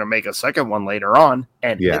 Well, we're going to make a second one later on,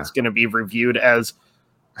 and it's going to be reviewed as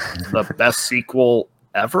the best sequel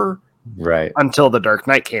ever. Right. Until The Dark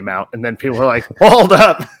Knight came out, and then people were like, hold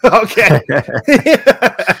up. Okay.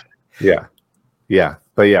 Yeah.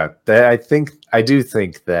 But I think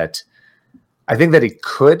that he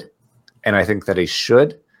could, and I think that he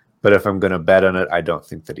should, but if I'm going to bet on it, I don't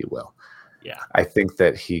think that he will. Yeah. I think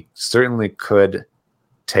that he certainly could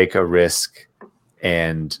take a risk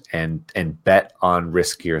and bet on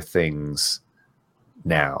riskier things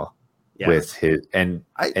now with his and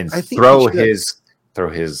throw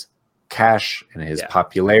his cash and his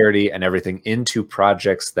popularity and everything into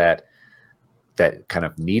projects that kind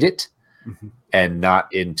of need it, and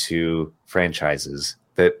not into franchises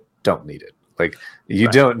that don't need it. Like, you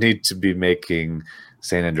don't need to be making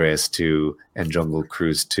San Andreas 2 and Jungle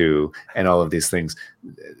Cruise 2 and all of these things.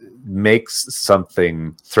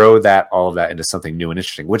 Throw all of that into something new and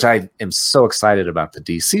interesting, which I am so excited about the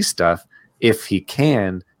DC stuff. If he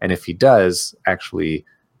can, and if he does actually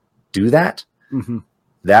do that, Mm-hmm.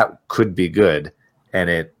 that could be good, and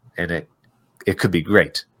it could be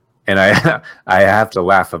great. And I I have to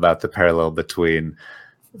laugh about the parallel between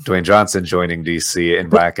Dwayne Johnson joining DC and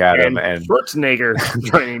Black Adam and Schwarzenegger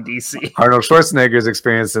joining DC. Arnold Schwarzenegger's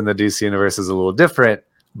experience in the DC universe is a little different,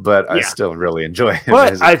 but I still really enjoy him.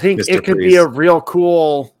 But as I think Mr. it could be Freeze. a real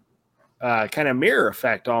cool kind of mirror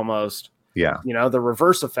effect almost. Yeah. You know, the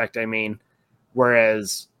reverse effect, I mean,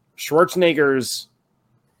 whereas Schwarzenegger's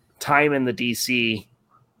time in the DC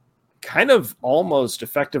kind of almost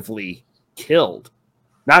effectively killed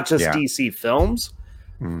not just DC films,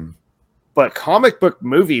 but comic book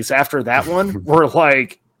movies after that one were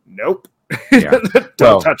like, nope,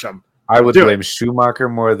 don't touch them. I would blame Schumacher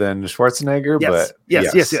more than Schwarzenegger, but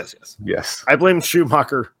yes. I blame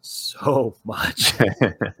Schumacher so much.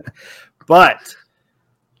 But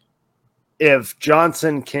if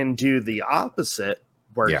Johnson can do the opposite,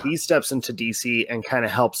 where he steps into DC and kind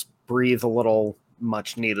of helps breathe a little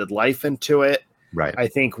much needed life into it, right? I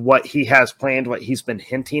think what he has planned, what he's been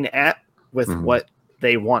hinting at with what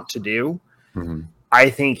they want to do, I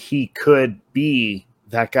think he could be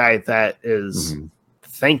that guy that is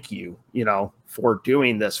thank you, you know, for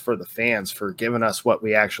doing this for the fans, for giving us what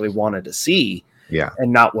we actually wanted to see,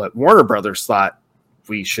 and not what Warner Brothers thought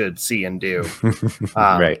we should see and do.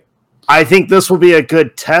 Right. I think this will be a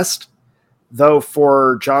good test, though,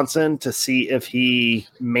 for Johnson to see if he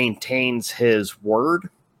maintains his word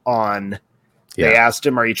on. They asked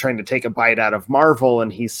him, "Are you trying to take a bite out of Marvel?"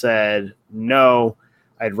 And he said, "No,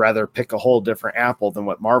 I'd rather pick a whole different apple than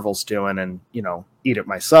what Marvel's doing, and you know, eat it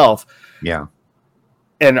myself." Yeah.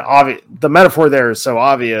 And the metaphor there is so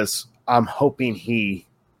obvious. I'm hoping he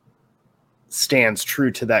stands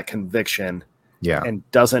true to that conviction, and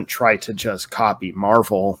doesn't try to just copy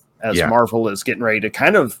Marvel, as Marvel is getting ready to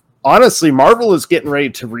kind of. Honestly, Marvel is getting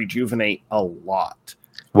ready to rejuvenate a lot.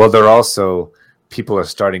 Well, they're also, people are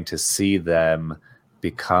starting to see them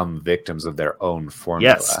become victims of their own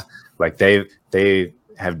formula. Yes. Like they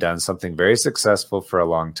have done something very successful for a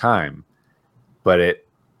long time, but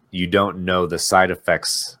you don't know the side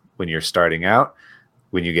effects when you're starting out.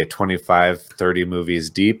 When you get 25, 30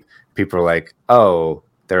 movies deep, people are like, oh,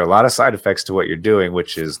 there are a lot of side effects to what you're doing,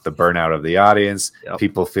 which is the burnout of the audience,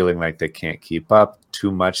 people feeling like they can't keep up, too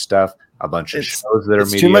much stuff, a bunch of shows that are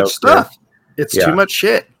mediocre. Too much stuff. It's too much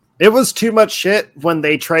shit. It was too much shit when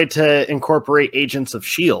they tried to incorporate Agents of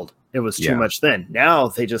S.H.I.E.L.D. It was too much then. Now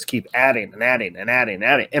they just keep adding and adding and adding and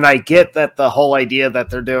adding. And I get that the whole idea that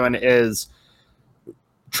they're doing is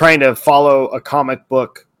trying to follow a comic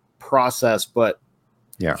book process, but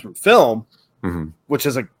through film, which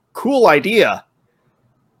is a cool idea.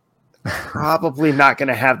 Probably not going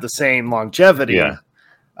to have the same longevity.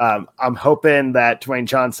 I'm hoping that Dwayne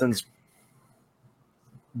Johnson's,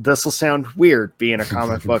 this will sound weird being a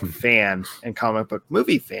comic book fan and comic book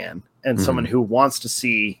movie fan and someone who wants to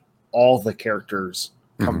see all the characters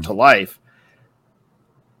come to life.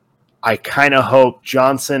 I kind of hope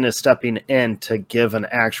Johnson is stepping in to give an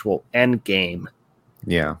actual end game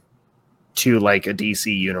to like a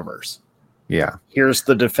DC universe. Here's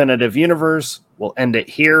the definitive universe. We'll end it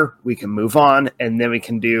here. We can move on, and then we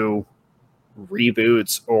can do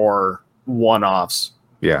reboots or one-offs.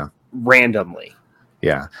 Randomly.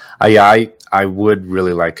 I would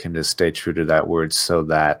really like him to stay true to that word, so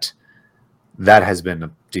that has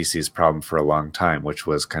been DC's problem for a long time, which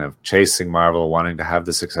was kind of chasing Marvel, wanting to have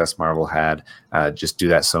the success Marvel had, just do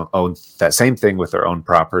that that same thing with their own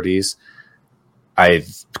properties. I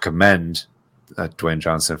commend Dwayne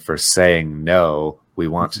Johnson for saying no. We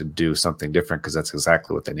want to do something different, because that's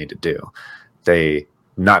exactly what they need to do. They,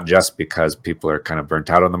 not just because people are kind of burnt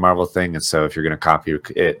out on the Marvel thing, and so if you're going to copy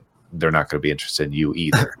it, they're not going to be interested in you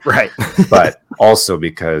either. Right. But also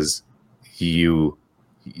because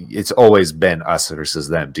it's always been us versus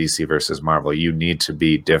them, DC versus Marvel. You need to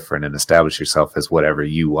be different and establish yourself as whatever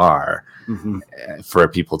you are for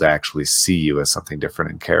people to actually see you as something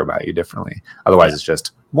different and care about you differently. Otherwise, it's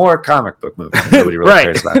just more comic book movies. Nobody really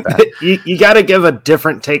cares about that. You got to give a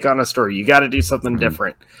different take on a story. You got to do something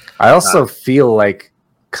different. I also feel like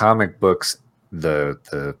comic books,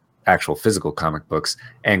 the actual physical comic books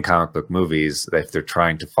and comic book movies, if they're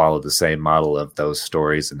trying to follow the same model of those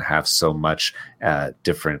stories and have so much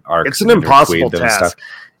different arcs, it's an impossible task.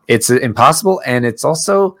 It's impossible, and it's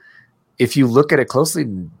also, if you look at it closely,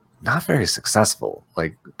 not very successful.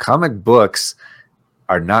 Like, comic books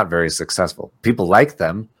are not very successful. People like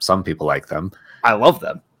them. Some people like them. I love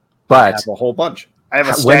them. But I have a whole bunch. I have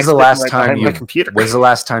a when's the last time my computer? When's the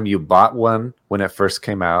last time you bought one when it first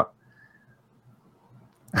came out?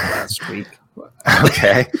 Last week.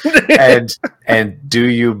 Okay. And do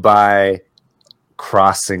you buy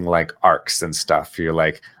crossing like arcs and stuff? You're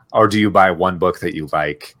like, or do you buy one book that you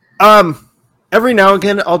like? Every now and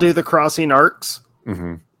again, I'll do the crossing arcs.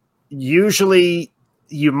 Mm-hmm. Usually,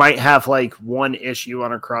 you might have like one issue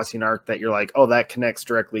on a crossing arc that you're like, oh, that connects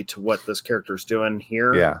directly to what this character's doing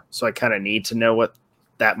here. Yeah. So I kind of need to know what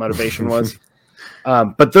that motivation was.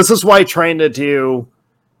 But this is why trying to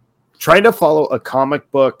follow a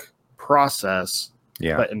comic book process,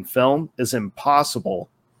 but in film is impossible,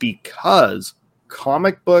 because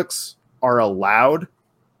comic books are allowed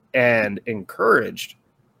and encouraged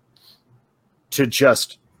to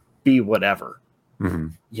just be whatever. Mm-hmm.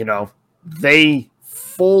 You know, they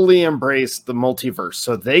fully embrace the multiverse,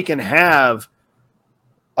 so they can have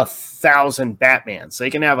 1,000 Batmans, they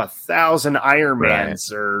can have 1,000 Iron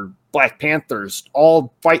Mans or Black Panthers,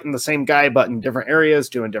 all fighting the same guy, but in different areas,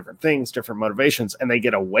 doing different things, different motivations, and they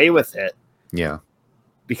get away with it. Yeah.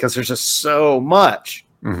 Because there's just so much.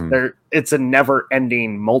 Mm-hmm. It's a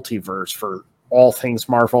never-ending multiverse for all things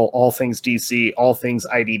Marvel, all things DC, all things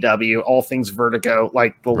IDW, all things Vertigo.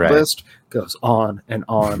 Like, the list goes on and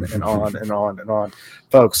on and on and on and on.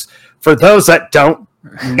 Folks, for those that don't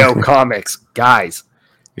know comics, guys,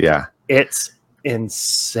 it's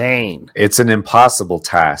insane. It's an impossible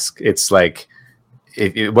task. It's like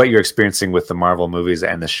what you're experiencing with the Marvel movies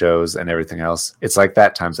and the shows and everything else. It's like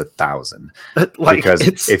that times 1,000.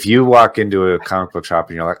 Because if you walk into a comic book shop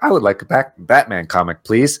and you're like, I would like a Batman comic,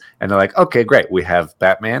 please. And they're like, okay, great. We have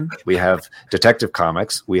Batman. We have Detective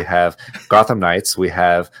Comics. We have Gotham Knights. We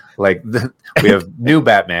have we have new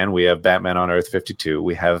Batman. We have Batman on Earth 52.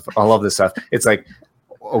 We have all of this stuff. It's like,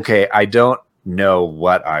 okay, I don't know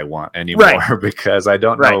what I want anymore because I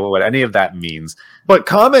don't know what any of that means. But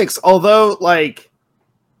comics, although like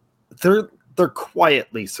they're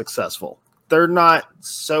quietly successful. They're not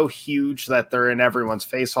so huge that they're in everyone's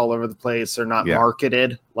face all over the place. They're not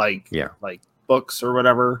marketed like books or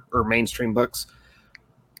whatever, or mainstream books.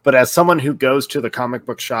 But as someone who goes to the comic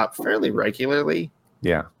book shop fairly regularly,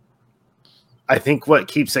 I think what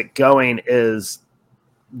keeps it going is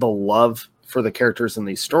the love for the characters in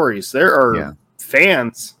these stories. There are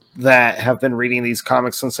fans that have been reading these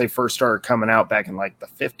comics since they first started coming out back in like the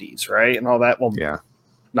 50s, right? And all that. Well,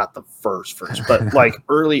 not the first, but like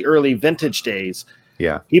early vintage days.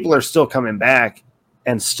 Yeah. People are still coming back,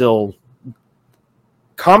 and still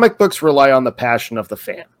comic books rely on the passion of the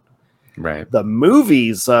fan. Right. The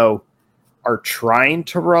movies, though, are trying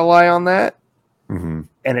to rely on that. Mm-hmm.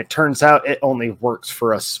 And it turns out it only works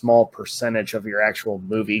for a small percentage of your actual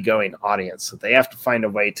movie going audience. So they have to find a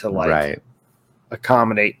way to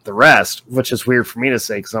accommodate the rest, which is weird for me to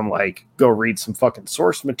say, because I'm like, go read some fucking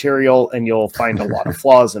source material and you'll find a lot of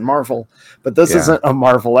flaws in Marvel. But this isn't a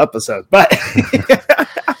Marvel episode. But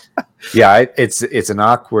it's an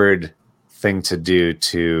awkward thing to do,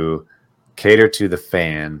 to cater to the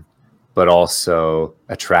fan, but also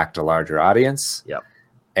attract a larger audience. Yep.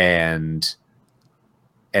 And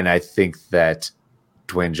I think that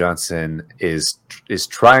Dwayne Johnson is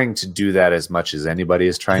trying to do that as much as anybody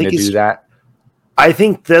is trying to do that. I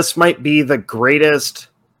think this might be the greatest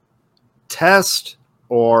test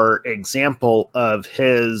or example of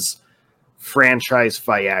his franchise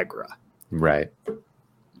Viagra. Right.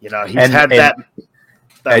 You know, he's had that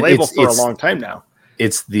label for a long time now.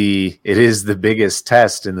 It is the biggest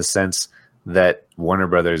test in the sense that Warner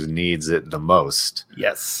Brothers needs it the most.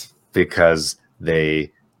 Yes. Because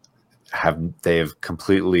they've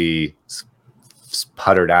completely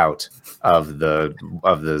puttered out of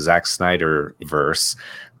the Zack Snyder verse.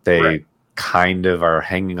 They kind of are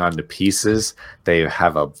hanging on to pieces. They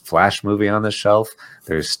have a Flash movie on the shelf.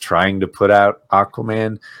 They're trying to put out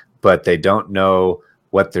Aquaman, but they don't know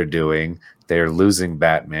what they're doing. They're losing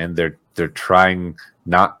Batman. They're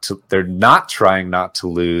not trying not to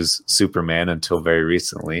lose Superman until very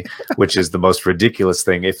recently, which is the most ridiculous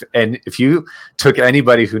thing. If you took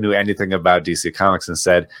anybody who knew anything about DC Comics and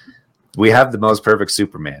said, we have the most perfect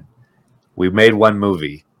Superman, we made one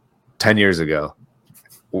movie 10 years ago,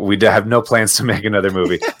 we have no plans to make another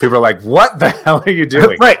movie. People are like, what the hell are you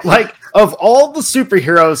doing? Right. Like, of all the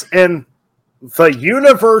superheroes in the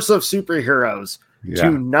universe of superheroes,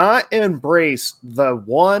 to not embrace the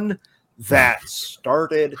one that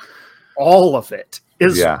started all of it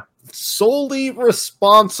is solely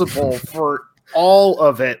responsible for all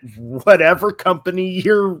of it, whatever company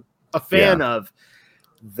you're a fan of.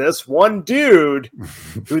 This one dude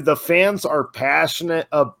who the fans are passionate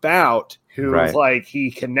about, who like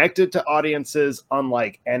he connected to audiences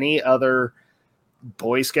unlike any other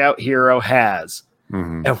Boy Scout hero has.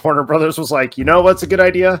 Mm-hmm. And Warner Brothers was like, you know what's a good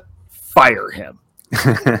idea? Fire him.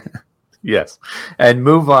 Yes. And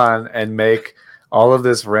move on and make all of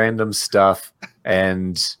this random stuff.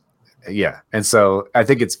 And and so I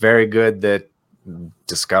think it's very good that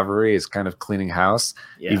Discovery is kind of cleaning house,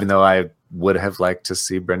 even though I would have liked to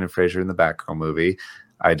see Brendan Fraser in the Batgirl movie.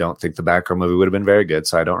 I don't think the Batgirl movie would have been very good,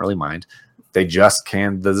 so I don't really mind. They just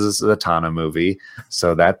canned the Zatanna movie,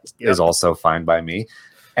 so that is also fine by me.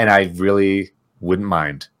 And I really wouldn't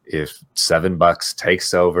mind if $7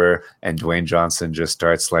 takes over and Dwayne Johnson just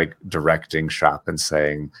starts like directing shop and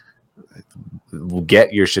saying,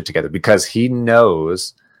 get your shit together, because he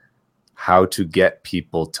knows how to get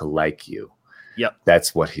people to like you. Yep.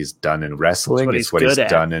 That's what he's done in wrestling. It's what he's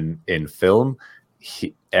done in film.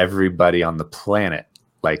 Everybody on the planet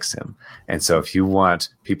likes him. And so if you want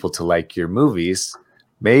people to like your movies,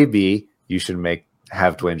 maybe you should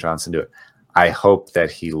have Dwayne Johnson do it. I hope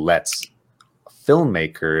that he lets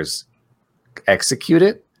filmmakers execute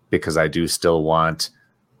it, because I do still want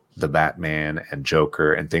the Batman and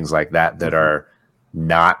Joker and things like that are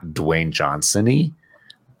not Dwayne Johnson-y.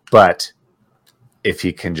 But if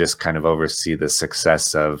he can just kind of oversee the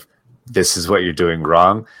success of, this is what you're doing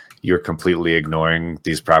wrong, you're completely ignoring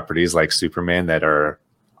these properties like Superman that are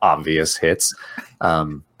obvious hits.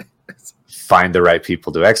 Find the right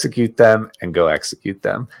people to execute them and go execute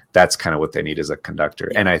them. That's kind of what they need as a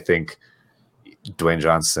conductor. And I think Dwayne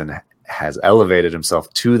Johnson has elevated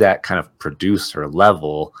himself to that kind of producer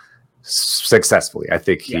level successfully. I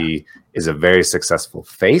think he is a very successful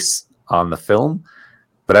face on the film,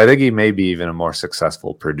 but I think he may be even a more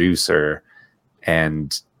successful producer.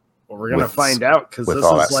 And we're going to find out, because this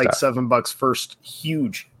is like $7 first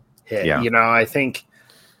huge hit. Yeah. You know, I think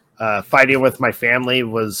Fighting With My Family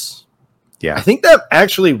was, I think that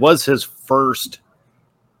actually was his first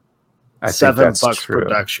 $7 true.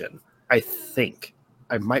 production. I think.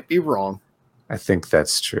 I might be wrong. I think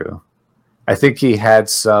that's true. I think he had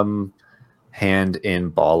some hand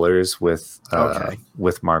in Ballers with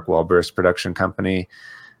Mark Wahlberg's production company,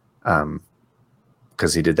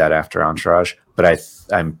 because he did that after Entourage. But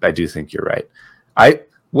I do think you're right.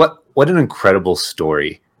 What an incredible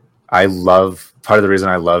story. I love, part of the reason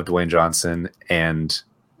I love Dwayne Johnson and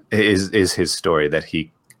is his story, that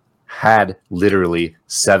he had literally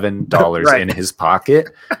 $7 in his pocket,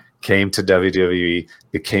 came to WWE,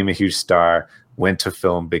 became a huge star, went to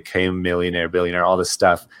film, became millionaire, billionaire, all this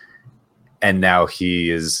stuff. And now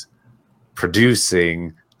he is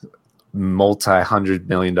producing multi-$100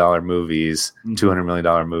 million movies, $200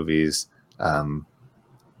 million movies.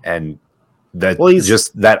 And that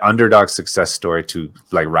just that underdog success story to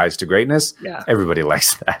like rise to greatness. Yeah. Everybody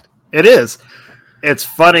likes that. It is. It's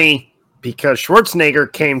funny because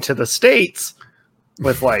Schwarzenegger came to the States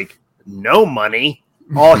with like no money.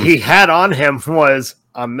 All he had on him was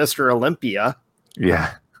a Mr. Olympia.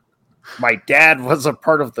 Yeah. My dad was a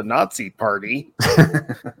part of the Nazi party.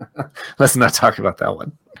 Let's not talk about that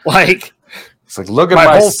one. Like, it's like, look at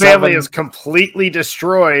my whole family is completely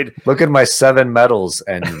destroyed. Look at my 7 medals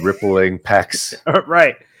and rippling pecs.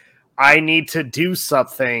 Right. I need to do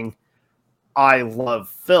something. I love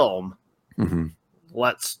film. Mm-hmm.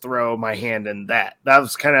 Let's throw my hand in that. That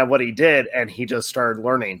was kind of what he did. And he just started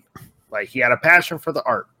learning. Like, he had a passion for the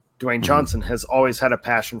art. Dwayne Johnson has always had a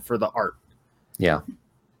passion for the art. Yeah.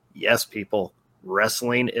 Yes, people.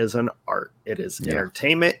 Wrestling is an art. It is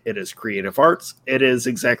entertainment. It is creative arts. It is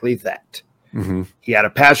exactly that. Mm-hmm. He had a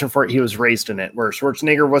passion for it. He was raised in it. Where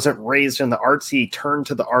Schwarzenegger wasn't raised in the arts, he turned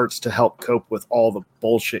to the arts to help cope with all the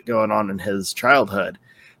bullshit going on in his childhood.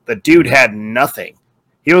 The dude had nothing.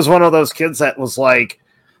 He was one of those kids that was like,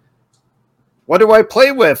 what do I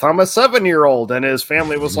play with? I'm a 7-year-old. And his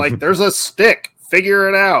family was like, there's a stick. Figure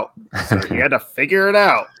it out. So he had to figure it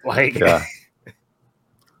out. Like, yeah.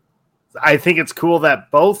 I think it's cool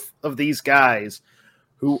that both of these guys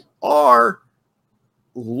who are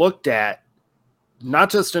looked at, not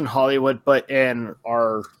just in Hollywood, but in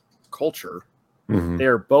our culture,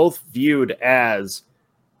 they're both viewed as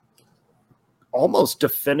almost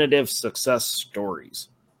definitive success stories.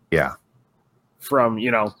 Yeah. From,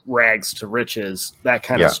 rags to riches, that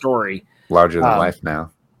kind of story. Larger than life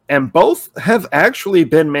now. And both have actually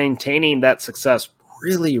been maintaining that success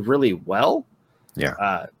really, really well.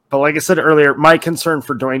 Yeah. But like I said earlier, my concern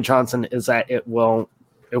for Dwayne Johnson is that it won't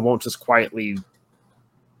just quietly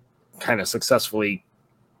kind of successfully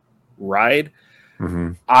ride.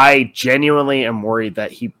 Mm-hmm. I genuinely am worried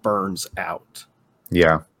that he burns out.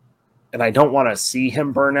 Yeah. And I don't want to see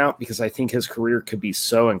him burn out because I think his career could be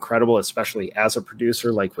so incredible, especially as a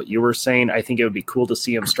producer, like what you were saying. I think it would be cool to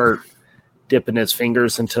see him start dipping his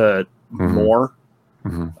fingers into more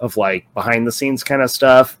of like behind the scenes kind of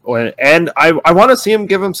stuff. And I want to see him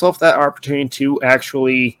give himself that opportunity to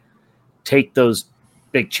actually take those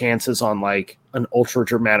big chances on like an ultra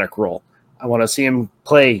dramatic role. I want to see him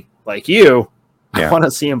play like you. Yeah. I want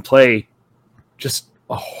to see him play just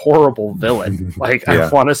a horrible villain. Like I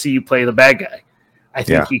want to see you play the bad guy. I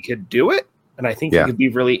think he could do it, and I think he could be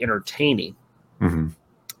really entertaining. Mm-hmm.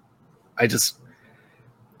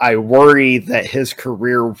 I worry that his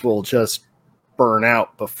career will just burn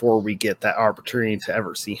out before we get that opportunity to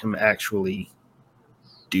ever see him actually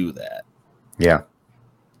do that. Yeah,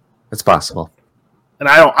 it's possible. And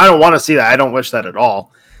I don't want to see that. I don't wish that at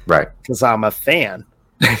all. Right. Because I'm a fan.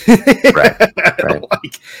 Right.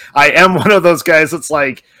 Like, I am one of those guys that's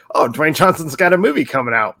like, oh, Dwayne Johnson's got a movie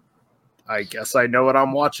coming out. I guess I know what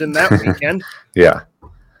I'm watching that weekend. Yeah.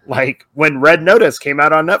 Like when Red Notice came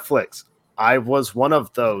out on Netflix, I was one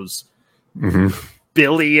of those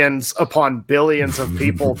billions upon billions of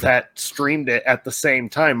people that streamed it at the same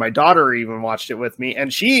time. My daughter even watched it with me.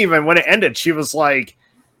 And she even, when it ended, she was like,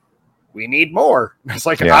 we need more. I was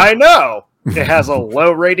like, I know. It has a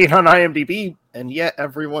low rating on IMDb, and yet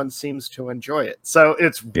everyone seems to enjoy it. So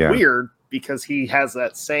it's weird because he has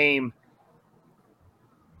that same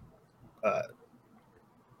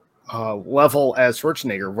level as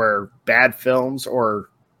Schwarzenegger, where bad films, or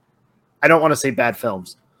I don't want to say bad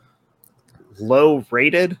films, low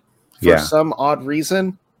rated for some odd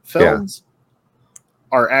reason, films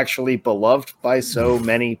are actually beloved by so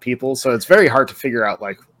many people. So it's very hard to figure out,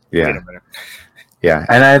 like, wait a minute. Yeah,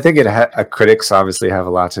 and I think critics obviously have a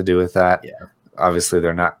lot to do with that. Yeah. Obviously,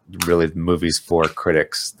 they're not really movies for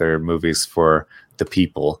critics. They're movies for the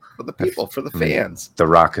people. For the people, for the fans. The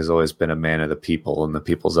Rock has always been a man of the people and the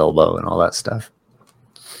people's elbow and all that stuff.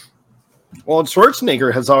 Well, and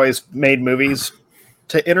Schwarzenegger has always made movies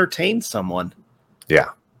to entertain someone. Yeah.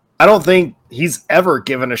 I don't think he's ever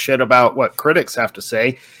given a shit about what critics have to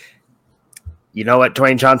say. You know what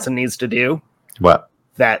Dwayne Johnson needs to do? What?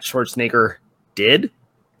 That Schwarzenegger did?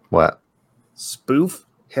 What? Spoof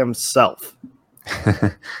himself.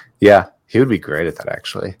 Yeah, he would be great at that,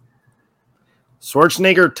 actually.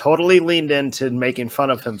 Schwarzenegger totally leaned into making fun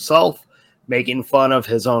of himself, making fun of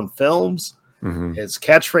his own films, his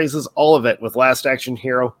catchphrases, all of it with Last Action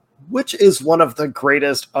Hero, which is one of the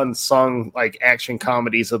greatest unsung like action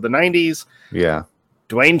comedies of the 90s. Yeah.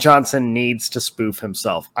 Dwayne Johnson needs to spoof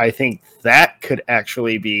himself. I think that could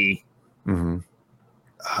actually be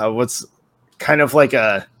what's kind of like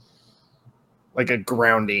a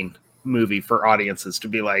grounding movie for audiences to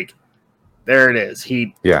be like, there it is.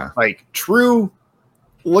 Like true.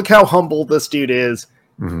 Look how humble this dude is.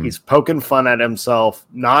 He's poking fun at himself,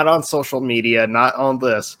 not on social media, not on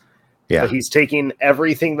this. Yeah. But he's taking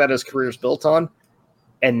everything that his career's built on,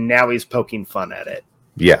 and now he's poking fun at it.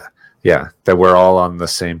 Yeah. Yeah. That we're all on the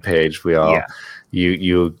same page. We all,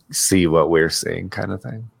 you see what we're seeing kind of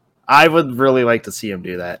thing. I would really like to see him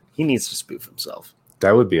do that. He needs to spoof himself.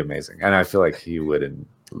 That would be amazing. And I feel like he would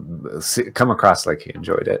come across like he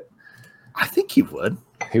enjoyed it. I think he would.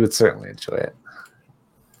 He would certainly enjoy it.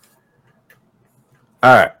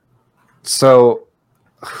 All right. So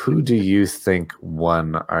who do you think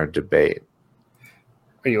won our debate?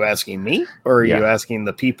 Are you asking me or are you asking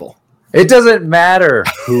the people? It doesn't matter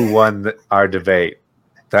who won our debate.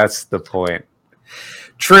 That's the point.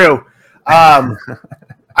 True.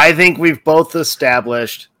 I think we've both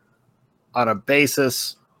established on a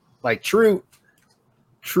basis, like true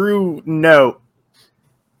note,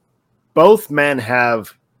 both men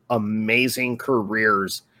have amazing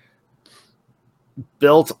careers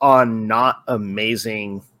built on not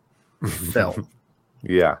amazing film.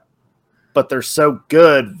 Yeah. But they're so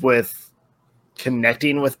good with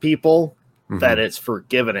connecting with people that it's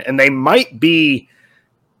forgiven. And they might be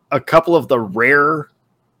a couple of the rare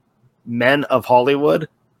men of Hollywood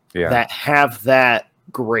that have that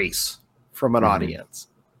grace from an audience.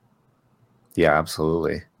 Yeah,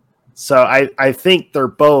 absolutely. So I think they're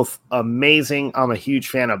both amazing. I'm a huge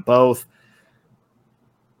fan of both.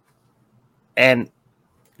 And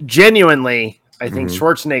genuinely, I think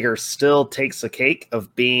Schwarzenegger still takes the cake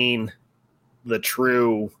of being the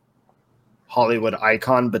true Hollywood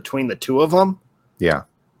icon between the two of them. Yeah.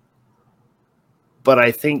 But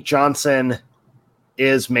I think Johnson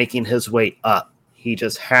is making his way up. He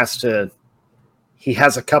just has to, he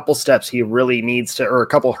has a couple steps he really needs to, or a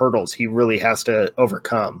couple hurdles he really has to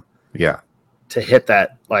overcome. Yeah. To hit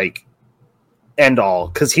that, like, end all.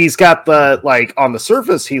 Because he's got the, like, on the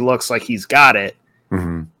surface, he looks like he's got it.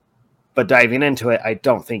 But diving into it, I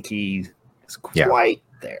don't think he is quite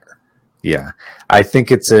there. Yeah. I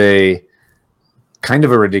think it's a kind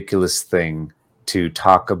of a ridiculous thing to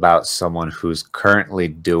talk about someone who's currently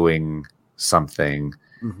doing something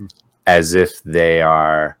as if they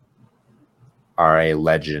are a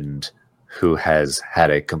legend who has had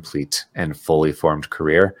a complete and fully formed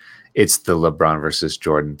career. It's the LeBron versus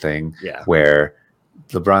Jordan thing, where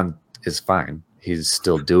LeBron is fine. He's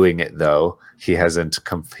still doing it though. He hasn't.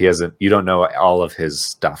 You don't know all of his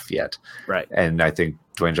stuff yet, right? And I think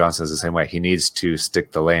Dwayne Johnson is the same way. He needs to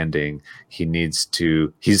stick the landing.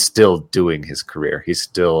 He's still doing his career. He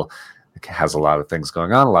still has a lot of things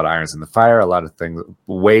going on, a lot of irons in the fire, a lot of things,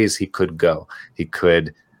 ways he could go. He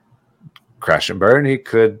could crash and burn. He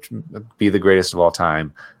could be the greatest of all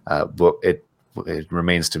time. But it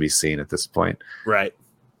remains to be seen at this point. Right.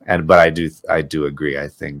 But I do agree. I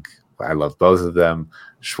think I love both of them.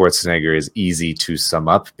 Schwarzenegger is easy to sum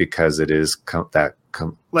up because it is that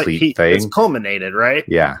complete thing. It's culminated, right?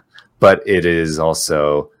 Yeah. But it is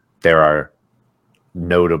also, there are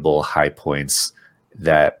notable high points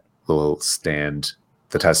that will stand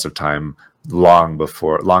the test of time long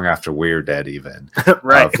after we're dead, even.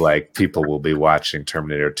 Right. Of like, people will be watching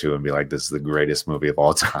Terminator 2 and be like, this is the greatest movie of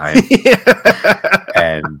all time.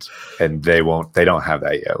 and they don't have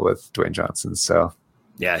that yet with Dwayne Johnson. So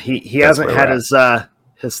yeah, he hasn't had his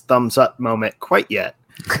thumbs up moment quite yet.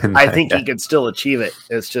 I think he could still achieve it.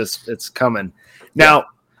 It's coming. Now,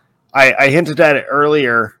 I hinted at it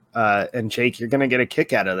earlier, and Jake, you're going to get a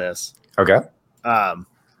kick out of this. Okay.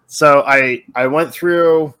 So I went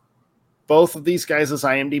through both of these guys'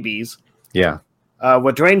 IMDb's. Yeah.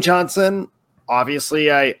 With Dwayne Johnson,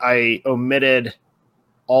 obviously I omitted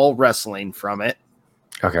all wrestling from it.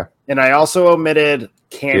 Okay. And I also omitted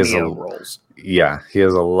cameo roles. Yeah, he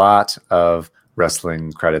has a lot of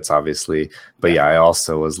wrestling credits, obviously. But I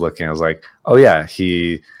also was looking, I was like, oh yeah,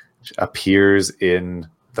 he appears in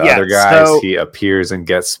the other guys. So he appears in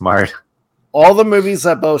Get Smart. All the movies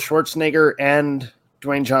that both Schwarzenegger and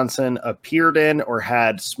Dwayne Johnson appeared in or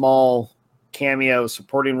had small cameo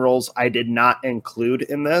supporting roles, I did not include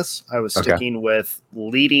in this. I was sticking with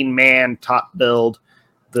leading man, top build.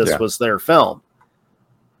 This was their film.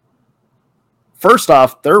 First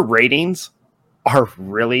off, their ratings are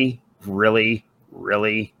really, really,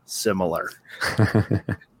 really similar.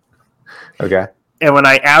 Okay. And when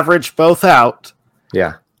I average both out,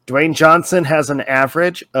 yeah, Dwayne Johnson has an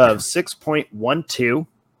average of 6.12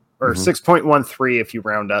 or 6.13 if you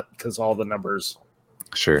round up, because all the numbers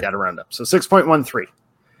got to round up. So 6.13.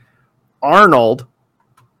 Arnold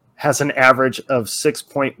has an average of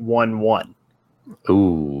 6.11.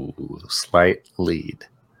 Ooh, slight lead.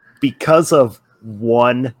 Because of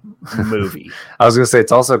one movie. I was going to say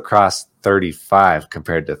it's also crossed 35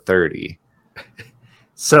 compared to 30.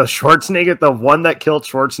 So Schwarzenegger, the one that killed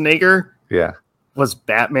Schwarzenegger, was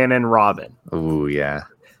Batman and Robin. Ooh, yeah.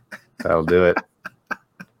 That'll do it.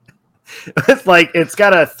 It's like, it's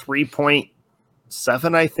got a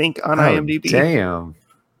 3.7, I think, on IMDb. Damn.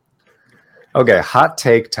 Okay, hot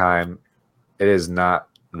take time. It is not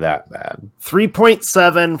that bad.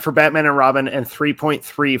 3.7 for Batman and Robin and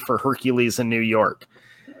 3.3 for Hercules in New York.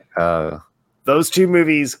 Those two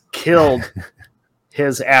movies killed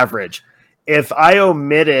his average. If I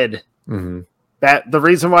omitted the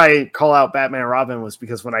reason why I call out Batman and Robin was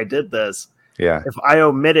because when I did this, if I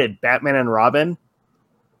omitted Batman and Robin,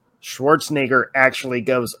 Schwarzenegger actually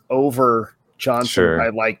goes over Johnson by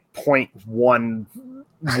like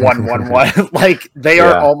 0.1111. Like they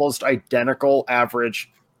are almost identical average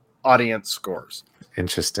audience scores.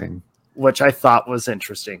 Interesting. Which I thought was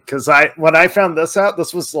interesting because when I found this out,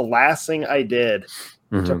 this was the last thing I did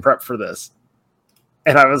to prep for this.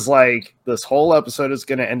 And I was like, this whole episode is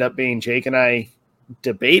going to end up being Jake and I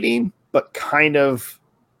debating, but kind of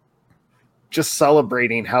just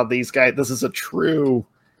celebrating how these guys, this is a true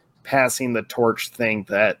passing the torch thing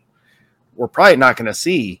that we're probably not going to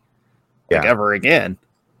see ever again.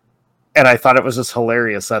 And I thought it was just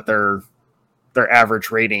hilarious that their average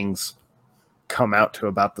ratings come out to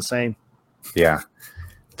about the same. Yeah,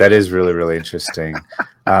 that is really, really interesting.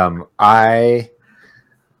 I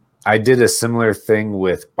did a similar thing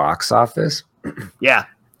with box office. Yeah.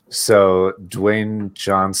 So Dwayne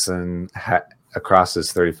Johnson across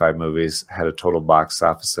his 35 movies had a total box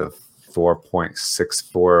office of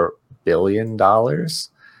 $4.64 billion.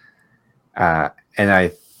 And I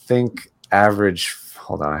think average,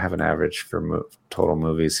 hold on, I have an average for total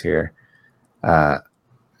movies here.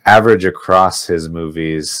 Average across his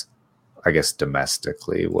movies, I guess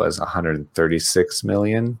domestically, was 136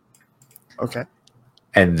 million. Okay.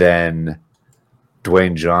 And then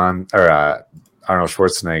Arnold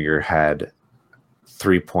Schwarzenegger had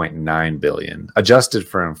 3.9 billion adjusted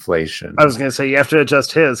for inflation. I was going to say you have to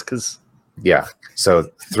adjust his because so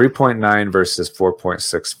 3.9 versus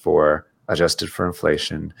 4.64 adjusted for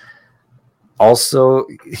inflation. Also,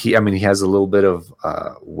 he has a little bit of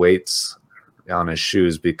weights on his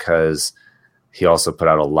shoes because he also put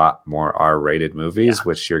out a lot more R-rated movies,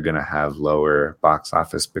 which you're going to have lower box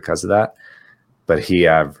office because of that. But he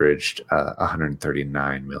averaged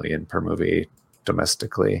 139 million per movie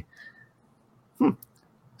domestically.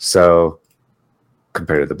 So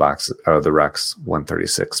compared to the Rock's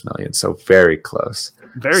 136 million, so very close.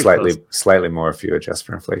 Very slightly more if you adjust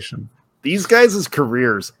for inflation. These guys'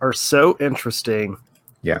 careers are so interesting.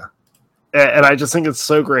 Yeah. And I just think it's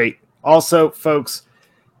so great. Also, folks,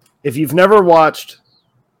 if you've never watched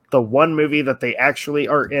the one movie that they actually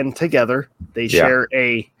are in together, they share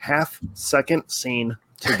a half-second scene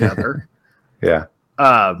together. Yeah.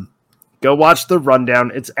 Go watch The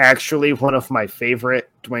Rundown. It's actually one of my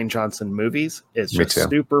favorite Dwayne Johnson movies. It's just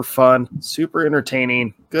super fun, super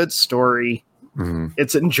entertaining, good story. Mm-hmm.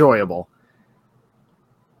 It's enjoyable.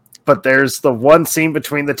 But there's the one scene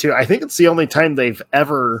between the two. I think it's the only time they've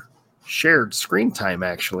ever shared screen time,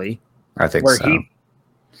 actually. I think so.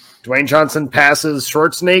 Dwayne Johnson passes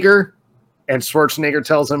Schwarzenegger, and Schwarzenegger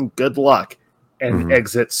tells him good luck and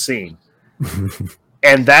exits scene.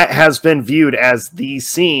 And that has been viewed as the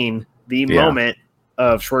scene, the moment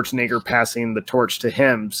of Schwarzenegger passing the torch to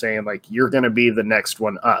him, saying, like, you're going to be the next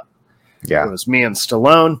one up. Yeah. It was me and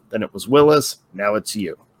Stallone, then it was Willis, now it's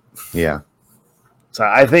you. Yeah. So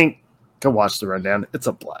I think go watch The Rundown. It's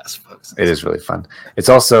a blast, folks. It is really fun. It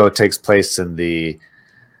also takes place in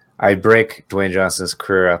I break Dwayne Johnson's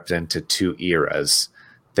career up into two eras.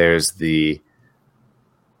 There's the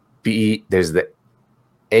There's the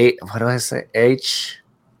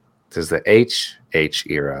HH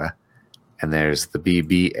era, and there's the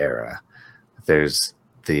BB era. There's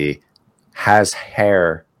the has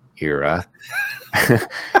hair era,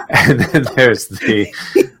 and then there's the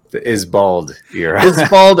is bald era. Is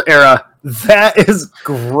bald era. That is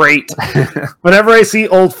great. Whenever I see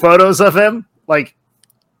old photos of him, like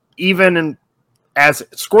even as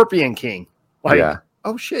Scorpion King, like,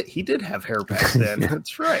 oh shit, he did have hair back then.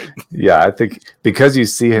 That's right. Yeah, I think because you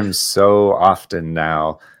see him so often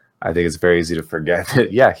now, I think it's very easy to forget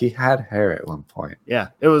that, he had hair at one point. Yeah,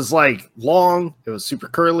 it was like long, it was super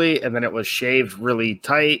curly, and then it was shaved really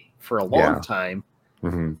tight for a long time.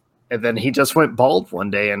 Mm-hmm. And then he just went bald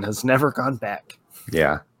one day and has never gone back.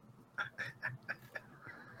 Yeah.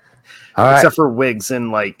 Except for wigs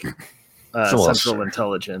and like Central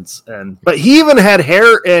Intelligence. But he even had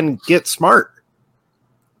hair in Get Smart.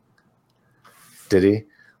 Did he?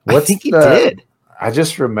 I think he did. I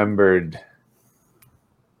just remembered.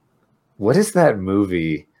 What is that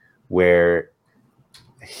movie where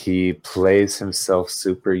he plays himself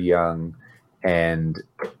super young and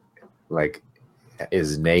like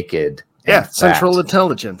is naked? Yeah, Central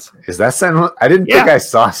Intelligence. Is that Central? I didn't think I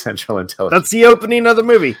saw Central Intelligence. That's the opening of the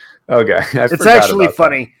movie. Okay. It's actually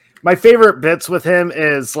funny. My favorite bits with him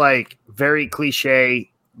is like very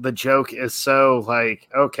cliche. The joke is so like,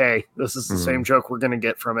 okay, this is the same joke we're going to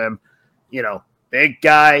get from him. You know, big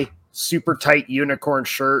guy, super tight unicorn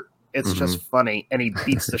shirt. It's just funny. And he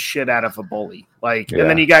beats the shit out of a bully. Like, and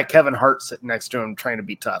then you got Kevin Hart sitting next to him trying to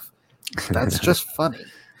be tough. That's just funny.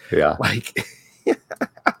 Yeah. Like,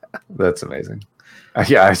 that's amazing. I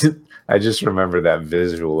just remember that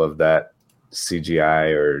visual of that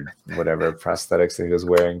CGI or whatever prosthetics that he was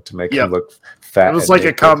wearing to make him look fat. It was like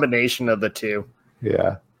a combination of the two.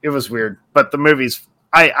 Yeah. It was weird. But the movies,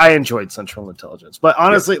 I enjoyed Central Intelligence. But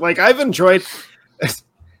honestly, like I've enjoyed...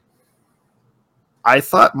 I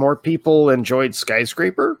thought more people enjoyed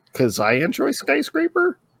Skyscraper because I enjoy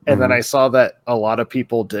Skyscraper. And then I saw that a lot of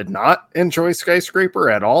people did not enjoy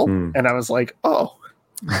Skyscraper at all. And I was like, oh,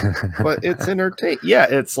 but it's entertaining. Yeah,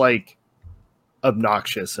 it's like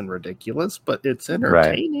obnoxious and ridiculous, but it's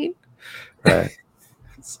entertaining. Right.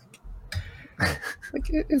 It's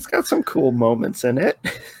it's got some cool moments in it.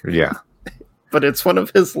 Yeah. But it's one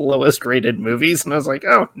of his lowest rated movies. And I was like,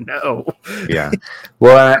 oh, no. Yeah.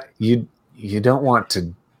 Well, you don't want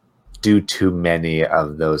to do too many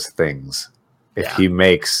of those things. If he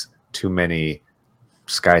makes too many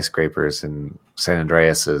Skyscrapers and San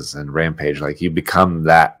Andreases and Rampage, like you become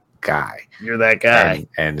that guy. You're that guy.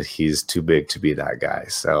 And he's too big to be that guy.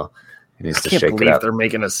 So he needs to shake it up. I can't believe they're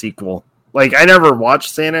making a sequel. Like, I never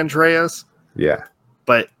watched San Andreas. Yeah.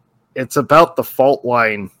 But it's about the fault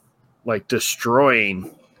line, like,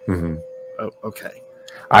 destroying. Mm-hmm. Oh, okay.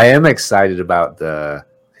 I am excited about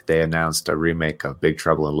they announced a remake of Big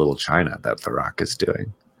Trouble in Little China that The Rock is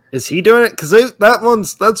doing. Is he doing it? Because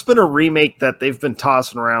that's been a remake that they've been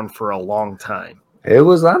tossing around for a long time. It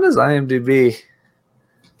was on his IMDb.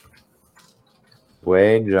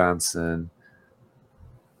 Dwayne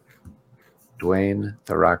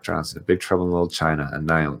The Rock Johnson, Big Trouble in Little China,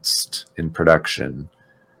 announced in production.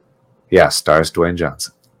 Yeah, stars Dwayne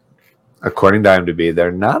Johnson. According to IMDb,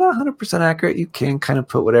 they're not 100% accurate. You can kind of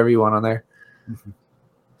put whatever you want on there.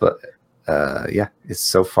 But yeah, it's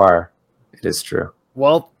so far, it is true.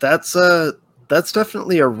 Well, that's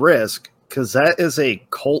definitely a risk because that is a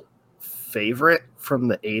cult favorite from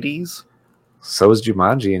the 80s. So was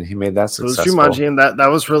Jumanji, and he made that successful. So was Jumanji, and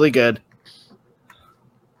that was really good.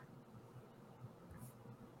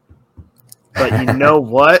 But you know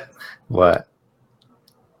what? What?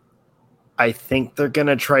 I think they're going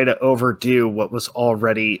to try to overdo what was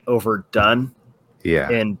already overdone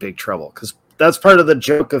in Big Trouble. Because that's part of the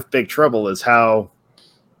joke of Big Trouble is how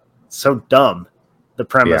so dumb the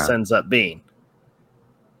premise ends up being.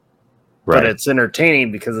 Right. But it's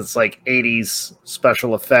entertaining because it's like 80s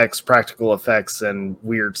special effects, practical effects, and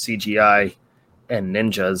weird CGI and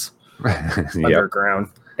ninjas underground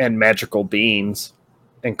and magical beings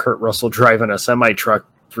and Kurt Russell driving a semi-truck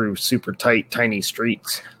through super tight, tiny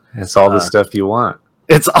streets. It's all the stuff you want.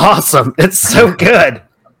 It's awesome. It's so good.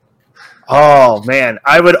 Oh, man.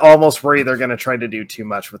 I would almost worry they're going to try to do too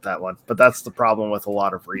much with that one. But that's the problem with a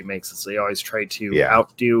lot of remakes is they always try to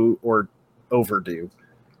outdo or overdo.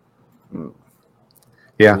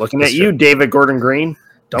 Yeah. Looking at you, David Gordon Green.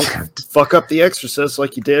 Don't fuck up The Exorcist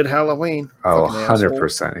like you did Halloween. Oh,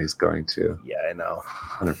 100% he's going to. Yeah, I know.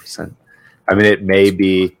 100%. I mean, it may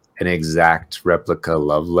be an exact replica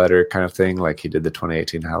love letter kind of thing like he did the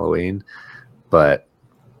 2018 Halloween, but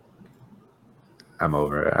I'm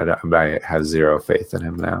over it. I have zero faith in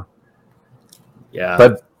him now. Yeah.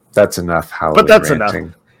 But that's enough Halloween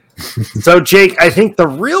ranting. Enough. So, Jake, I think the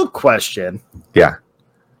real question... Yeah.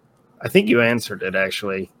 I think you answered it,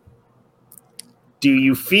 actually. Do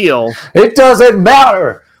you feel... It doesn't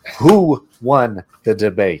matter who won the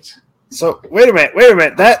debate. So, wait a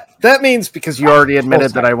minute. That means, because you already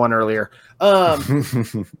admitted that I won earlier,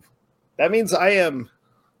 that means I am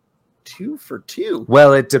 2 for 2.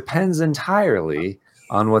 Well, it depends entirely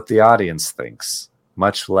on what the audience thinks,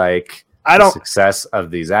 much like the success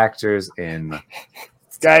of these actors in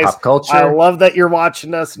pop culture. I love that you're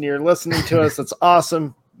watching us and you're listening to us. It's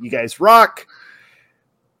awesome. You guys rock.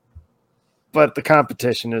 But the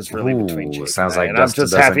competition is really between Jake sounds and like I. Dustin I'm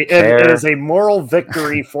just happy. It is a moral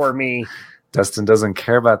victory for me. Dustin doesn't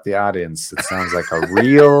care about the audience. It sounds like a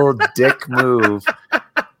real dick move.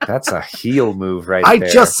 That's a heel move there. I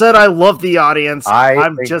just said I love the audience.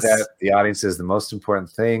 I'm think just that the audience is the most important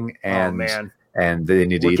thing, and and they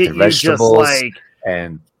need to eat their vegetables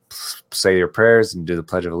and say your prayers and do the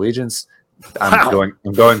Pledge of Allegiance. I'm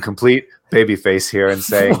going complete babyface here and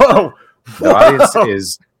saying the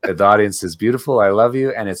audience is beautiful. I love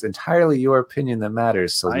you, and it's entirely your opinion that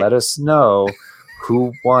matters. So let us know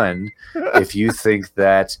who won. If you think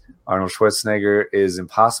that Arnold Schwarzenegger is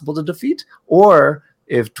impossible to defeat, or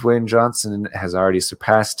if Dwayne Johnson has already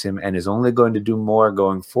surpassed him and is only going to do more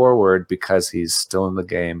going forward because he's still in the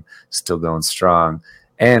game, still going strong,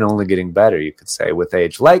 and only getting better, you could say, with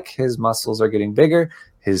age. Like his muscles are getting bigger,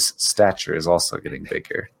 his stature is also getting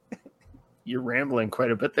bigger. You're rambling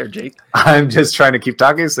quite a bit there, Jake. I'm just trying to keep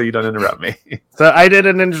talking so you don't interrupt me. So I did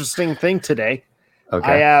an interesting thing today.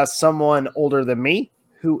 Okay. I asked someone older than me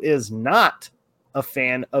who is not a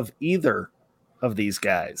fan of either of these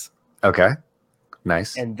guys. Okay.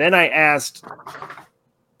 Nice. And then I asked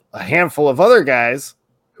a handful of other guys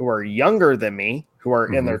who are younger than me, who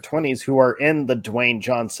are in their 20s, who are in the Dwayne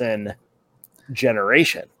Johnson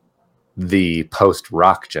generation. The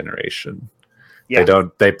post-Rock generation. Yeah.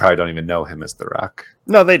 They probably don't even know him as The Rock.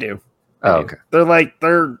 No, they do. Okay.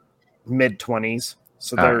 They're mid-20s,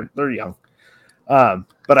 so they're young.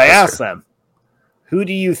 But I asked them, who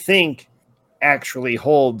do you think actually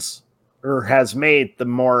holds or has made the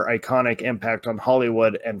more iconic impact on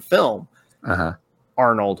Hollywood and film?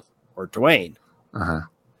 Arnold or Dwayne?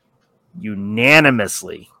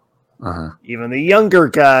 Unanimously. Even the younger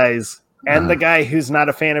guys and the guy who's not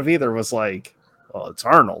a fan of either was like, well, it's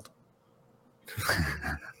Arnold.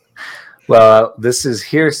 Well, this is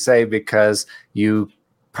hearsay because you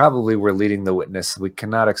probably were leading the witness. We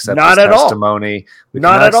cannot accept this testimony. We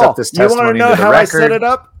cannot accept this testimony. You want to know how I set it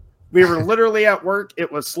up? We were literally at work. It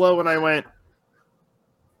was slow, and I went,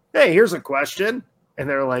 hey, here's a question. And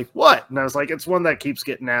they're like, what? And I was like, it's one that keeps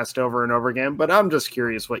getting asked over and over again, but I'm just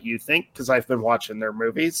curious what you think because I've been watching their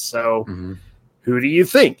movies. So who do you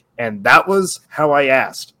think? And that was how I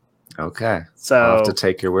asked. Okay. So I'll have to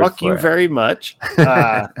take your word fuck for you it. very much.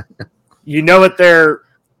 You know what?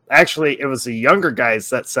 It was the younger guys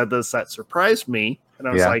that said this that surprised me. And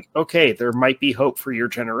I was like, okay, there might be hope for your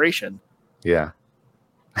generation. Yeah.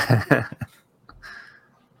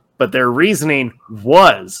 But their reasoning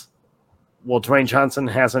was, well, Dwayne Johnson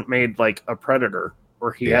hasn't made like a Predator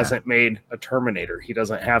or he hasn't made a Terminator. He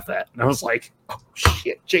doesn't have that. And I was like, oh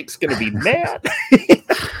shit, Jake's gonna be mad.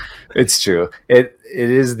 It's true. It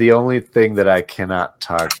is the only thing that I cannot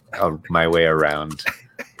talk my way around.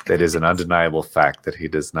 That is an undeniable fact that he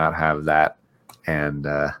does not have that, and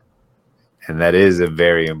that is a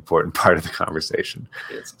very important part of the conversation.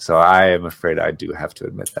 So I am afraid I do have to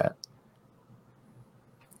admit that.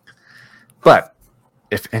 But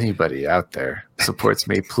if anybody out there supports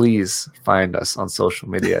me, please find us on social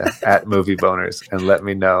media at Movie Boners and let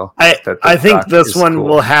me know. I think this one cool.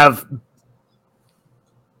 will have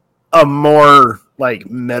a more like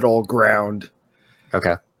middle ground.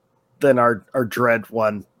 Okay. Than our Dread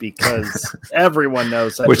one, because everyone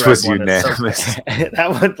knows that which Dread was one unanimous. Is so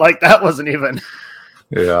that wasn't even.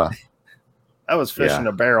 Yeah. That was fish in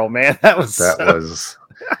a barrel, man. That was.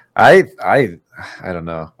 I don't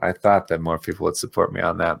know. I thought that more people would support me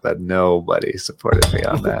on that, but nobody supported me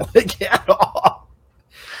on that. At all.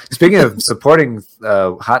 Speaking of supporting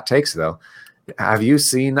hot takes, though, have you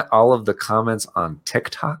seen all of the comments on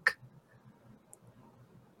TikTok?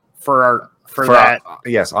 For that,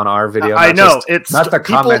 yes, on our video. I know it's not the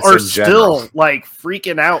comments people are in general. still like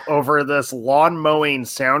freaking out over this lawn mowing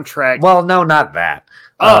soundtrack. Well, no, not that.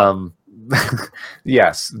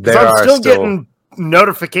 Yes, I'm still getting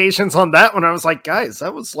notifications on that one. I was like, guys,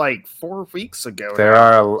 that was like 4 weeks ago. There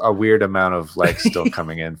are a weird amount of likes still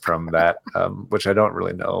coming in from that, which I don't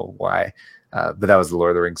really know why. But that was the Lord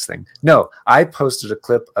of the Rings thing. No, I posted a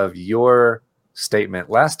clip of your statement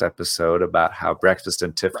last episode about how Breakfast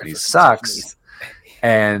at Tiffany's sucks,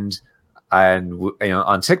 and you know,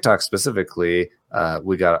 on TikTok specifically,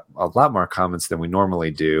 we got a lot more comments than we normally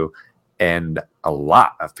do, and a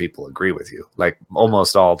lot of people agree with you. Like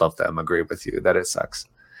almost all of them agree with you that it sucks.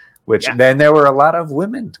 Which then there were a lot of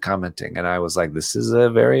women commenting, and I was like, this is a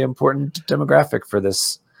very important demographic for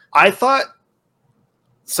this. I thought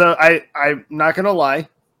so. I'm not gonna lie.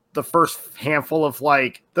 The first handful of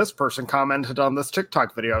like, this person commented on this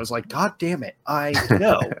TikTok video, I was like, God damn it. I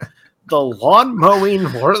know the lawn mowing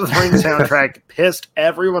Lord of the Rings soundtrack pissed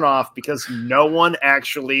everyone off because no one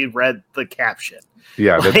actually read the caption.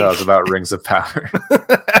 Yeah, like, that was about Rings of Power.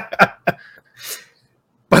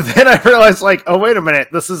 But then I realized like, oh, wait a minute.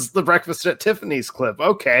 This is the Breakfast at Tiffany's clip.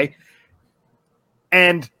 Okay.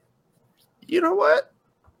 And you know what?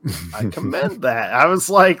 I commend that. I was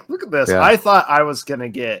like, look at this. Yeah. I thought I was going to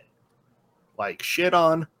get like shit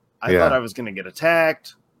on. I thought I was going to get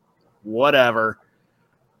attacked. Whatever.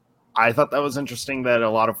 I thought that was interesting that a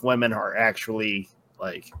lot of women are actually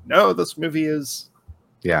like, no, this movie is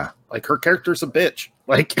like her character's a bitch.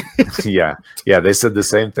 Like, yeah. They said the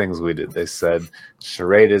same things we did. They said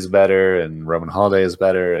Charade is better and Roman Holiday is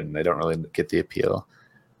better, and they don't really get the appeal.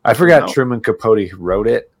 I forgot Truman Capote wrote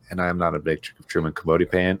it, and I'm not a big Truman Capote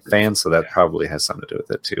fan, so that probably has something to do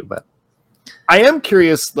with it too. But I am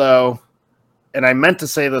curious though, and I meant to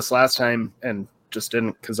say this last time and just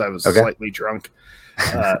didn't because I was slightly drunk.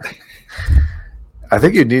 I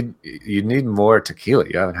think you need more tequila.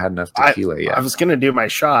 You haven't had enough tequila yet. I was going to do my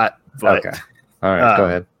shot, but okay. All right, go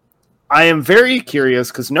ahead. I am very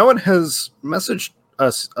curious because no one has messaged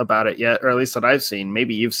us about it yet, or at least that I've seen.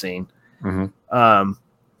 Maybe you've seen. Mm-hmm.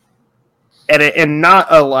 And not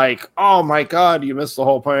a like, oh my God, you missed the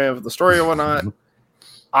whole point of the story or whatnot.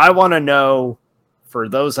 I want to know, for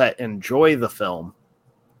those that enjoy the film,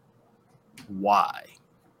 why.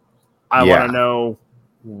 I want to know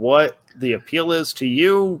what the appeal is to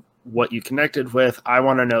you, what you connected with. I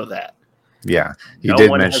want to know that. Yeah, you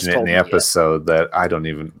did mention it in the episode that I don't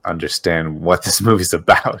even understand what this movie's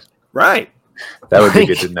about. Right. That would be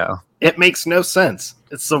good to know. It makes no sense.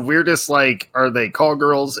 It's the weirdest, like, are they call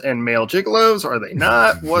girls and male gigolos? Are they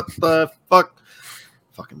not? What the fuck?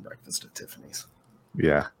 Fucking Breakfast at Tiffany's.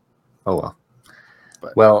 Yeah. Oh, well.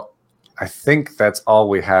 Well, I think that's all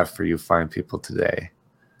we have for you fine people today.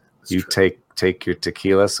 You take your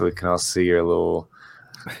tequila so we can all see your little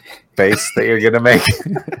face that you're going to make.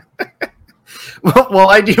 Well,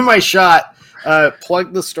 I do my shot.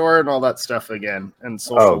 Plug the store and all that stuff again. And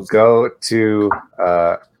socials. Go to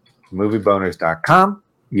movieboners.com.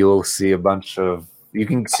 You'll see a bunch of, you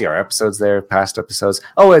can see our episodes there, past episodes.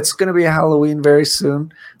 Oh, it's going to be Halloween very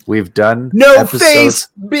soon. We've done face,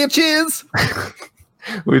 bitches.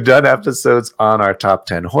 We've done episodes on our top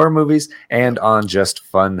 10 horror movies and on just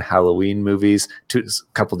fun Halloween movies. A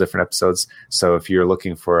couple different episodes. So if you're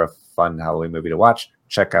looking for a fun Halloween movie to watch,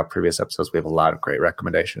 check out previous episodes. We have a lot of great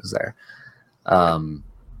recommendations there.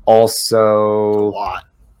 Also, a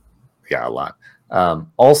lot.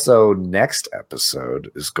 Also, next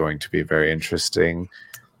episode is going to be very interesting.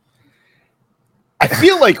 I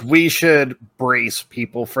feel like we should brace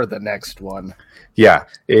people for the next one. Yeah.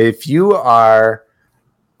 If you are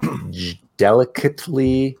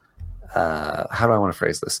delicately, how do I want to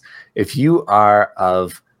phrase this? If you are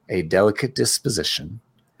of a delicate disposition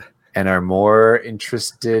and are more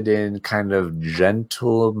interested in kind of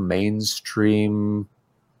gentle mainstream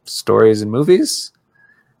stories and movies,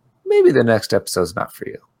 maybe the next episode's not for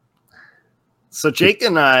you. So Jake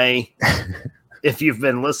and I, if you've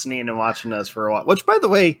been listening and watching us for a while, which by the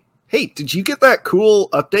way, hey, did you get that cool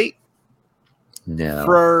update No.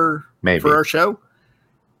 for Maybe. our show?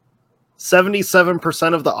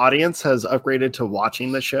 77% of the audience has upgraded to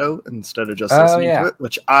watching the show instead of just listening to it,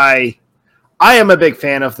 which I am a big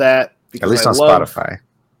fan of that. Because At least on Spotify.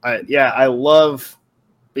 I love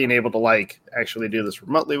being able to like actually do this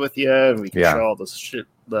remotely with you, and we can show all this shit,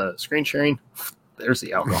 the screen sharing. There's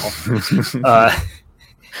the alcohol.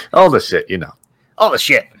 All the shit, you know. All the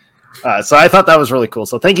shit. So I thought that was really cool.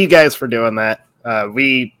 So thank you guys for doing that.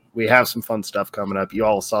 We have some fun stuff coming up. You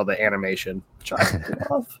all saw the animation, which I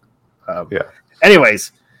love.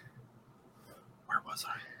 Anyways, where was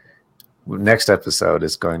I? Next episode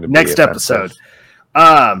is going to be next episode.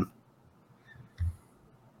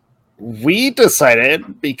 We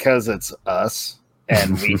decided, because it's us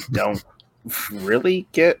and we don't really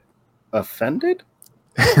get offended.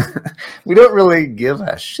 We don't really give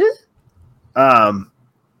a shit.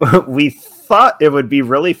 We thought it would be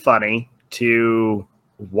really funny to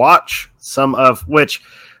watch some of which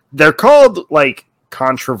they're called like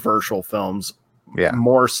controversial films,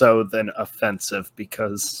 more so than offensive,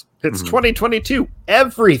 because it's 2022.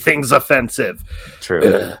 Everything's offensive.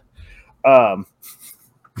 True.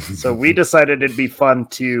 So we decided it'd be fun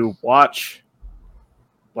to watch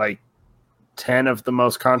like 10 of the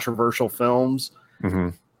most controversial films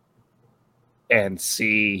and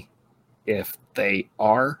see if they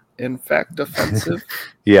are in fact offensive.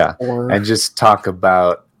 And just talk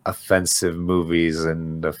about offensive movies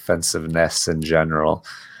and offensiveness in general.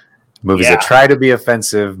 Movies that try to be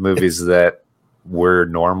offensive, movies that were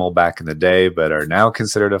normal back in the day but are now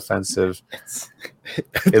considered offensive.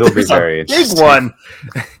 It'll be very interesting. Big one.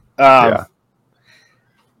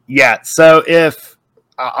 So if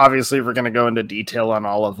obviously we're going to go into detail on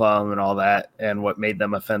all of them and all that and what made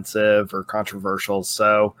them offensive or controversial.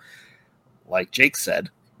 So like Jake said,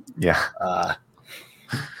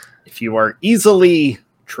 if you are easily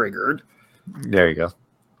triggered, there you go.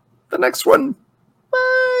 The next one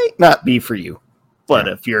might not be for you. But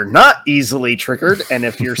if you're not easily triggered, and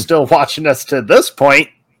if you're still watching us to this point,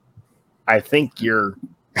 I think you're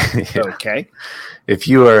okay. If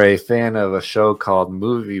you are a fan of a show called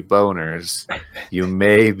Movie Boners, you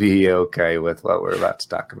may be okay with what we're about to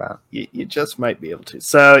talk about. You just might be able to.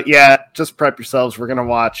 So, just prep yourselves. We're going to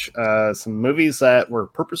watch some movies that were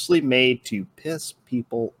purposely made to piss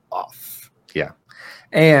people off. Yeah.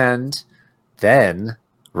 And then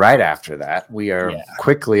right after that, we are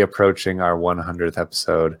quickly approaching our 100th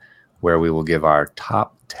episode, where we will give our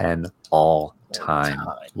top 10 all-time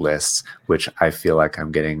lists, which I feel like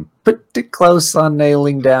I'm getting pretty close on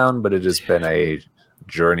nailing down, but it has been a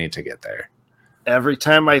journey to get there. Every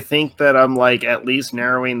time I think that I'm like at least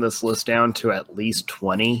narrowing this list down to at least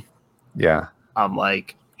 20, I'm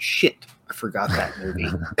like, shit, I forgot that movie.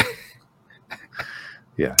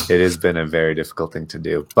 It has been a very difficult thing to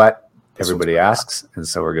do, but everybody asks, and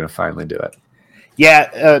so we're going to finally do it.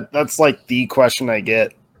 That's like the question I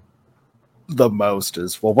get the most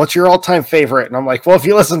is, well, what's your all-time favorite? And I'm like, well, if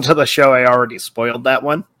you listen to the show, I already spoiled that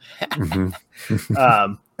one.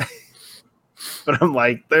 But I'm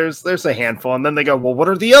like, there's a handful. And then they go, well, what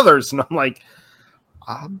are the others? And I'm like,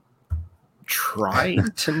 I'm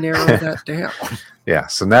trying to narrow that down.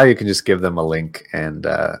 So now you can just give them a link, and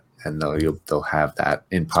they'll have that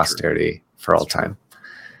in posterity for all time.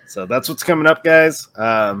 So that's what's coming up, guys.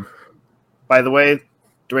 By the way,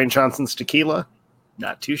 Dwayne Johnson's tequila,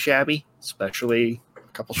 not too shabby, especially a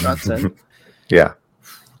couple shots in.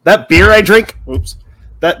 That beer I drink,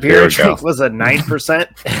 that beer I drink was a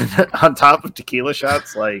 9% on top of tequila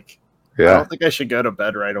shots. Like, I don't think I should go to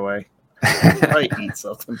bed right away. Probably eat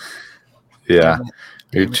something.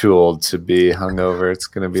 You're too old to be hungover. It's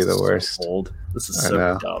going to be the worst. Old. This is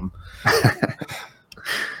so dumb.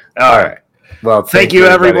 All right. Well, thank you,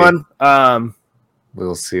 everyone.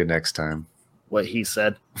 We'll see you next time. What he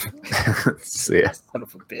said. See ya. Son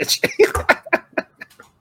of a bitch.